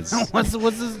here? You guys, what's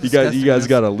this? You guys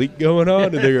got a leak going on?"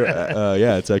 And they're,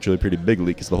 "Yeah, it's actually a pretty big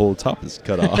leak because the whole top is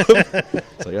cut off."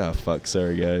 It's like, "Oh fuck,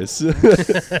 sorry guys."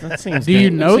 That seems Do you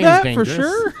know that dangerous. for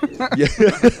sure? Yeah.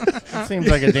 That seems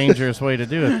like a dangerous way to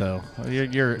do it, though.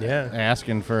 You're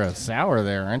asking for a sour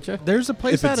there, aren't you? There's a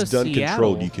place if out it's of done Seattle.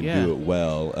 controlled, you can do it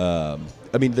well.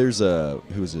 I mean, there's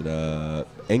who is it?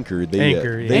 Anchor. They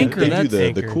Anchor, they Anchor, do that's the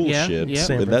Anchor. cool Yeah, shit,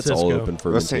 yeah. and that's all open Oh,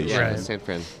 fermentation. San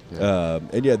Fran.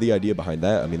 And the idea behind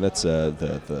that, I mean, that's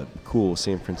the cool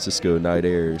San Francisco night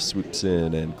air swoops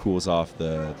in and cools off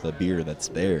the beer that's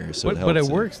there. So but it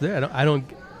works there. I don't.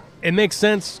 It makes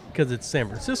sense because it's San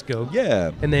Francisco. Yeah.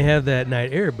 And they have that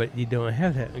night air, but you don't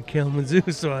have that in Kalamazoo.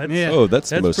 So that's, Oh, that's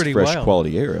the most pretty fresh wild.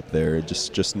 quality air up there.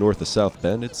 Just north of South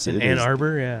Bend. It In Ann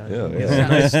Arbor, yeah.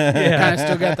 Kind of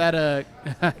still got that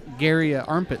Gary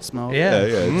armpit smell.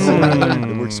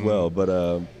 It works well. But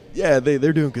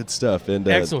they're doing good stuff and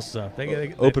excellent stuff.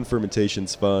 Open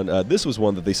fermentation's fun. This was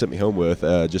one that they sent me home with,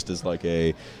 just as like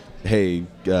a, hey,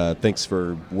 thanks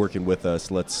for working with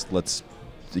us. Let's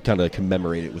kind of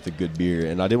commemorate it with a good beer.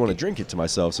 And I didn't want to drink it to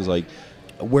myself, so I was like,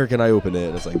 where can I open it?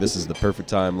 And it's like, this is the perfect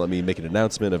time. Let me make an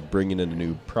announcement of bringing in a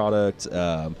new product.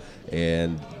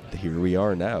 And here we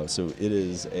are now. So it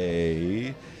is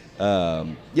a,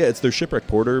 it's their Shipwreck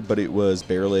Porter, but it was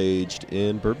barrel aged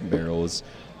in bourbon barrels.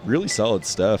 Really solid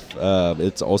stuff.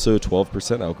 It's also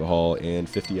 12% alcohol and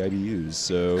 50 IBUs.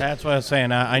 So that's what I was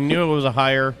saying. I knew it was a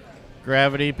higher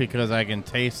gravity because I can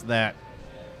taste that,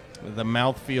 the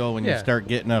mouthfeel when you start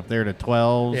getting up there to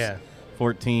 12s,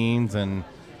 14s, and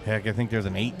heck, I think there's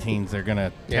an 18s they're going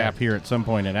to tap here at some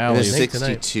point at And a Alehouse.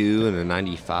 62 and a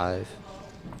 95.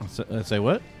 Say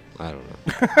what? I don't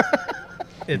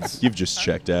know. You've just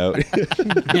checked out.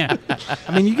 Yeah.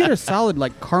 I mean, you get a solid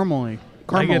like caramely.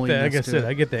 I get that. Like I to said, it.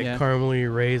 I get that Yeah.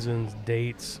 caramely, raisins,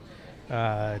 dates.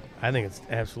 I think it's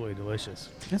absolutely delicious.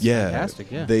 That's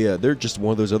fantastic. Yeah. They're just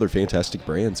one of those other fantastic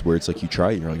brands where it's like you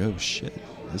try it and you're like, oh shit,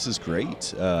 this is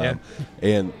great.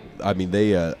 And I mean,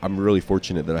 I'm really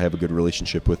fortunate that I have a good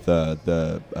relationship with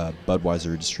the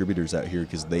Budweiser distributors out here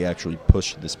because they actually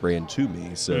push this brand to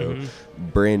me. So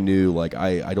brand new, like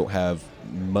I don't have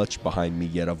much behind me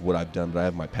yet of what I've done, but I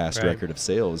have my past record of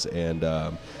sales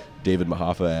and. David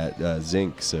Mahafa at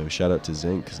Zinc, so shout out to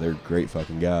Zinc because they're great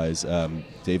fucking guys.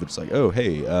 David's like, oh,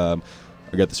 hey, I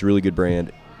got this really good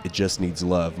brand. It just needs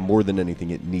love. More than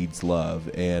anything, it needs love.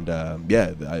 And,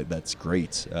 that's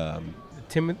great.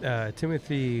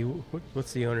 Timothy,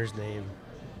 what's the owner's name?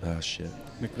 Oh, shit.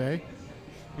 McVeigh?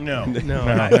 No.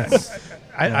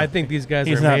 I think these guys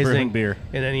He's are not amazing. brewing beer.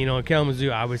 And then, in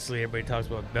Kalamazoo, obviously, everybody talks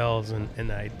about Bell's, and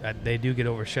they do get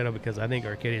overshadowed because I think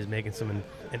Arcadia is making some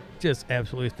just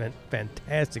absolutely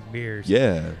fantastic beers.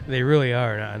 Yeah. They really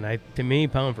are. And to me,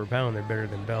 pound for pound, they're better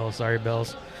than Bell's. Sorry,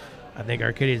 Bell's. I think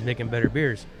Arcadia is making better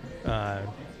beers.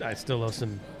 I still love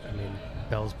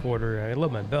Bell's Porter. I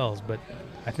love my Bell's, but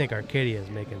I think Arcadia is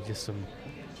making just some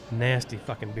nasty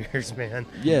fucking beers, man.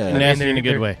 Yeah. Nasty in a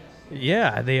good way.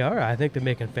 Yeah, they are. I think they're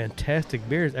making fantastic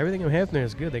beers. Everything I'm having there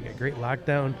is good. They got great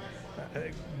lockdown,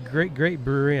 great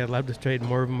brewery. I'd love to trade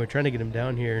more of them. We're trying to get them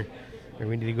down here, or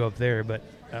we need to go up there. But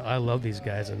I love these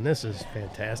guys, and this is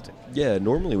fantastic. Yeah,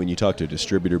 normally when you talk to a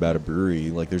distributor about a brewery,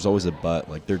 like there's always a but.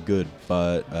 Like they're good,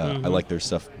 but I like their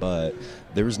stuff, but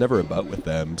there was never a but with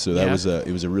them. So that was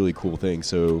a really cool thing.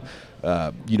 So.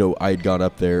 I had gone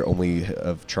up there only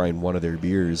of trying one of their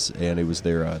beers, and it was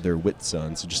their Wit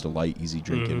Sun, so just a light, easy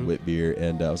drinking wit beer.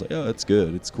 And I was like, oh, that's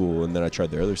good, it's cool. And then I tried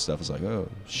their other stuff. I was like, oh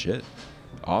shit,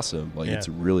 awesome! Like it's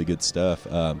really good stuff.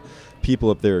 people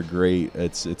up there are great.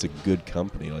 It's a good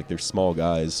company. Like, they're small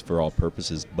guys for all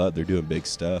purposes, but they're doing big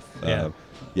stuff. Yeah.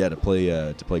 To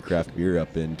play craft beer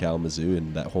up in Kalamazoo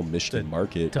and that whole Michigan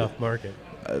market. Tough market.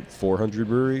 400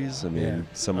 breweries. I mean,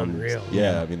 Unreal.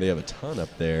 I mean, they have a ton up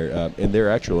there, and they're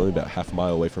actually only about half a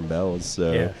mile away from Bell's.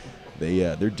 So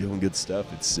they're doing good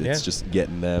stuff. It's just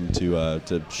getting them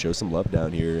to show some love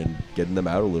down here and getting them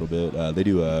out a little bit. They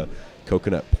do a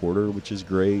coconut porter, which is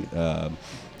great.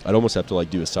 I'd almost have to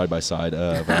like do a side-by-side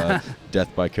of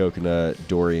Death by Coconut,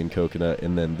 Dorian Coconut,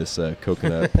 and then this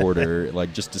coconut porter,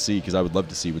 like just to see, because I would love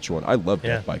to see which one. I love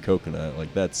Death by Coconut.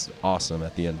 Like, that's awesome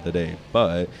at the end of the day.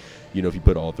 But, you know, if you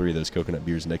put all three of those coconut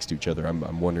beers next to each other,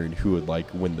 I'm wondering who would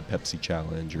like win the Pepsi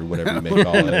challenge or whatever you may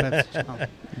call it.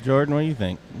 Jordan, what do you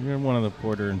think? You're one of the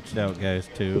porter and stout guys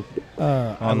too.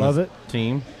 I love it.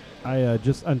 Team. I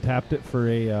just untapped it for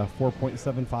a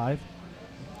 4.75.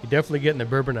 You're definitely getting the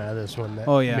bourbon out of this one.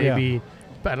 Maybe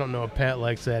I don't know if Pat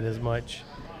likes that as much.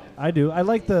 I do. I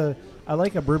like a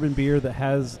bourbon beer that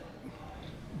has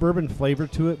bourbon flavor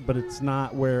to it, but it's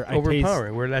not where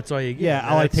overpowering. Where that's all you get. Yeah,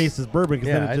 all I taste is bourbon,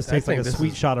 because then it just tastes like a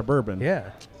sweet shot of bourbon. Yeah.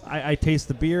 I taste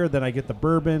the beer, then I get the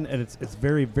bourbon, and it's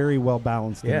very, very well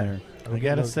balanced in there. I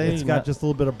gotta say, it's got just a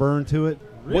little bit of burn to it.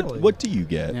 Really? What do you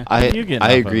get? Yeah. I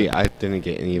agree. I didn't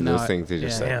get any of those things they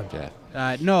just said.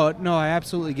 No, I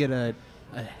absolutely get a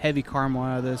heavy caramel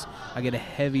out of this. I get a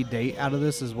heavy date out of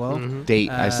this as well. Mm-hmm. Date,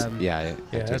 I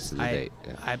tasted the date.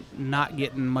 Yeah. I'm not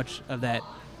getting much of that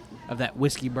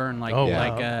whiskey burn like me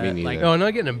neither. No, I'm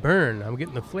not getting a burn. I'm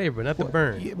getting the flavor, not the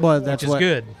burn. Well, that's which is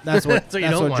good. That's what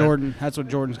Jordan. That's what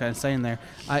Jordan's kind of saying there.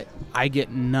 I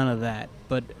get none of that,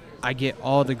 but I get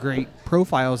all the great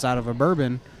profiles out of a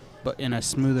bourbon, but in a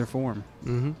smoother form.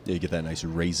 Mm-hmm. Yeah, you get that nice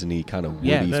raisiny kind of woody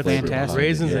that's flavor. fantastic.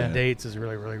 Raisins and dates is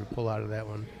really, really pull out of that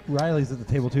one. Riley's at the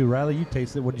table too. Riley, you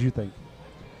tasted it. What did you think?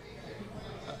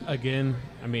 Again,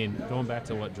 I mean, going back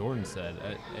to what Jordan said,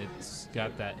 it's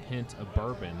got that hint of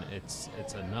bourbon. It's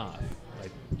enough.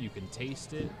 Like, you can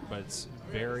taste it, but it's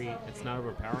not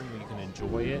overpowering. You can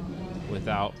enjoy it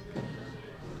without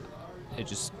it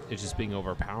just being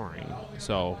overpowering.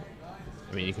 So,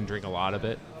 I mean, you can drink a lot of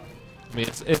it. I mean,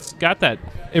 it's got that.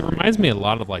 It reminds me a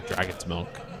lot of like Dragon's Milk.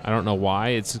 I don't know why.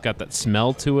 It's got that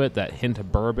smell to it, that hint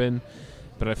of bourbon,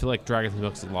 but I feel like Dragon's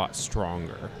Milk's a lot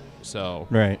stronger. So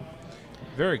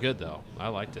very good though. I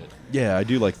liked it. Yeah, I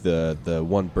do like the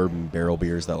one bourbon barrel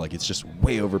beers that like it's just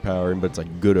way overpowering, but it's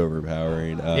like good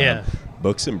overpowering.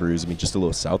 Books and Brews. I mean, just a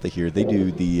little south of here, they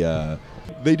do the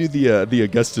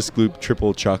Augustus Gloop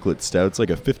triple chocolate stout. It's like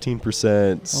a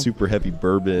 15% super heavy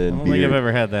bourbon I don't beer. think I've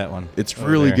ever had that one. It's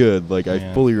really good. Like,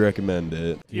 I fully recommend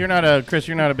it. You're not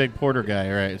a big porter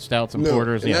guy, right? Stouts and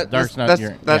porters. Yeah,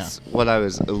 that's what I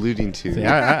was alluding to. See,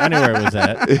 I knew where it was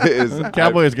at.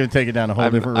 Cowboy is going to take it down a whole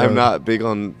different road. I'm not big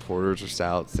on porters or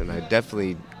stouts, and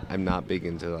I'm not big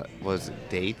into was it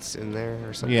dates in there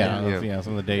or something? Yeah,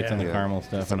 some of the dates and the caramel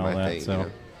stuff and all that. So.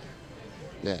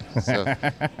 So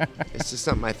it's just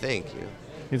something I think.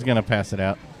 He's gonna pass it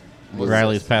out.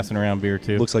 Riley's passing around beer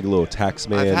too. Looks like a little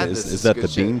Taxman. Is that the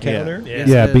bean counter?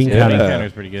 Yeah, bean counter. Bean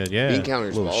counter's pretty good. Yeah, bean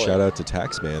counter's a little shout out to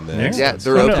Taxman then. Yeah,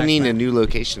 they're opening a new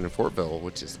location in Fortville,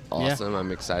 which is awesome.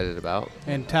 I'm excited about.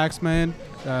 And Taxman,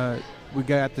 we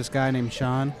got this guy named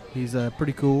Sean. He's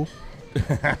pretty cool.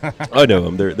 I know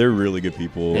them. They're really good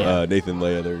people. Nathan,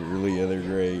 Leah, they're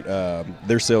great.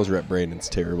 Their sales rep Brandon's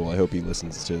terrible. I hope he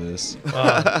listens to this.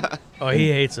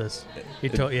 He hates us. He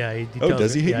tells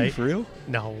does he hate you for real?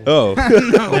 No. Oh.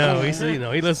 No,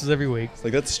 he listens every week. It's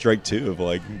like that's strike 2 of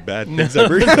like bad things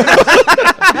ever.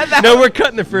 No, we're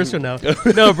cutting the first one now.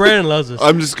 No, Brandon loves us.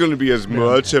 I'm just going to be as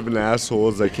much of an asshole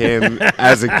as I can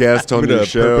as a guest on the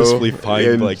show. Purposefully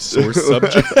find like source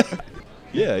subject.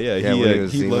 Yeah,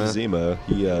 he loves Zima.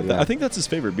 I think that's his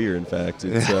favorite beer. In fact, he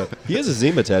has a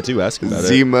Zima tattoo. Ask him about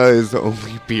Zima is the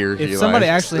only beer he likes. If somebody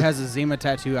actually has a Zima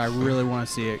tattoo, I really want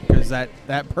to see it, because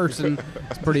that person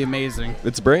is pretty amazing.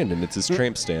 It's Brandon. It's his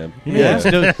tramp stamp.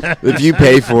 If you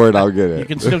pay for it, I'll get it. You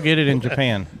can still get it in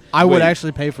Japan. I would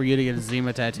actually pay for you to get a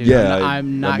Zima tattoo. Yeah,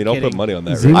 I'm not kidding. I'll put money on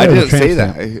that. I didn't say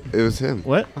that. It was him.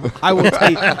 What?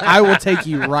 I will take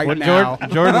you right now.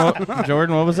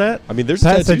 Jordan, what was that? I mean, there's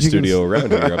a tattoo studio around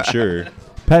here, I'm sure.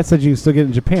 Pat said you can still get it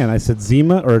in Japan. I said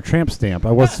Zima or a tramp stamp.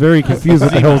 I was very confused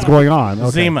what the hell was going on. Okay.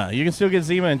 Zima. You can still get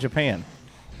Zima in Japan.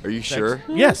 Are you sure?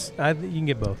 Yes. You can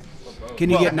get both.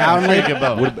 Can you get now and get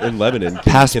both? In Lebanon,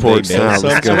 passports.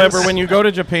 However, when you go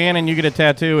to Japan and you get a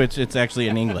tattoo, it's actually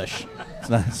in English. It's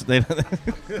not. They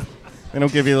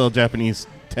don't give you a little Japanese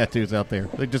tattoos out there.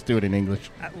 They just do it in English.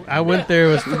 I went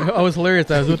there. I was hilarious.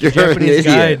 I was with the You're an Japanese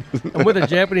idiot. guide. I'm with a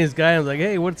Japanese guy. I was like,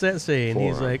 "Hey, what's that say?" And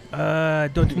he's like,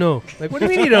 "Don't know." Like, what do you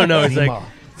mean you don't know? He's like,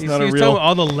 he's not a telling real- me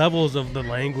all the levels of the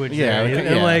language. Yeah, there. okay, And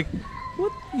I'm yeah. like,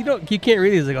 "What? You can't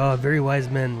read it." He's like, "Oh, very wise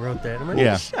men wrote that." I'm like,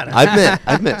 Yeah. Shut up.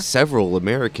 I've met several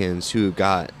Americans who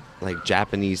got like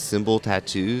Japanese symbol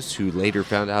tattoos who later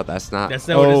found out that's not what it said.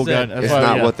 God, that's it's why-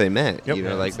 not yeah. what they meant. Yep. You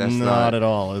know, like It's that's not at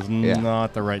all. It's Yeah.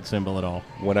 not the right symbol at all.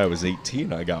 When I was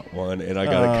 18, I got one, and I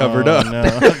got it covered up. No.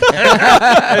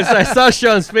 I saw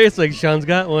Sean's face. Like Sean's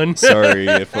got one. Sorry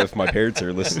if my parents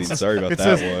are listening. Sorry about It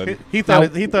that says- one. He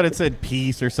thought it said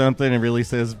peace or something. It really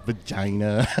says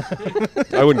vagina.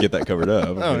 I wouldn't get that covered up.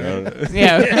 you know.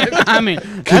 Yeah, I mean,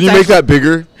 Can you make that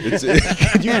bigger? It's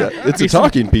a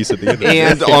talking piece at the end. Of the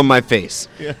And day. on my face.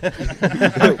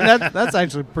 that's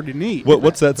actually pretty neat.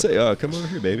 What's that say? Oh, come over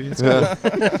here, baby. It's cool.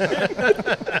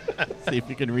 See if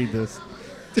you can read this.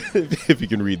 If you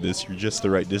can read this, you're just the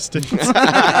right distance.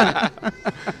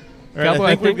 All right, I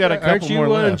think we've got a couple Aren't you more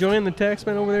left. enjoying the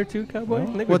Taxman over there too, Cowboy? I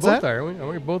think What's we both that? are. Are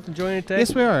we both enjoying the Taxman?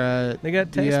 Yes, we are. They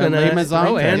got the, Taxman Les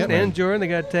Maisons, and Jordan. They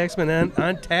got Taxman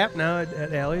on tap now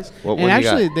at Alley's. What And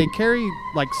actually, they carry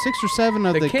like 6 or 7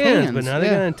 of the cans. But now they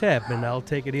yeah. got on tap, and I'll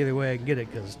take it either way I can get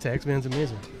it because Taxman's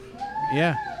amazing.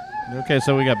 Yeah. Okay,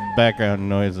 so we got background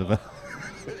noise of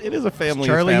it is a family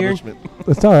Charlie here? establishment.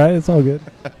 It's all right. It's all good.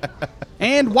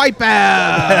 And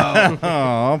Wipeout.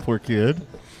 Oh, poor kid.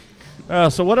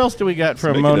 So what else do we got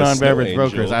from making a Monon snow Beverage angel.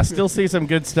 Brokers? I still see some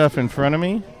good stuff in front of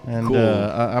me, and Cool.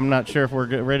 I'm not sure if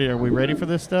we're ready. Are we ready for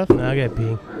this stuff? No, I got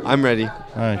pee. I'm ready.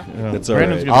 That's all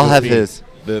right. I'll have his.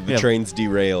 The Yeah. train's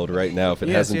derailed right now. If it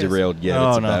hasn't derailed yet,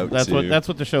 it's about that's to. that's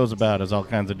what the show's about. Is all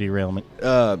kinds of derailment.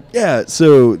 Yeah,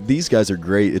 so these guys are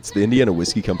great. It's the Indiana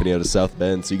Whiskey Company out of South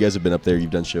Bend. So you guys have been up there. You've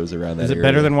done shows around that Is it area.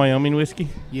 better than Wyoming whiskey?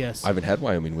 Yes. I haven't had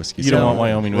Wyoming whiskey. You so don't want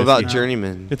Wyoming What whiskey. about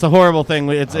Journeyman? It's a horrible thing.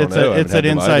 It's I don't know. I it's haven't an had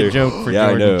them inside either. joke for Yeah, I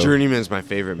Jordan. know. Journeyman's my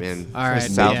favorite, man. All right,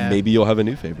 South, yeah. Maybe you'll have a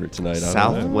new favorite tonight. I don't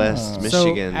know. Southwest So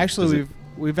Michigan. actually,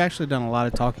 we've actually done a lot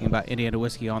of talking about Indiana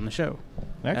whiskey on the show.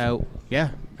 Actually? Yeah,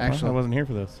 Well, actually. I wasn't here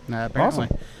for this. Apparently.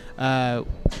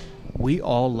 We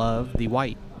all love the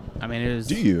white. I mean, it is.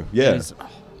 Do you? Yeah. It is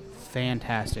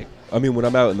fantastic. I mean, when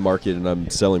I'm out in the market and I'm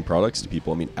selling products to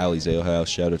people, I mean, Alley's Alehouse,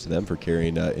 shout out to them for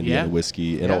carrying Indiana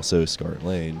whiskey and also Scarlet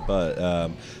Lane. But,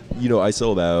 I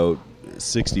sell about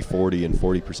 60-40, and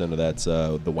 40% of that's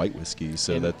the white whiskey.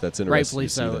 So And that's interesting. Rightfully to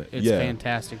see so. that. It's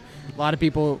fantastic. A lot of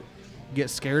people get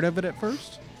scared of it at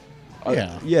first.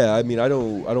 Yeah. I mean, I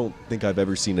don't think I've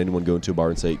ever seen anyone go into a bar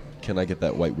and say, "Can I get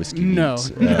that white whiskey?" No,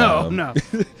 neat?" no.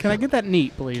 Can I get that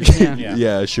neat, please? Yeah.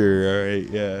 Yeah, sure. All right.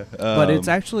 Yeah. But it's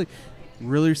actually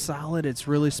really solid. It's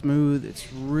really smooth.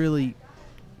 It's really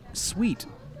sweet,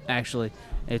 actually.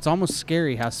 It's almost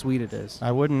scary how sweet it is.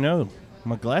 I wouldn't know.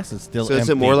 My glass is still So empty. is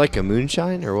it more like a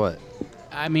moonshine or what?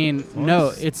 I mean,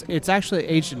 no, it's actually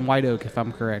aged in white oak, if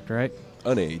I'm correct, right?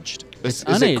 unaged. Is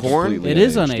unaged. it corn? It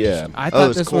is unaged. Yeah. I thought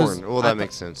it's this corn. was. Well, that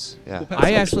makes sense. Yeah.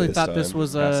 I actually thought this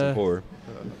was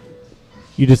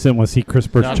You just didn't want to see Chris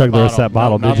Burch Not chug the the rest of that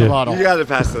bottle. bottle, Not did the you? bottle. You got to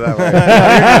pass it that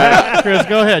way. Chris,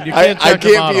 go ahead. You I can't chug the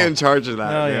can't bottle. be in charge of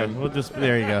that. Oh, yeah. man. We'll just,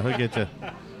 there you go. We'll get you.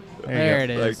 There you it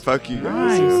go. is. Like, fuck you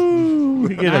Nice. guys.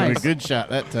 We get Nice. a good shot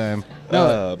that time.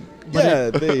 Yeah,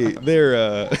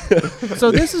 they're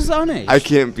So this is unaged. I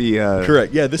can't be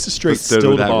correct. Yeah, this is straight bestowed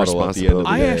still with to that bottle at the end of the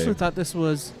I day. actually thought this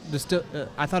was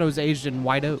I thought it was aged in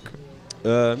white oak.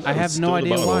 No, I have it's no still to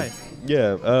idea bottle. why.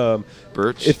 Yeah,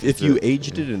 Birch. if you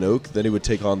aged it in oak, then it would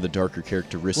take on the darker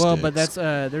characteristics. Well, but that's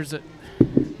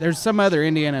there's some other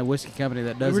Indiana whiskey company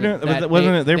that does They were it. doing- that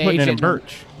wasn't it- they were they putting age it in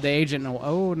Birch. They age it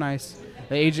in nice.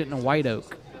 They age it in a white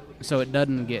oak, so it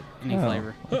doesn't get any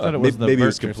flavor. I thought it was the maybe it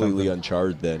was Burch or completely something.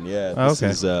 uncharred then. Yeah, Oh, this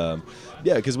okay. is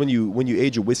because when you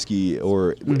age a whiskey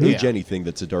or age anything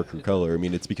that's a darker color, I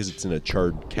mean it's because it's in a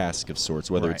charred cask of sorts,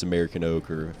 whether Right. it's American oak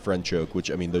or French oak,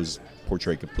 which I mean those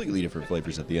portray completely different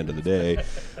flavors at the end of the day.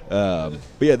 But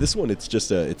yeah, this one it's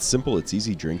just it's simple, it's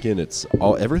easy drinking, it's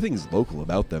everything's local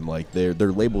about them. Like their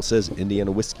label says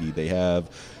Indiana whiskey. They have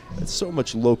so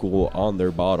much local on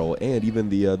their bottle, and even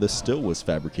the still was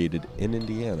fabricated in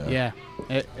Indiana. Yeah,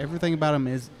 everything about them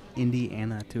is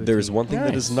Indiana to a There's T. one thing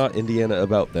that is not Indiana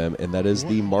about them, and that is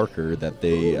the marker that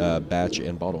they batch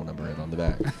and bottle number it on the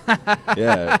back.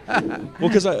 Yeah. Well,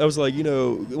 because I was like,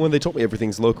 when they told me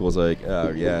everything's local, I was like,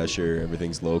 oh, yeah, sure,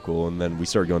 everything's local. And then we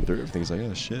started going through everything's like,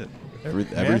 oh, shit,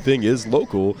 everything is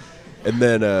local. And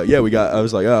then, I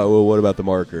was like, oh, well, what about the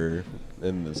marker?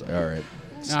 And it's like, all right.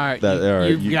 All right, All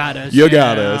right, you got us. You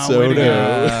got Yeah, us. So way to no.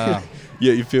 go.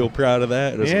 Yeah, you feel proud of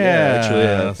that? Yeah. Actually,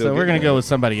 I feel So we're good gonna about go it. with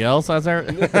somebody else.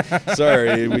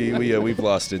 Sorry, we've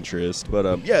lost interest,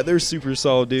 but yeah, they're super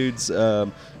solid dudes.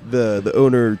 The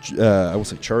owner, I will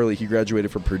say Charlie, he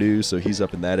graduated from Purdue, so he's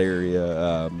up in that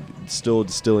area. Still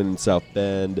distilling in South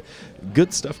Bend.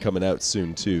 Good stuff coming out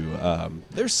soon too.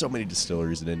 There's so many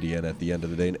distilleries in Indiana at the end of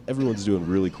the day, and everyone's doing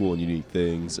really cool and unique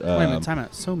things. Wait a minute, time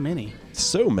out. So many.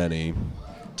 So many,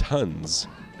 tons.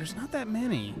 There's not that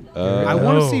many. Uh, I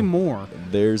want to see more.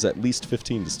 There's at least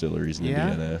 15 distilleries in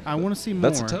Indiana. I want to see more.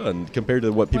 That's a ton compared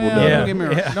to what people Well, know. Don't get me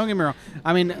wrong. Don't get me wrong.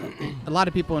 I mean, a lot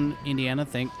of people in Indiana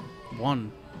think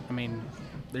one. I mean,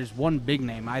 there's one big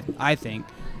name. I think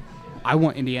I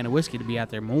want Indiana whiskey to be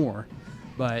out there more,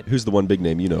 but Who's the one big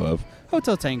name you know of?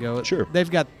 Hotel Tango. Sure.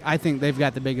 I think they've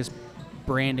got the biggest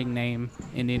branding name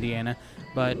in Indiana.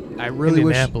 But I really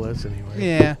wish. Indianapolis, anyway.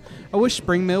 Yeah, I wish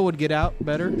Spring Mill would get out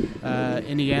better.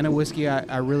 Indiana whiskey,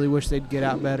 I really wish they'd get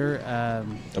out better.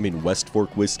 I mean, West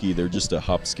Fork whiskey, they're just a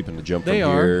hop, skip, and a jump They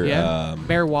from are, here. yeah.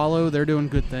 Bear Wallow, they're doing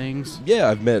good things. Yeah,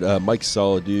 I've met Mike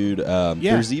Solid, dude.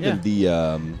 There's even the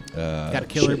got a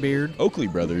killer beard. Oakley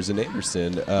Brothers in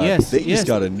Anderson. Yes, they yes. just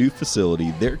got a new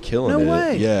facility. They're killing No it.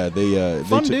 way. Yeah, they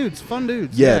Fun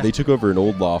dudes. Yeah, they took over an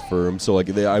old law firm. So like,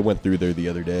 I went through there the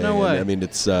other day. No way. I mean,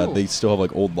 it's Cool. they still have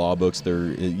like old law books.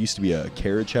 It used to be a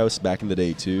carriage house back in the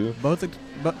day too.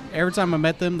 But every time I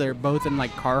met them, they're both in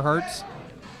like Carhartts.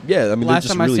 Yeah, I mean, Last they're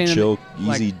just time I really seen chill, them,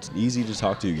 like- easy to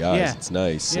talk to guys. Yeah. It's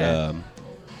nice. Yeah.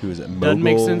 Who is it? Doesn't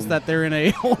make Mogul? sense that they're in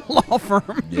a law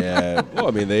firm. Yeah, well,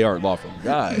 I mean, they aren't law firm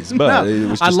guys, but No, it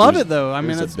was just, I love there's- it, though. I mean,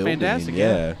 there's a that's building, fantastic,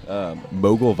 Yeah,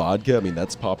 Mogul Vodka. I mean,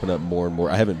 that's popping up more and more.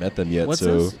 I haven't met them yet, What's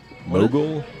so this? What is-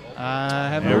 Mogul. I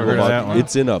haven't Never heard heard of of that that one.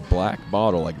 It's in a black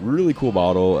bottle, like really cool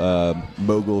bottle.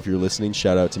 Mogul, if you're listening,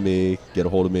 shout out to me. Get a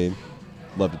hold of me.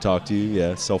 Love to talk to you.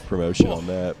 Yeah, self promotion on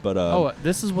that. But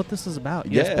this is what this is about.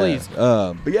 Yes, yeah, please.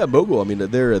 but yeah, Mogul. I mean,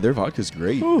 their vodka's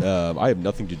great. I have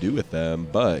nothing to do with them,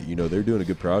 but they're doing a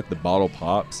good product. The bottle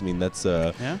pops. I mean, that's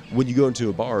when you go into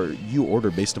a bar, you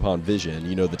order based upon vision.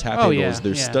 The tap Oh, handles. yeah,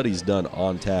 There's yeah. studies done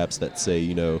on taps that say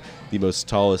the most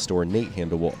tallest or innate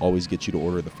handle will always get you to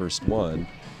order the first one.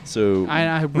 So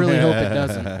I really hope it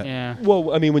doesn't. Yeah.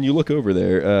 Well, I mean, when you look over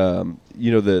there,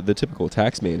 the typical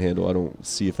Taxman handle, I don't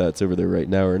see if that's over there right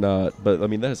now or not. But, I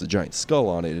mean, that has a giant skull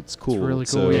on it. It's cool. It's really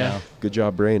So, cool, yeah. Good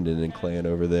job, Brandon and Clan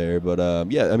over there. But,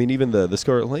 yeah, I mean, even the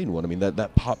Scarlet Lane one, I mean,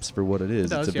 that pops for what it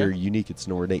is. It does, it's a yeah. very unique, it's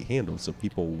an ornate handle, so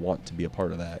people want to be a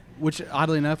part of that. Which,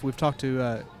 oddly enough, we've talked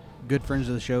to good friends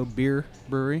of the show, Beer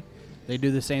Brewery. They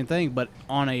do the same thing, but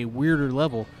on a weirder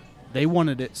level. They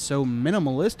wanted it so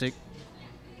minimalistic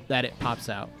that it pops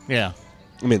out. Yeah.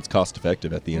 I mean, it's cost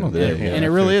effective at the end of the day. Yeah, and it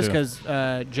really is true,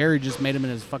 because Jerry just made them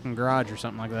in his fucking garage or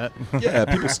something like that. Yeah,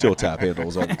 people still tap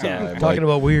handles all the time. Talking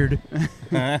about weird.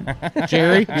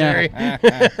 Jerry? Jerry.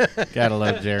 Gotta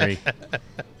love Jerry.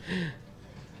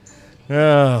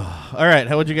 Oh, all right.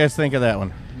 How would you guys think of that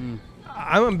one?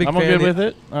 I'm a big I'm fan. good with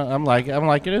it. I'm like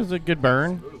it. It's a good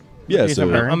burn. Yeah, Decent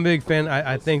so burn. I'm a big fan.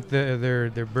 I think their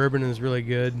bourbon is really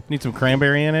good. Need some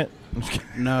cranberry in it.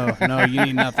 No, you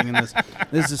need nothing in this.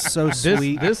 This is so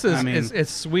sweet. This is I mean,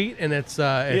 it's sweet and it's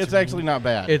actually not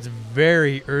bad. It's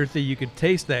very earthy. You could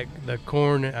taste the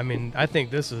corn. I mean, I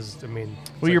think this is. I mean,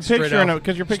 it's well, you're straight picturing off-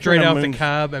 because you're picturing straight a off moon, the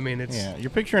cob. I mean, it's you're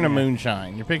picturing a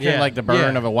moonshine. You're picturing like the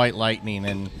burn of a white lightning,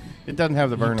 and it doesn't have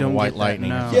the burn of a don't white get that, lightning.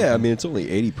 no. Yeah, I mean, it's only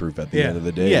 80 proof at the Yeah. end of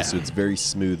the day, Yeah. so it's very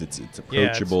smooth. It's Yeah,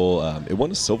 approachable. It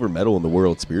won a silver medal in the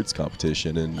World Spirits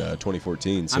Competition in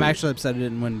 2014. So I'm actually upset it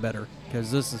didn't win better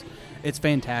because it's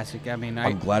fantastic. I mean,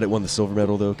 I'm glad it won the silver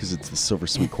medal though, because it's the silver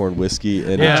sweet corn whiskey,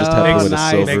 and Yeah. it just happened to win a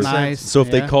nice, silver. nice. So if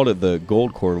they Yeah. called it the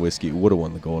gold corn whiskey, it would have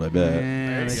won the gold, I bet.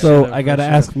 Yeah, they So should've, I got to they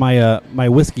ask should've. my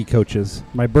whiskey coaches,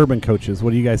 my bourbon coaches.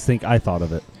 What do you guys think I thought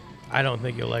of it? I don't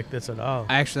think you'll like this at all.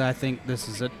 Actually, I think this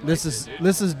is it. This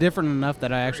is different enough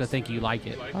that I actually think you like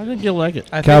it. I think you'll like it.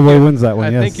 I think Cowboy you- wins that one. I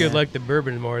yes. think you'd like the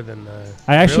bourbon more than.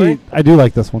 I actually Really? I do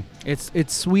like this one. It's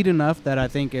sweet enough that I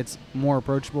think it's more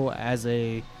approachable as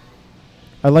a.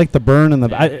 I like the burn and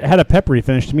it had a peppery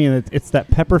finish to me, and it's that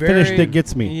pepper finish Very- that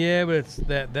gets me. Yeah, but it's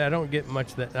that I don't get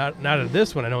much that not out of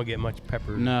this one. I don't get much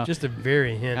pepper. No. just a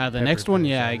very hint. The pepper next one,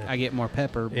 finish yeah, on it. I get more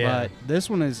pepper, Yeah. but this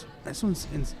one's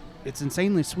it's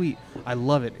insanely sweet. I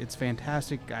love it. It's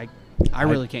fantastic. I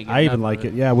really can't get I enough even of like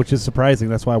it. Yeah, which is surprising.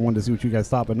 That's why I wanted to see what you guys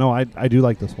thought. But no, I do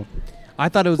like this one. I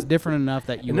thought it was different enough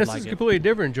that you And would this like is it. completely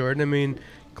different, Jordan. I mean,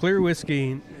 clear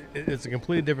whiskey, it's a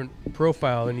completely different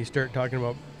profile, and you start talking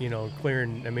about clear.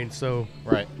 And I mean, so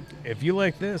Right. if you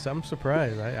like this, I'm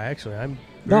surprised. I'm. No,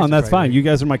 very and that's surprised. fine. You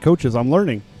guys are my coaches. I'm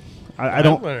learning. I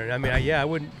don't. I mean, I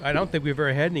wouldn't. I don't think we've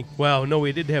ever had any. Well, no,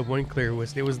 we did have one clear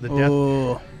whiskey. It was the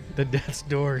Oh, The Death's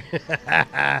Door.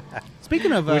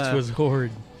 Speaking of which was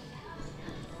horrid.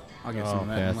 I'll get some of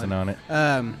that. Passing on it.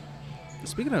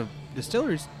 Speaking of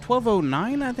distilleries,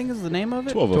 1209 I think is the name of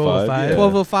it. 1205. Yeah.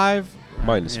 1205.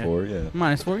 -4, yeah.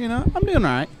 -4. You know, I'm doing all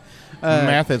right.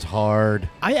 Math is hard.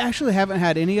 I actually haven't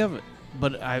had any of it,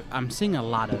 but I'm seeing a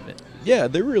lot of it. Yeah,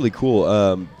 they're really cool.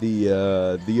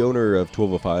 The owner of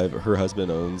 1205, her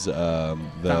husband owns the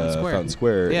Fountain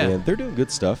Square, yeah. and they're doing good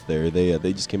stuff there.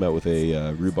 They just came out with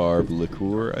a rhubarb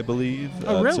liqueur, I believe.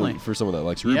 Oh, really? So for someone that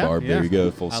likes rhubarb, Yeah. there you go,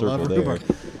 full I circle love there. rhubarb.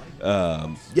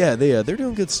 They're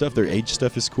doing good stuff. Their aged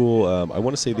stuff is cool. I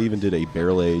want to say they even did a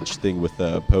barrel aged thing with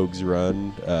Pogue's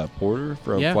Run Porter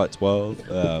from Flat 12,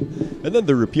 and then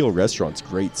the Repeal Restaurant's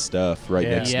great stuff right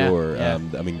next door. Yeah.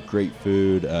 I mean, great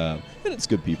food. And it's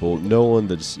good people. Nolan,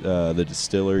 the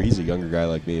distiller, he's a younger guy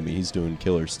like me. I mean, he's doing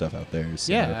killer stuff out there.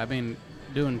 So. Yeah, I mean,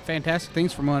 doing fantastic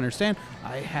things from what I understand.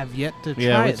 I have yet to try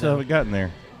Yeah, it. we still haven't gotten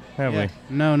there, have we?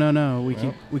 No.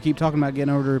 We keep talking about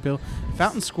getting over to Repeal.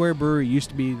 Fountain Square Brewery used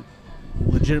to be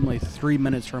legitimately 3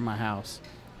 minutes from my house,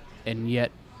 and yet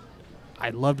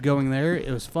I loved going there.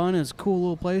 It was fun. It was a cool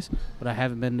little place, but I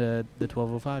haven't been to the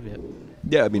 1205 yet.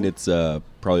 Yeah, I mean, it's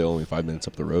probably only 5 minutes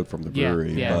up the road from the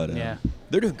brewery, but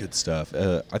they're doing good stuff.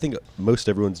 I think most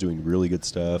everyone's doing really good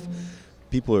stuff.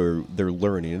 People they're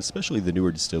learning, especially the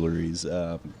newer distilleries.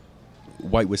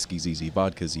 White whiskey's easy,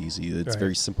 vodka's easy. It's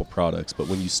very simple products, but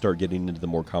when you start getting into the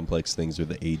more complex things or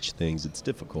the aged things, it's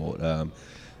difficult. A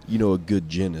good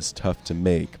gin is tough to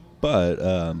make,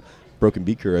 but Broken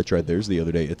Beaker, I tried theirs the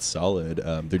other day. It's solid.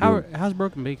 How's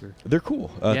Broken Beaker? They're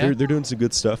cool. They're doing some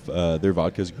good stuff. Their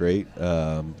vodka's great.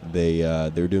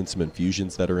 They're doing some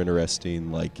infusions that are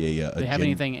interesting, like a. They have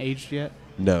anything aged yet?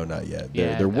 No, not yet.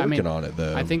 They're working on it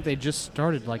though. I think they just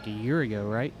started like a year ago,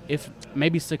 right? If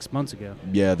maybe 6 months ago.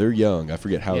 Yeah, they're young. I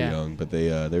forget how young, but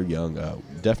they're young.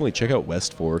 Definitely check out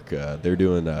West Fork. They're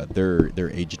doing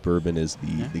their aged bourbon is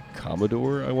the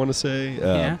Commodore, I want to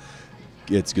say.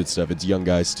 It's good stuff. It's young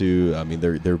guys too. I mean,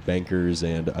 they're bankers,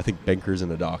 and I think bankers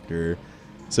and a doctor.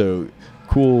 So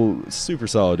cool, super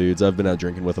solid dudes. I've been out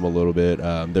drinking with them a little bit.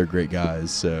 They're great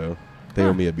guys, so they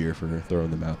owe me a beer for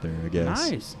throwing them out there, I guess.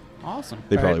 Nice, awesome.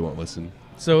 They probably won't listen.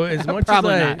 So as much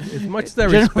as I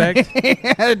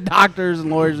respect doctors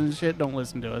and lawyers and shit, don't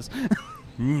listen to us.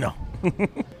 No.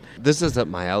 This is up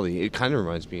my alley. It kind of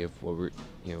reminds me of what we're,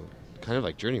 kind of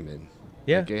like Journeyman.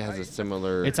 Yeah. Like it has a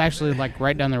similar... It's actually like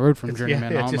right down the road from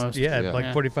Journeyman almost.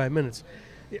 Like 45 minutes.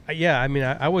 Yeah, I mean,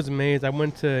 I was amazed. I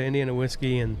went to Indiana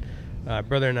Whiskey, and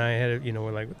brother and I had,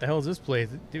 we're like, what the hell is this place?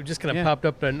 It just kind of popped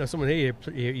up. I know someone, hey,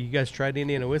 you guys tried the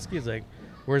Indiana Whiskey? It's like,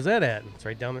 where's that at? It's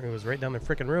right down there. It was right down the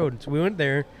freaking road. So we went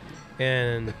there,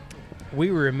 and we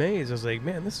were amazed. I was like,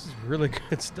 man, this is really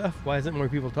good stuff. Why isn't more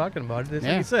people talking about it?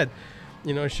 Like you said,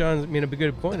 Sean's made up a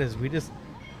good point is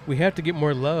we have to get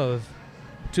more love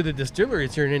to the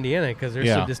distilleries here in Indiana, because there's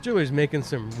some distilleries making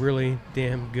some really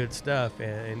damn good stuff,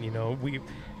 and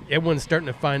everyone's starting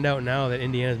to find out now that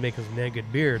Indiana's making some damn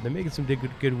good beer. They're making some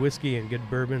good whiskey and good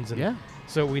bourbons, and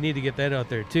so we need to get that out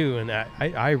there too. And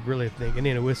I really think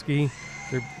Indiana Whiskey,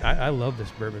 I love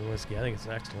this bourbon whiskey. I think it's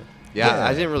excellent. Yeah,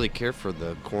 I didn't really care for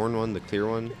the corn one, the clear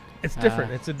one. It's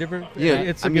different. It's a different. Yeah,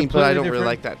 it's but I don't really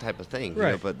like that type of thing.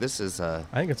 Right. But this is. I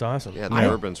think it's awesome. Yeah, the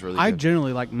bourbon's really. I good.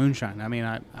 generally like moonshine. I mean,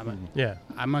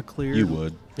 I'm a clear. You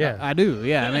would. Yeah, I do.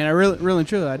 Yeah, I mean, I really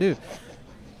truly I do.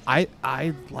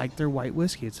 I like their white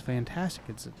whiskey. It's fantastic.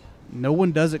 No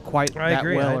one does it quite that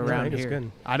well around here.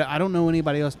 Good. I don't know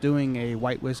anybody else doing a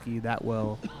white whiskey that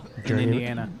well in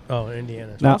Indiana. Oh,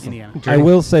 Indiana. Now, Indiana. I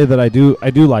will say that I do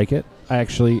like it.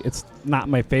 It's not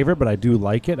my favorite, but I do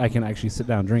like it. I can actually sit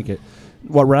down and drink it.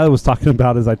 What Riley was talking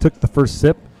about is I took the first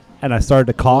sip and I started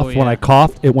to cough. When I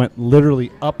coughed, it went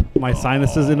literally up my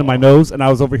sinuses into my nose, and I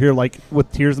was over here like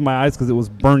with tears in my eyes because it was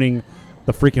burning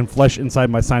the freaking flesh inside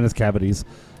my sinus cavities.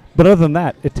 But other than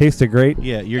that, it tasted great.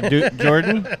 Yeah,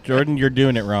 Jordan, you're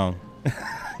doing it wrong.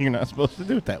 You're not supposed to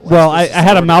do it that way. Well, I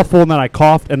had a mouthful, and then I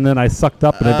coughed, and then I sucked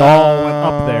up, and it all went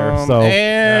up there. So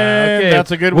okay,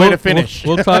 that's a good way to finish.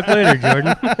 We'll talk later,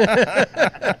 Jordan.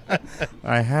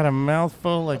 I had a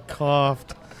mouthful, I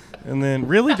coughed, and then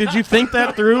really, did you think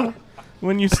that through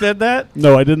when you said that?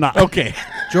 No, I did not. Okay.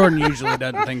 Jordan usually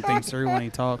doesn't think things through when he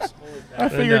talks. I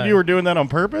figured you were doing that on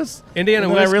purpose. Indiana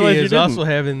Whiskey is also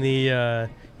having the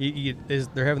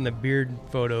they're having the beard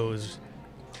photos.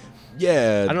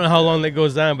 Yeah. I don't know how long that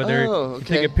goes on, but you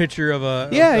take a picture of a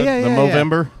the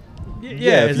Movember.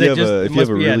 Yeah, if you have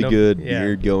a really good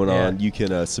beard going Yeah. on, you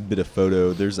can submit a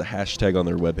photo. There's a hashtag on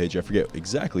their webpage. I forget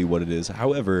exactly what it is.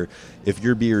 However, if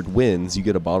your beard wins, you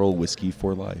get a bottle of whiskey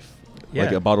for life. Yeah.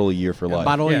 Like a bottle a year for life. A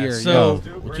bottle a year. So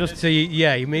yeah. just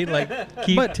you made like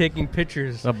keep taking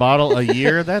pictures. A bottle a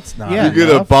year? That's not Yeah. You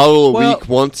get a bottle a week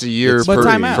once a year but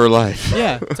time out. for life.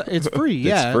 Yeah, it's free.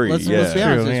 Yeah, It's free, Let's be yeah. honest,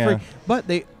 True, it's yeah. free. But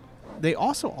they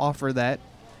also offer that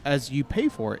as you pay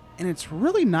for it, and it's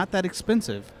really not that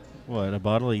expensive. What, a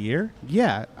bottle a year?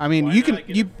 Yeah, I mean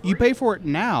you pay for it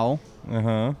now,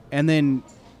 and then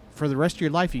for the rest of your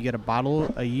life you get a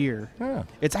bottle a year. Yeah.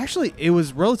 It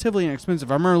was relatively inexpensive.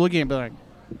 I remember looking at it, but like,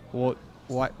 well,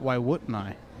 why wouldn't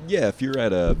I? Yeah, if you're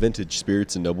at a Vintage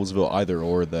Spirits in Noblesville, either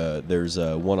or, there's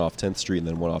one off 10th Street and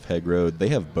then one off Hegg Road. They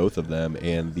have both of them,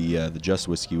 and the Just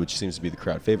Whiskey, which seems to be the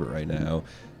crowd favorite right now,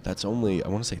 that's only, I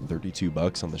want to say,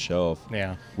 $32 on the shelf.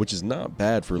 Yeah. Which is not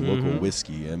bad for local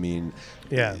whiskey. I mean,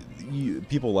 Yeah.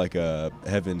 People like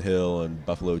Heaven Hill and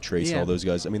Buffalo Trace and all those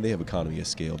guys, I mean, they have economy of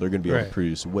scale. They're going to be able to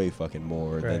produce way fucking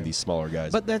more than these smaller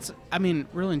guys. But that's, I mean,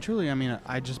 really and truly, I mean,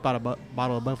 I just bought a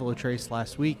bottle of Buffalo Trace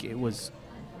last week. It was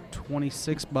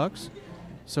 $26.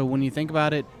 So when you think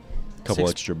about it, couple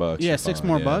extra bucks. Yeah, you're six fine,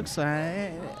 more yeah. bucks.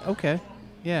 Okay,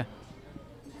 yeah.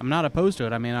 I'm not opposed to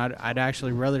it. I mean, I'd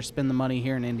actually rather spend the money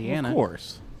here in Indiana. Of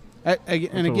course. And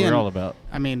That's what again, we're all about.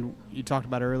 I mean, you talked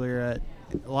about earlier.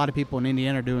 A lot of people in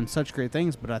Indiana are doing such great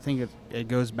things, but I think it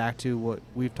goes back to what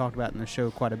we've talked about in the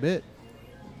show quite a bit.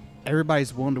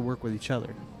 Everybody's willing to work with each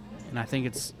other, and I think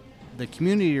it's the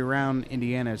community around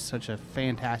Indiana is such a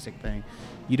fantastic thing.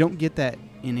 You don't get that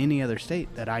in any other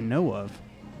state that I know of,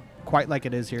 quite like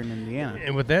it is here in Indiana.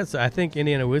 And with that, I think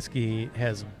Indiana Whiskey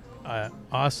has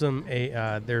awesome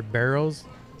their barrels.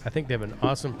 I think they have an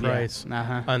awesome price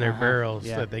on their barrels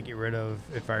that they get rid of,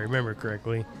 if I remember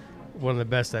correctly. One of the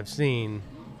best I've seen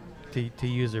to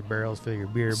use their barrels for your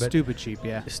beer. But Stupid cheap,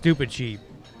 yeah. Stupid cheap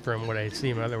from what I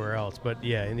see everywhere else. But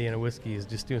yeah, Indiana Whiskey is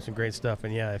just doing some great stuff.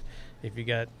 And yeah, if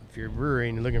you're a brewery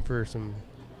and you're looking for some,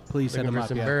 please send them up.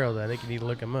 Some barrels, I think you need to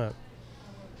look them up.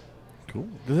 Cool.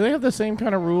 Do they have the same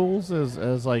kind of rules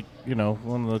as like,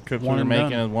 one of the trips we were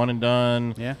making is one and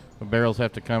done? Yeah. The barrels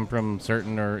have to come from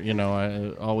certain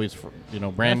or, always,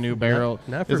 brand new barrel.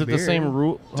 Not for is it beer. the same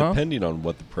rule? Depending on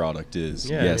what the product is,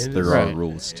 Yeah, yes, there are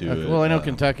rules to it. Well, I know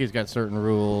Kentucky's got certain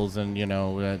rules, and,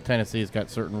 Tennessee's got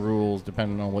certain rules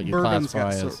depending on what you Bourbon's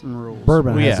classify got as. certain rules.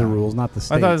 Bourbon has the rules, not the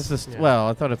state.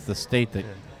 I thought it's the state that.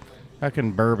 How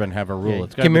can bourbon have a rule? Yeah,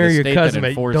 It's got to be marry the your state cousin, that but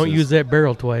enforces. don't use that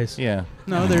barrel twice. Yeah.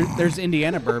 No, there's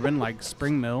Indiana bourbon like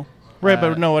Spring Mill. Right,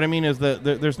 but no, what I mean is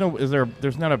there's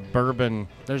not a bourbon.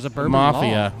 There's a bourbon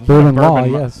mafia. law. Bourbon law,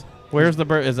 yes. Where's the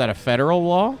is that a federal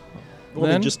law? Well,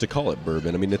 I mean, just to call it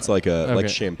bourbon, I mean, it's like like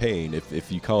champagne.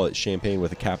 If you call it champagne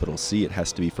with a capital C, it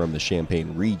has to be from the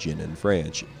Champagne region in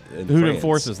France. Who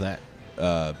enforces that?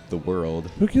 The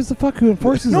world. Who gives a fuck who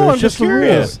enforces it? No, I'm It's just the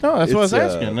curious. rules. No, that's what I was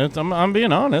asking. I'm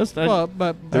being honest.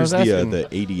 There's the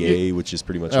ADA, which is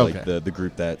pretty much like the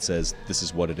group that says this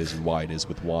is what it is and why it is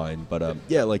with wine. But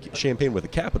like champagne with a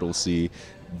capital C,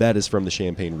 that is from the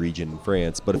Champagne region in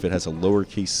France. But if it has a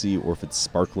lowercase c or if it's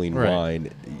sparkling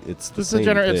wine, it's the same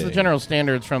thing. It's the general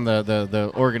standards from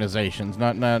the organizations,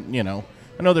 not I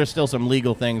know there's still some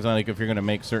legal things like if you're going to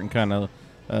make certain kind of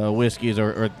whiskeys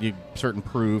or certain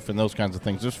proof and those kinds of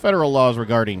things. There's federal laws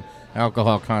regarding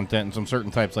alcohol content and some certain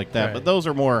types like that, but those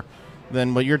are more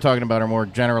than what you're talking about are more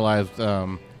generalized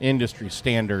industry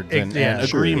standards and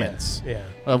agreements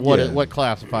of what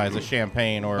classifies a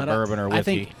champagne or a bourbon or whiskey. I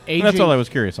think and that's all I was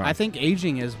curious on. I think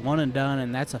aging is one and done,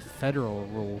 and that's a federal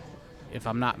rule, if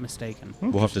I'm not mistaken.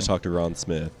 We'll have to talk to Ron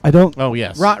Smith. I don't. Oh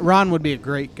yes, Ron would be a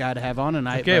great guy to have on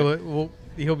tonight. Okay, well,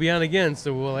 he'll be on again,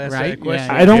 so we'll ask that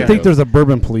question. I don't think there's a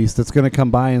bourbon police that's going to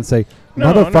come by and say,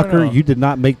 "Motherfucker, you did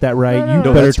not make that right. You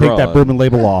better take that bourbon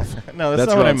label off." No, that's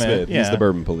not what Ron I meant. Smith. He's the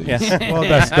bourbon police. Yeah. Well,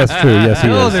 that's true. Yes, he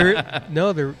is.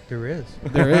 There is.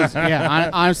 There is. Yeah,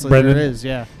 honestly, Brendan? there is.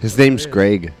 Yeah. His name's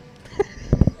Greg.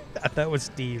 I thought it was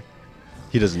Steve.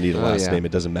 He doesn't need a last name.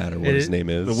 It doesn't matter what his name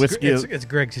is. The whiskey. It's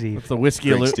Greg Steve. It's the whiskey.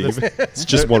 Greg Steve. It's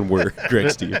just one word. Greg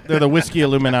Steve. They're the whiskey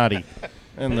Illuminati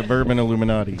and the bourbon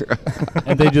Illuminati.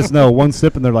 And they just know one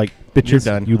sip and they're like, "Bitches, You're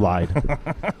done. you lied."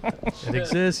 It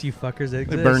exists, you fuckers. It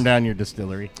exists. They burn down your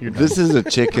distillery. You're done. This is a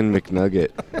chicken McNugget.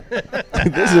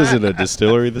 This isn't a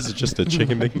distillery. This is just a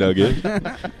chicken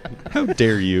McNugget. How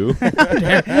dare you?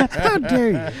 How dare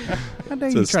you? How dare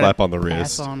It's you a try slap to on the pass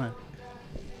wrist. on it?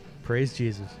 Praise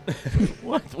Jesus.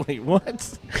 What? Wait,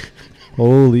 what?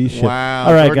 Holy shit! Wow.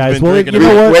 All right, Jordan's guys. been Well, you drinking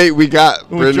know what? Wait, we got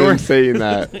Brendan Jordan- saying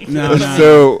that. No.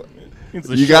 So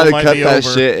The you show got to might cut be that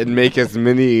over. shit and make as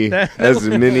many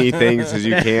things as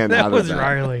you can That out was of that.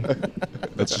 Riley.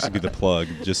 That's just gonna be the plug.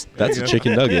 That's a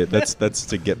chicken nugget. That's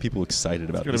to get people excited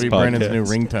about It's this going to be podcast. Brandon's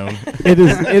new ringtone.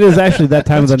 It is actually that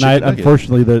time of the That's a night. chicken nugget.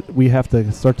 Unfortunately, that we have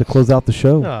to start to close out the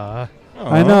show. Aw.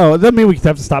 I know. It doesn't mean we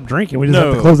have to stop drinking. We just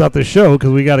have to No. close out this show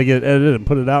because we got to get edited and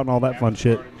put it out and all that fun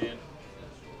shit.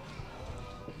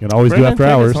 You can always do Brendan, after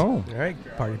take us hours. home. All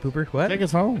right, party pooper. What? Take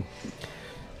us home.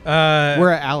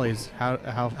 We're at Alley's.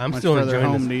 How I'm much still further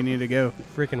enjoying home this do you need to go?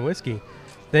 freaking whiskey.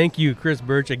 Thank you, Chris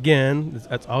Burch, again.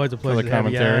 That's always a pleasure the to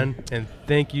have you commentary. on. And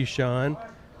thank you, Sean.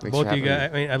 Thanks Both for of you having guys.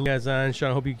 I mean, I love you guys on. Sean,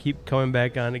 I hope you keep coming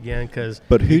back on again because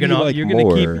But who do you like you're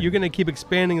more? You're gonna keep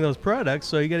expanding those products,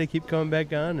 so you got to keep coming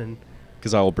back on. And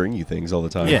Because I will bring you things all the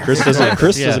time. Yeah. Chris doesn't.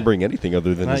 Chris Yeah. doesn't bring anything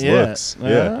other than Not his yet. looks.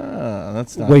 Yeah,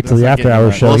 That's not. Wait till that's the not after getting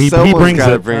hours much. show. Well, He someone's brings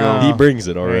gotta it. bring he brings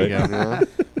it. All There you right. go. Yeah.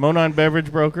 Monon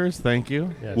Beverage Brokers, thank you.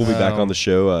 Yes. We'll be back on the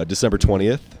show December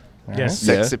 20th. yes,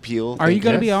 Sex Yeah. appeal. Are you thank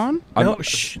going to be on? no,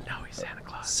 shh, no, he's Santa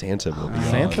Claus. Santa will be on.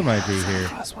 Santa might be here.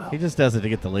 He just does it to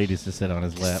get the ladies to sit on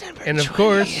his lap. And of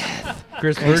course,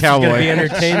 Chris Burch is Cowboy. going to be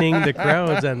entertaining the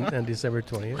crowds on December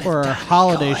 20th. For our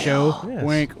holiday show. Yes.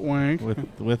 Wink, wink.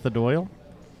 With the Doyle?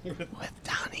 With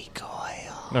Donnie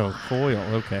Coyle. No, Coyle.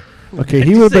 Okay. Okay,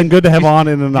 he would have been good to have on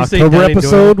in an you say October Donnie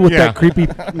episode Doyle? with Yeah. that creepy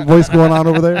voice going on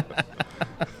over there.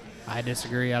 I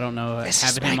disagree. I don't know.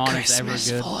 Having him on is ever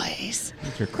good. voice.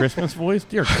 That's your Christmas voice?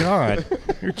 Dear God.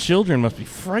 Your children must be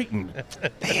frightened.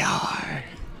 They are.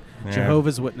 Yeah.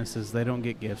 Jehovah's Witnesses, they don't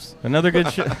get gifts. Another good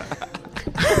show.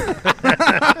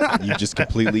 You just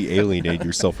completely alienate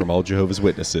yourself from all Jehovah's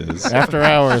Witnesses. After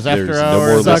hours. There's After no more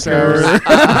hours. listeners.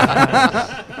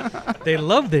 They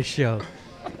love this show.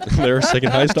 They're our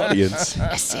second highest audience.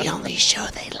 It's the only show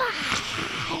they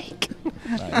like.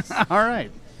 All right.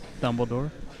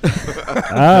 Dumbledore.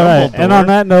 All right. And on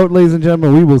that note, ladies and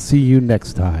gentlemen, we will see you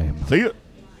next time. See you.